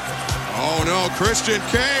 Oh, no, Christian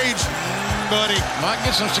Cage. Buddy. Might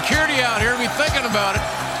get some security out here, be thinking about it.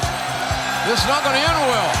 This is not going to end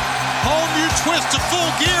well. Whole new twist to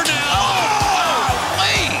Full Gear now.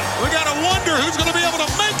 Oh, we got to wonder who's going to be able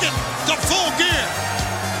to make it to Full Gear.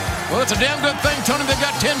 Well, it's a damn good thing, Tony. They've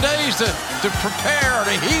got 10 days to prepare,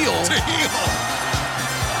 to heal.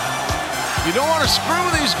 You don't want to screw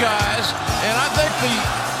these guys, and I think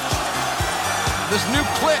this new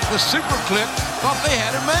clique, the super clique, thought they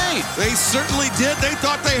had it made. They certainly did. They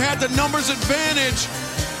thought they had the numbers advantage.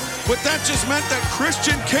 But that just meant that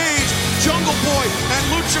Christian Cage, Jungle Boy, and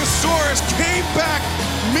Luchasaurus came back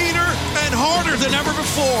meaner and harder than ever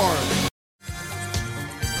before.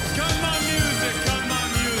 Cut my music, cut my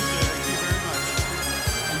music. Thank you very much.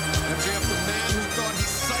 MJF, the man who thought he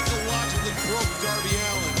psychologically broke Darby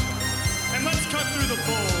Allin. And let's cut through the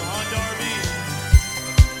bull, huh, Darby?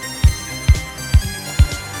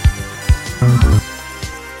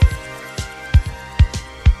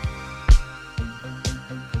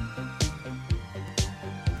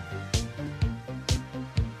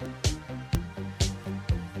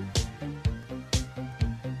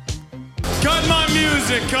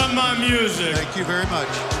 music, cut my music. Thank you very much.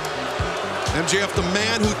 MJF, the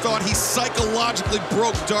man who thought he psychologically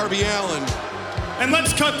broke Darby Allin. And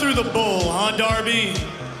let's cut through the bull, huh, Darby?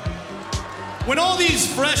 When all these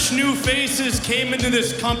fresh new faces came into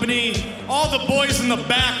this company, all the boys in the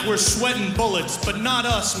back were sweating bullets, but not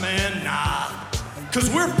us, man, nah.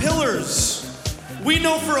 'Cause we're pillars. We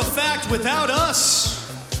know for a fact without us,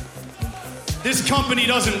 this company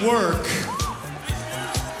doesn't work.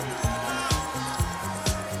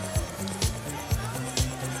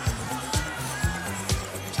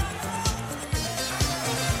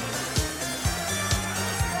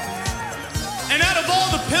 And out of all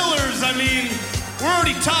the pillars, I mean, we're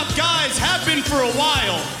already top guys, have been for a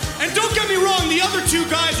while. And don't get me wrong, the other two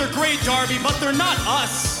guys are great, Darby, but they're not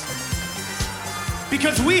us.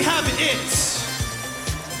 Because we have it.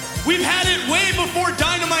 We've had it way before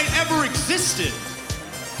Dynamite ever existed.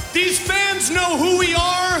 These fans know who we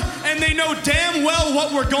are, and they know damn well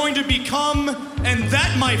what we're going to become, and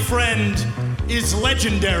that, my friend, is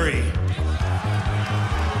legendary.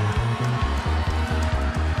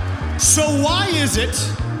 So why is it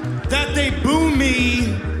that they boo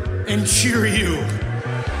me and cheer you?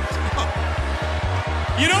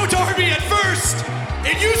 You know, Darby, at first,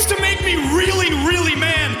 it used to make me really, really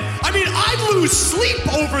mad. I mean, I'd lose sleep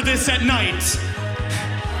over this at night.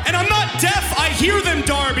 And I'm not deaf, I hear them,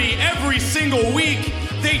 Darby, every single week.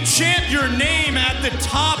 They chant your name at the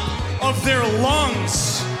top of their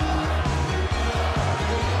lungs.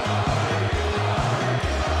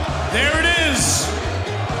 There it is.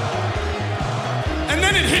 And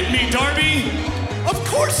then it hit me, Darby. Of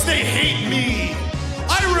course they hate me.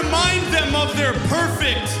 I remind them of their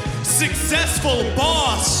perfect, successful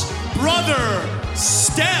boss, brother,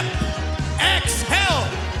 step, ex, hell.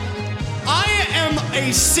 I am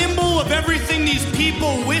a symbol of everything these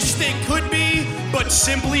people wish they could be, but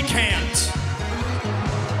simply can't.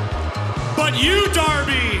 But you,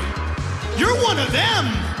 Darby, you're one of them.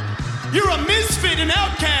 You're a misfit, an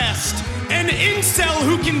outcast, an incel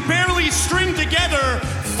who can barely string together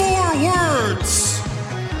 4 words.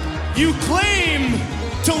 You claim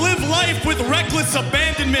to live life with reckless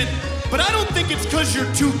abandonment, but I don't think it's because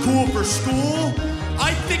you're too cool for school.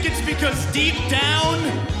 I think it's because deep down,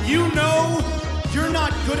 you know you're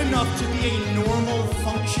not good enough to be a normal,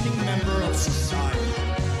 functioning member of society.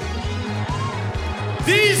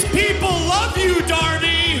 These people love you,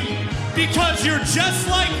 Darby, because you're just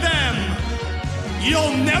like them.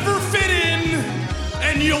 You'll never fit in,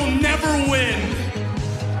 and you'll never win.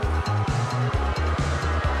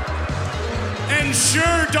 And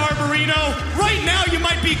sure, Darbarino, right now you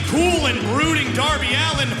might be cool and brooding Darby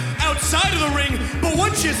Allin outside of the ring, but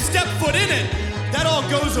once you step foot in it, that all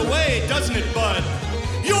goes away, doesn't it, bud?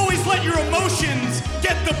 You always let your emotions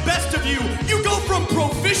get the best of you. You go from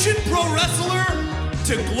proficient pro wrestler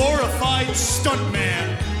to glorified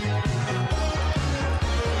stuntman.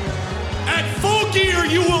 At full gear,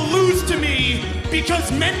 you will lose to me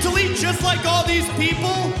because mentally, just like all these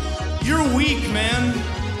people, you're weak, man.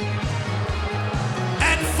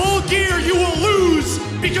 At full gear, you will lose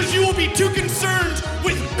because you will be too concerned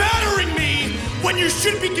with battering me when you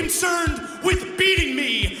should be concerned with beating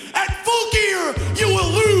me. At full gear, you will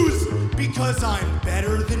lose because I'm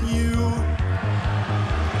better than you,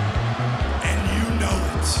 and you know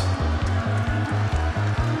it.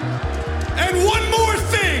 And one more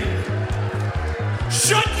thing.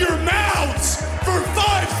 Shut your mouths for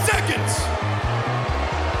 5 seconds.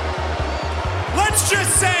 Let's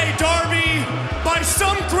just say, Darby, by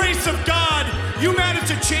some grace of God, you managed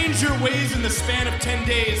to change your ways in the span of 10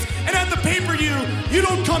 days. And at the pay-per-view, you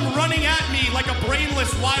don't come running at me like a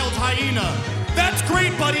brainless wild hyena. That's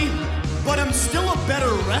great, buddy, but I'm still a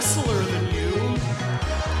better wrestler than you.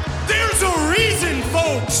 There's a reason,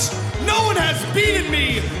 folks. No one has beaten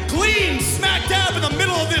me clean smack dab in the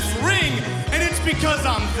middle of this ring, and it's because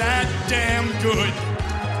I'm that damn good.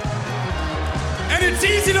 And it's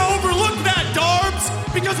easy to overlook that, Darbs,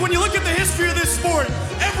 because when you look at the history of this sport,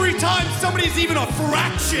 every time somebody's even a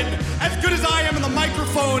fraction as good as I am in the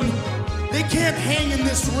microphone, they can't hang in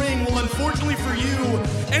this ring. Well, unfortunately for you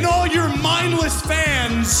and all your mindless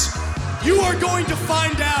fans, you are going to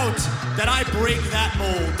find out that I break that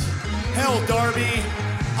mold. Hell, Darby,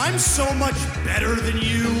 I'm so much better than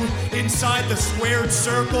you inside the squared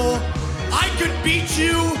circle. I could beat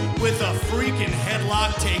you with a freaking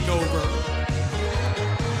headlock takeover.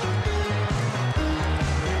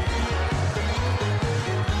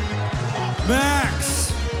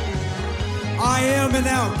 Max, I am an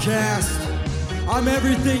outcast. I'm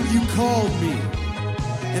everything you called me.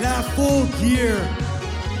 And at full gear,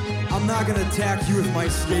 I'm not gonna attack you with my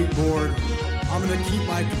skateboard. I'm gonna keep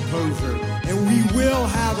my composure, and we will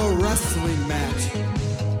have a wrestling match,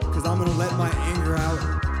 because I'm gonna let my anger out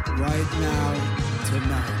right now,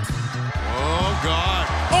 tonight. Oh, God.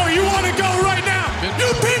 Oh, you want to go right now? You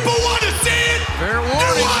people want to see it? Fair You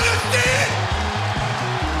warning. want to see it?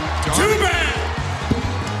 Too bad.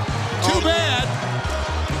 Too bad.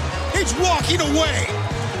 He's walking away.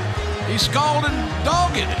 He's scalding,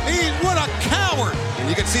 dogging it. What a coward. And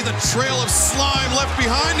you can see the trail of slime left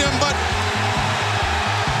behind him, but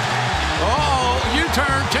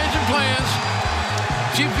U-turn, changing plans.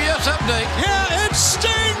 GPS update. Yeah, and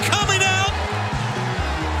Sting coming out.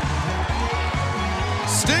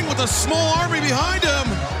 Sting with a small army behind him.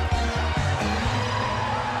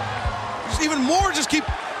 There's even more just keep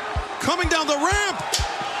coming down the ramp.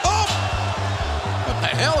 Oh! What the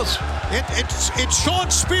hell is... It's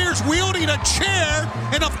Sean Spears wielding a chair,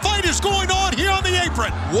 and a fight is going on here on the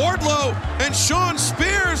apron. Wardlow and Sean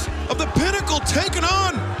Spears of the Pinnacle taking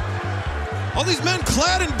on all these men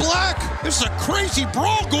clad in black. This is a crazy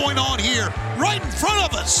brawl going on here, right in front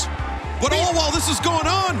of us. But all while this is going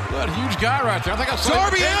on, that huge guy right there. I think I saw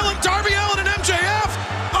Darby Allin and MJF.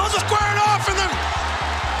 Oh, squaring off, and then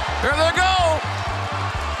there they go.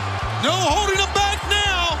 No holding them back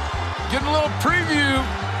now. Getting a little preview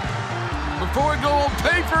before we go on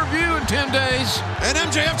pay-per-view in 10 days. And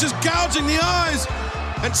MJF just gouging the eyes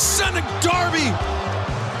and sending Darby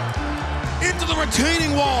into the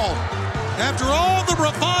retaining wall. After all the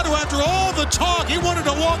bravado, after all the talk, he wanted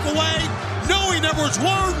to walk away, knowing there was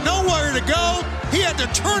nowhere to go. He had to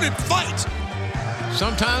turn and fight.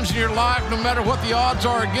 Sometimes in your life, no matter what the odds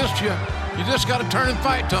are against you, you just got to turn and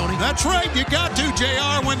fight, Tony. That's right, you got to,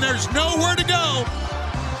 JR, when there's nowhere to go.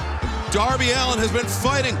 Darby Allin has been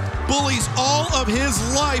fighting bullies all of his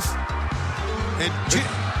life. And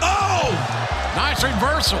nice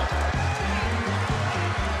reversal.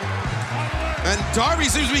 And Darby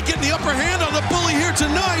seems to be getting the upper hand on the bully here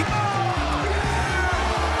tonight.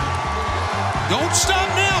 Don't stop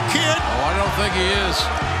now, kid. Oh, I don't think he is.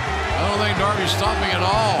 I don't think Darby's stopping at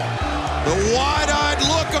all. The wide-eyed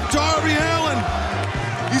look of Darby Allin.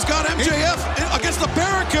 He's got MJF against the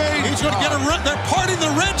barricade. He's going to get a run. They're parting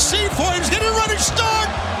the Red Sea for him. He's getting a running start.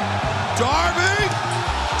 Darby.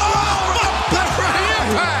 Oh, the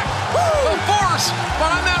impact. The force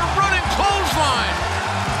behind that running clothesline.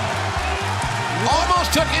 Almost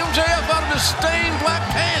took MJF out of his stained black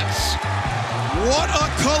pants. What a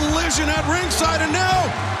collision at ringside, and now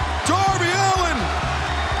Darby Allin.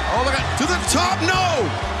 Oh, look at to the top. No.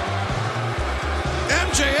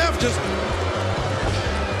 MJF just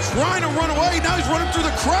trying to run away. Now he's running through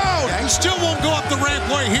the crowd. Yeah, he still won't go up the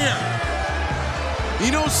rampway here. He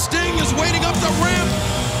knows Sting is waiting up the ramp,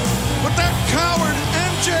 but that coward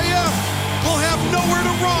MJF will have nowhere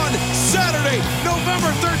to run. Saturday, November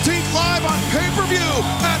 13th, live on pay-per-view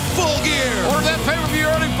at Full Gear. Order that pay-per-view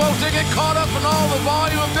early, folks. They get caught up in all the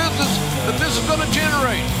volume of business that this is going to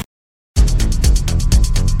generate.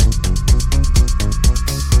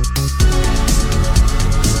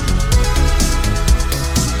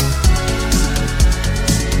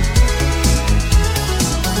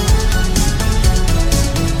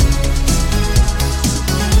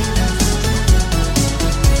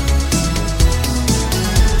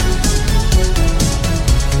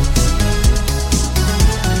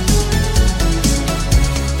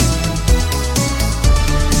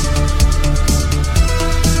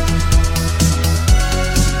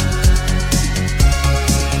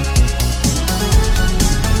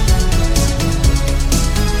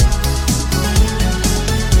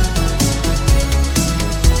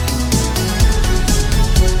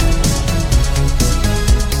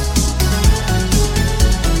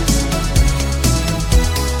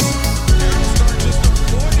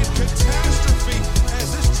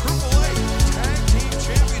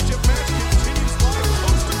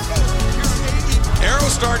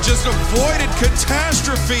 Just avoided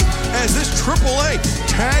catastrophe as this AAA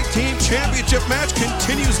Tag Team Championship match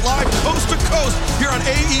continues live coast to coast here on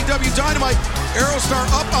AEW Dynamite. Aerostar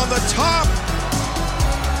up on the top.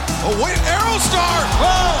 Oh wait, Aerostar!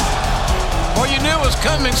 Oh! Well, you knew it was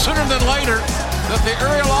coming sooner than later that the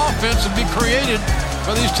aerial offense would be created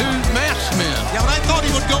by these two masked men. Yeah, but I thought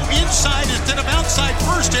he would go inside instead of outside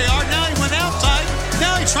first, JR. Now he went outside.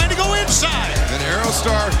 Now he's trying to go inside. And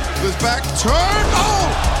Aerostar with back turn. Oh!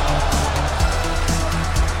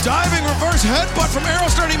 Diving reverse headbutt from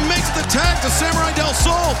Aerostar, and he makes the tag to Samurai Del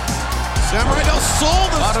Sol. Samurai Del Sol.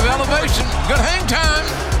 A lot of elevation. Good hang time.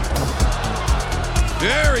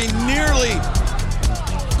 Very nearly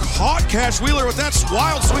caught Cash Wheeler with that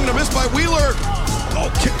wild swing and a miss by Wheeler. Oh,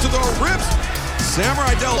 kick to the ribs.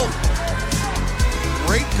 Samurai Del.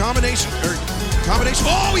 Great combination. Combination.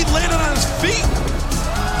 Oh, he landed on his feet.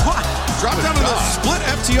 What? Dropped down to the split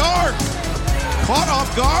FTR. Caught off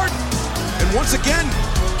guard. And once again,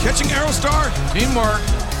 catching Aerostar. Teamwork.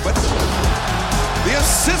 But the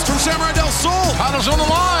assist from Samurai Del Sol. Title's on the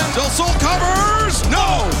line. Del Sol covers.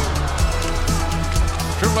 No.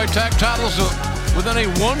 AAA tag titles within a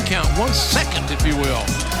 1 count, 1 second, if you will,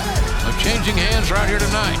 of changing hands right here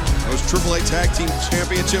tonight. Those AAA Tag Team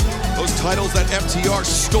Championship, those titles that FTR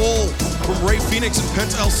stole from Rey Fenix and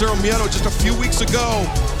Penta El Cero Miedo just a few weeks ago.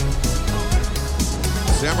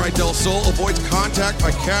 Samurai Del Sol avoids contact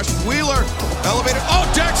by Cash Wheeler. Elevated. Oh,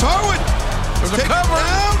 Dax Harwood! There's a cover.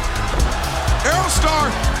 Down.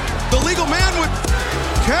 Aerostar, the legal man with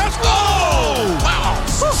Cash. Oh! Wow!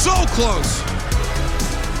 So close.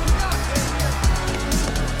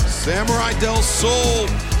 Samurai Del Sol.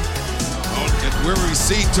 Oh, and where we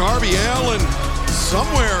see Darby Allin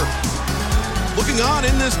somewhere looking on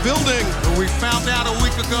in this building. We found out a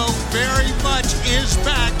week ago, very much is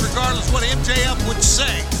back, regardless what MJF would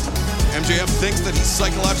say. MJF thinks that he's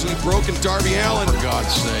psychologically broken Darby Allin. For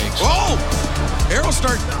God's sakes. Oh!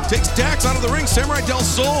 Aerostar takes Dax out of the ring. Samurai Del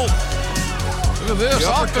Sol. Look at this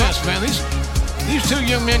offense, man. These two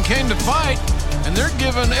young men came to fight, and they're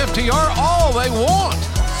giving FTR all they want.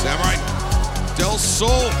 Samurai Del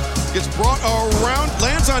Sol gets brought around,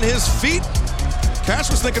 lands on his feet. Cash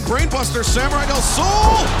was thinking brainbuster. Samurai Del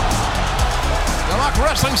Sol. They're like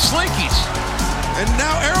wrestling slinkies. And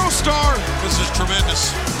now Aerostar. This is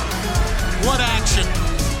tremendous. What action.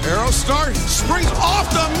 Aerostar springs off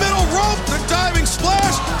the middle rope. The diving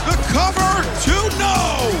splash. The cover to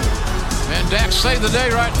no. Man, Dax saved the day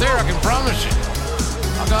right there, I can promise you.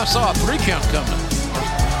 I saw a 3 count coming.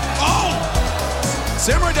 Oh!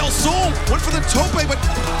 Samurai Del Sol went for the tope, but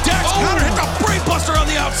Dax counter hit the brainbuster on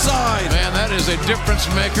the outside. Man, that is a difference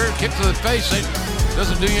maker. Kick to the face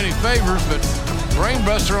doesn't do you any favors, but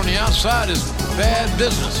brainbuster on the outside is bad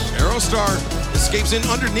business. Aerostar escapes in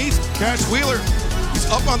underneath Cash Wheeler. He's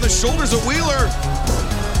up on the shoulders of Wheeler.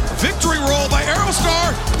 Victory roll by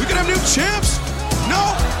Aerostar. We could have new champs.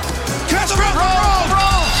 No. Cash roll.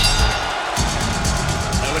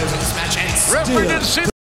 Referee didn't see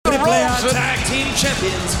the play our rolls. tag team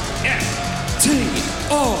champions,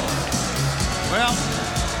 FTR. Well,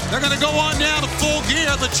 they're going to go on now to Full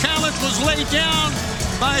Gear. The challenge was laid down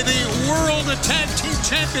by the World Tag Team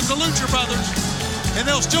Champions, the Lucha Brothers. And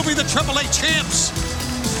they'll still be the AAA champs.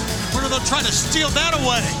 Or they'll try to steal that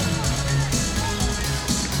away.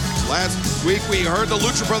 Last week we heard the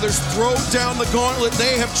Lucha Brothers throw down the gauntlet.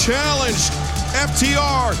 They have challenged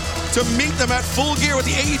FTR to meet them at Full Gear with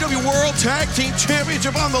the AEW World Tag Team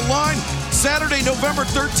Championship on the line. Saturday, November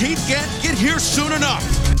 13th. Get here soon enough.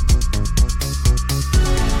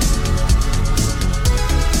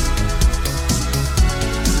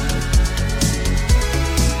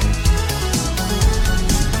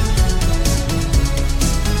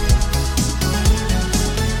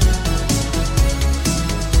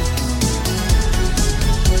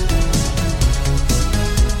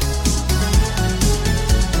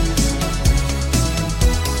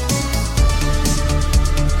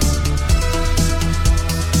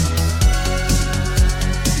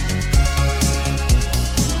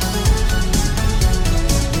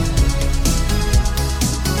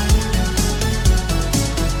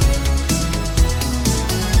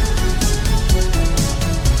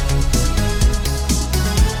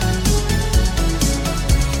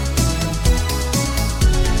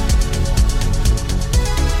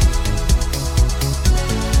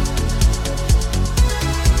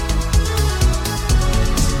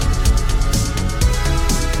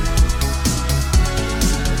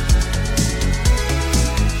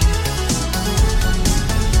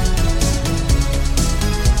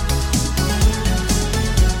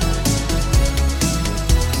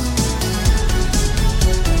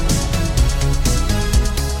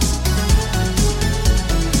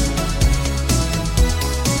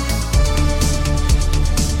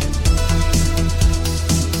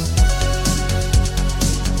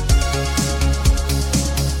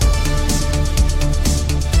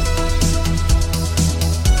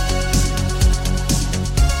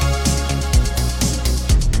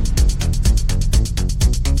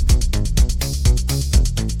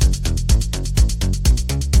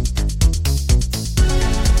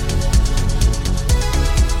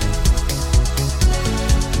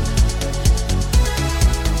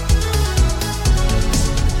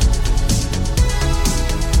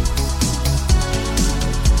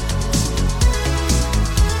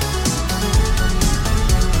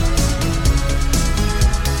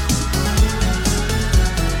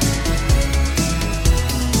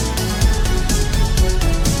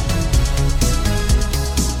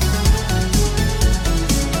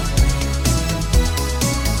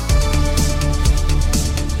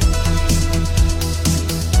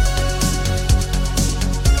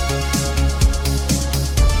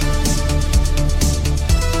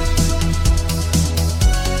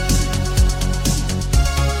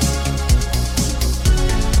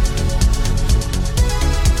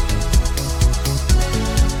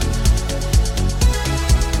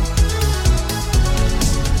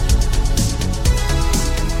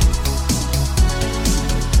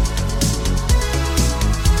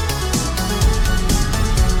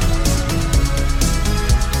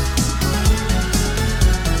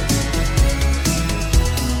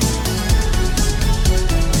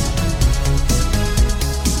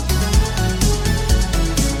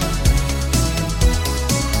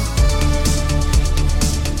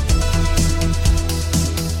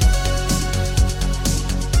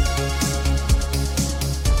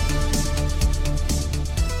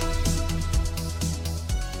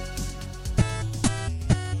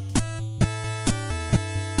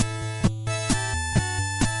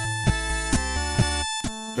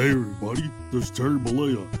 Hey everybody, this is Terry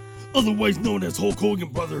Bollea, otherwise known as Hulk Hogan,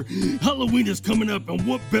 brother. Halloween is coming up, and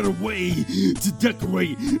what better way to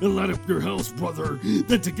decorate and light up your house, brother,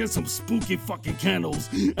 than to get some spooky fucking candles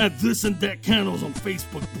at This and That Candles on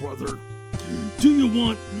Facebook, brother. Do you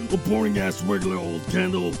want a boring ass regular old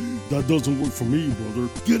candle? That doesn't work for me, brother.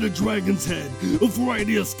 Get a dragon's head, a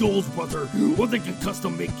variety of skulls, brother, or they can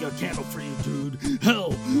custom make you a candle for you, dude.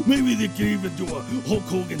 Hell, maybe they can even do a Hulk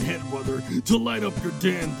Hogan head, brother, to light up your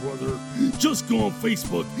den, brother. Just go on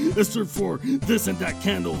Facebook and search for This and That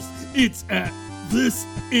Candles. It's at This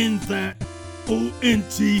and That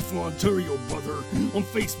ONT for Ontario, brother, on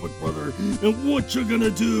Facebook, brother. And what you're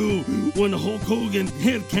gonna do when the Hulk Hogan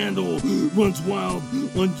head candle runs wild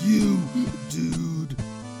on you, dude.